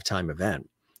once-in-a-lifetime event.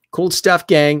 Cool stuff,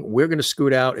 gang. We're going to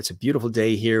scoot out. It's a beautiful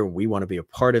day here. We want to be a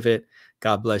part of it.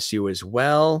 God bless you as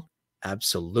well.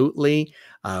 Absolutely.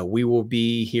 We will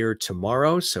be here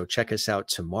tomorrow, so check us out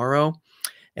tomorrow.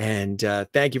 And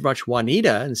thank you very much,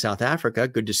 Juanita in South Africa.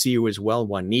 Good to see you as well,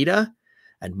 Juanita.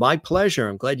 And my pleasure.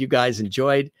 I'm glad you guys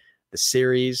enjoyed the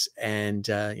series and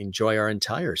enjoy our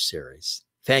entire series.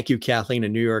 Thank you, Kathleen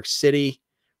in New York City.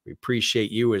 We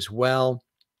appreciate you as well.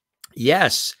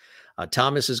 Yes,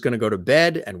 Thomas is going to go to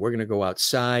bed, and we're going to go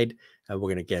outside. We're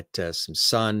going to get some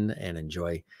sun and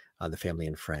enjoy the family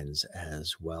and friends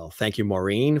as well. Thank you,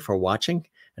 Maureen, for watching.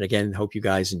 And again, hope you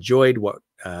guys enjoyed what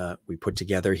we put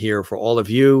together here for all of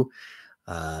you.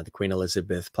 The Queen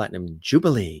Elizabeth Platinum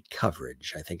Jubilee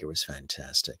coverage. I think it was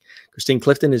fantastic. Christine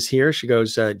Clifton is here. She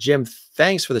goes, Jim,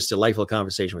 thanks for this delightful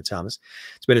conversation with Thomas.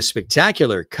 It's been a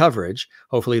spectacular coverage.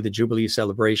 Hopefully the Jubilee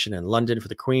celebration in London for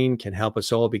the Queen can help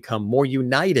us all become more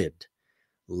united.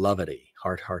 Lovety.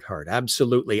 Heart, heart, heart.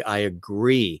 Absolutely. I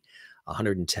agree.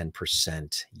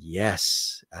 110%.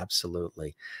 Yes,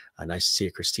 absolutely. Nice to see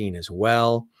you, Christine, as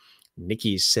well.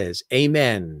 Nikki says,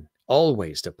 amen.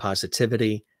 Always to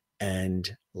positivity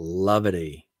and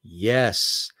levity.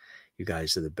 Yes, you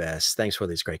guys are the best. Thanks for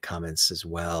these great comments as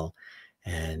well.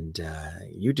 And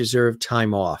you deserve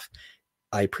time off.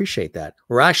 I appreciate that.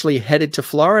 We're actually headed to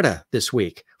Florida this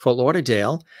week, Fort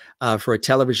Lauderdale, for a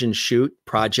television shoot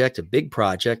project, a big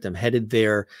project. I'm headed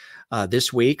there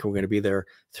this week. We're going to be there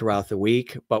throughout the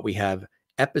week, but we have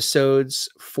episodes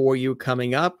for you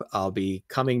coming up. I'll be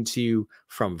coming to you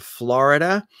from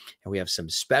Florida, and we have some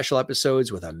special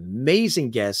episodes with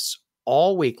amazing guests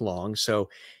all week long. So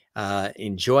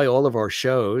enjoy all of our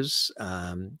shows.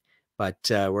 But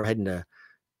we're heading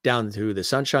down to the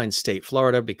Sunshine State,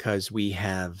 Florida, because we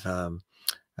have a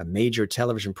major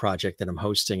television project that I'm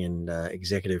hosting and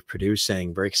executive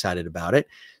producing. Very excited about it.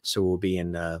 So we'll be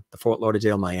in the Fort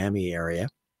Lauderdale, Miami area.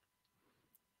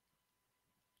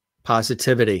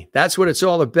 Positivity. That's what it's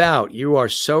all about. You are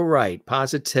so right.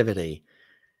 Positivity.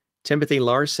 Timothy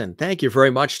Larson. Thank you very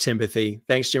much, Timothy.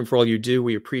 Thanks, Jim, for all you do.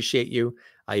 We appreciate you.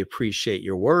 I appreciate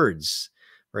your words.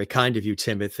 Very kind of you,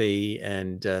 Timothy.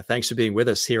 And thanks for being with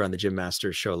us here on the Jim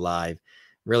Masters Show Live.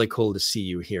 Really cool to see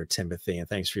you here, Timothy. And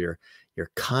thanks for your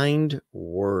kind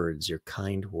words, your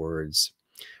kind words.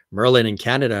 Merlin in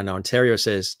Canada and Ontario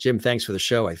says, Jim, thanks for the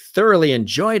show. I thoroughly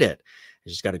enjoyed it. I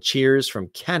just got a cheers from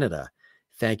Canada.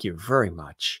 Thank you very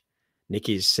much.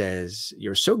 Nikki says,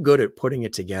 you're so good at putting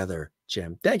it together,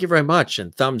 Jim. Thank you very much.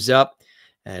 And thumbs up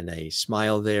and a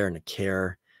smile there and a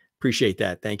care. Appreciate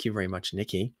that. Thank you very much,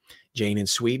 Nikki. Jane in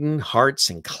Sweden, hearts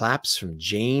and claps from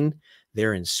Jane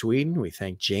there in Sweden. We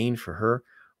thank Jane for her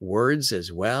words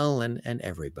as well, and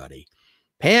everybody.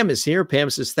 Pam is here. Pam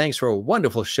says, thanks for a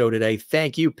wonderful show today.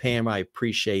 Thank you, Pam. I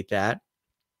appreciate that.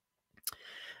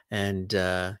 And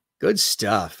good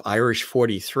stuff. Irish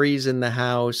 43's in the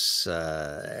house.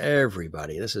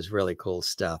 Everybody. This is really cool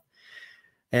stuff.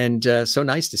 And so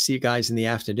nice to see you guys in the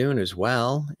afternoon as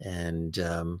well. And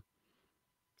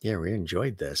yeah, we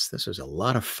enjoyed this. This was a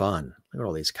lot of fun. Look at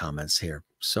all these comments here.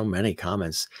 So many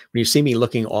comments. When you see me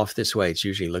looking off this way, it's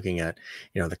usually looking at,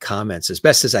 the comments as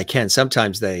best as I can.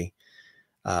 Sometimes they,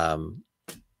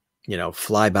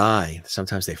 fly by.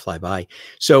 Sometimes they fly by.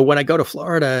 So when I go to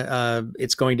Florida,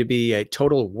 it's going to be a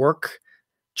total work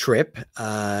trip.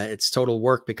 It's total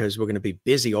work because we're going to be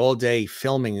busy all day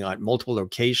filming at multiple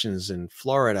locations in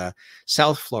Florida,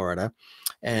 South Florida,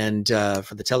 and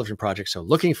for the television project. So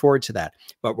looking forward to that.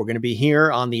 But we're going to be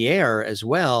here on the air as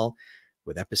well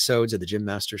with episodes of the Jim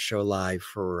Masters Show Live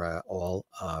for all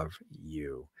of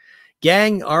you.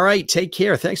 Gang, all right, take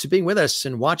care. Thanks for being with us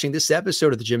and watching this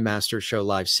episode of the Jim Masters Show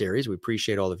Live series. We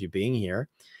appreciate all of you being here.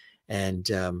 And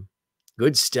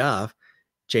good stuff.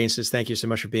 Jane says, thank you so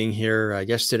much for being here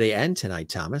yesterday and tonight,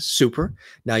 Thomas. Super.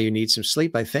 Now you need some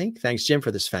sleep, I think. Thanks, Jim, for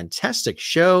this fantastic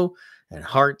show, and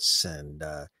hearts and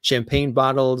champagne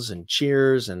bottles and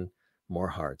cheers and more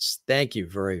hearts. Thank you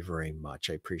very, very much.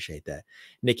 I appreciate that.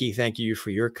 Nikki, thank you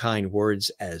for your kind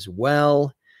words as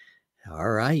well.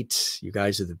 All right. You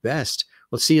guys are the best.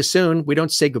 We'll see you soon. We don't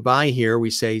say goodbye here. We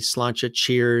say slancha,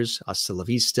 cheers, hasta la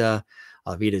vista,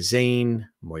 auf Wiedersehen,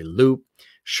 moi loop,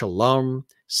 shalom,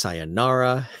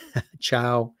 sayonara,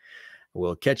 ciao.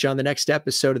 We'll catch you on the next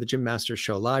episode of the Jim Masters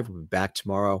Show Live. We'll be back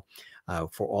tomorrow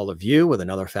for all of you with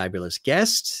another fabulous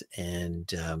guest. And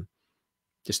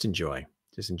just enjoy.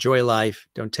 Just enjoy life.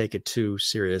 Don't take it too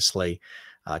seriously.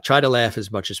 Try to laugh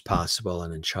as much as possible,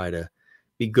 and then try to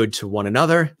be good to one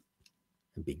another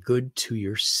and be good to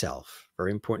yourself.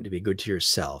 Very important to be good to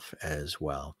yourself as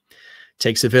well.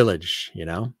 Takes a village, you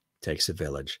know, takes a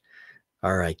village.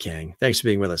 All right, gang. Thanks for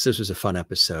being with us. This was a fun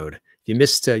episode. If you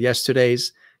missed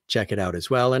yesterday's, check it out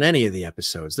as well. And any of the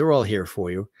episodes, they're all here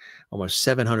for you. Almost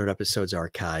 700 episodes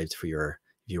archived for your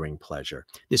viewing pleasure.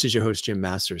 This is your host, Jim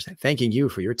Masters, thanking you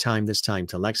for your time this time.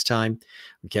 Till next time,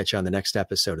 we'll catch you on the next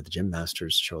episode of the Jim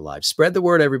Masters Show Live. Spread the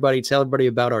word, everybody. Tell everybody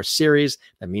about our series.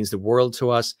 That means the world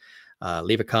to us.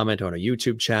 Leave a comment on our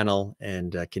YouTube channel,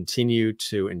 and continue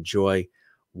to enjoy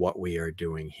what we are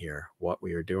doing here. What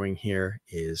we are doing here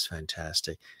is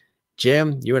fantastic.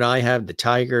 Jim, you and I have the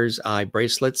tiger's eye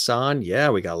bracelets on.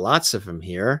 Yeah, we got lots of them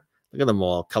here. Look at them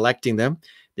all, collecting them.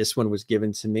 This one was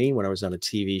given to me when I was on a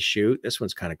TV shoot. This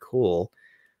one's kind of cool.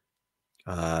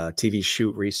 TV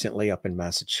shoot recently up in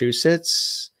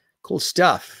Massachusetts. Cool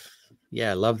stuff.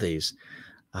 Yeah, I love these.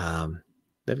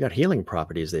 They've got healing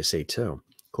properties, they say, too.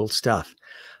 Cool stuff.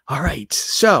 All right.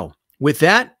 So with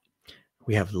that,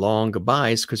 we have long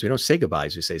goodbyes, because we don't say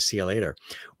goodbyes. We say see you later.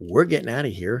 We're getting out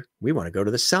of here. We want to go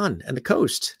to the sun and the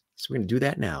coast. So we're going to do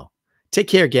that now. Take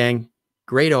care, gang.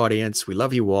 Great audience. We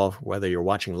love you all, whether you're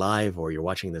watching live or you're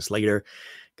watching this later.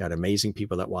 Got amazing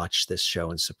people that watch this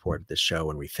show and support this show,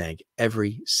 and we thank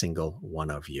every single one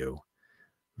of you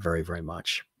very, very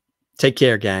much. Take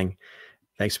care, gang.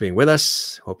 Thanks for being with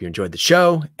us. Hope you enjoyed the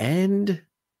show, and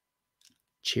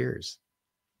cheers.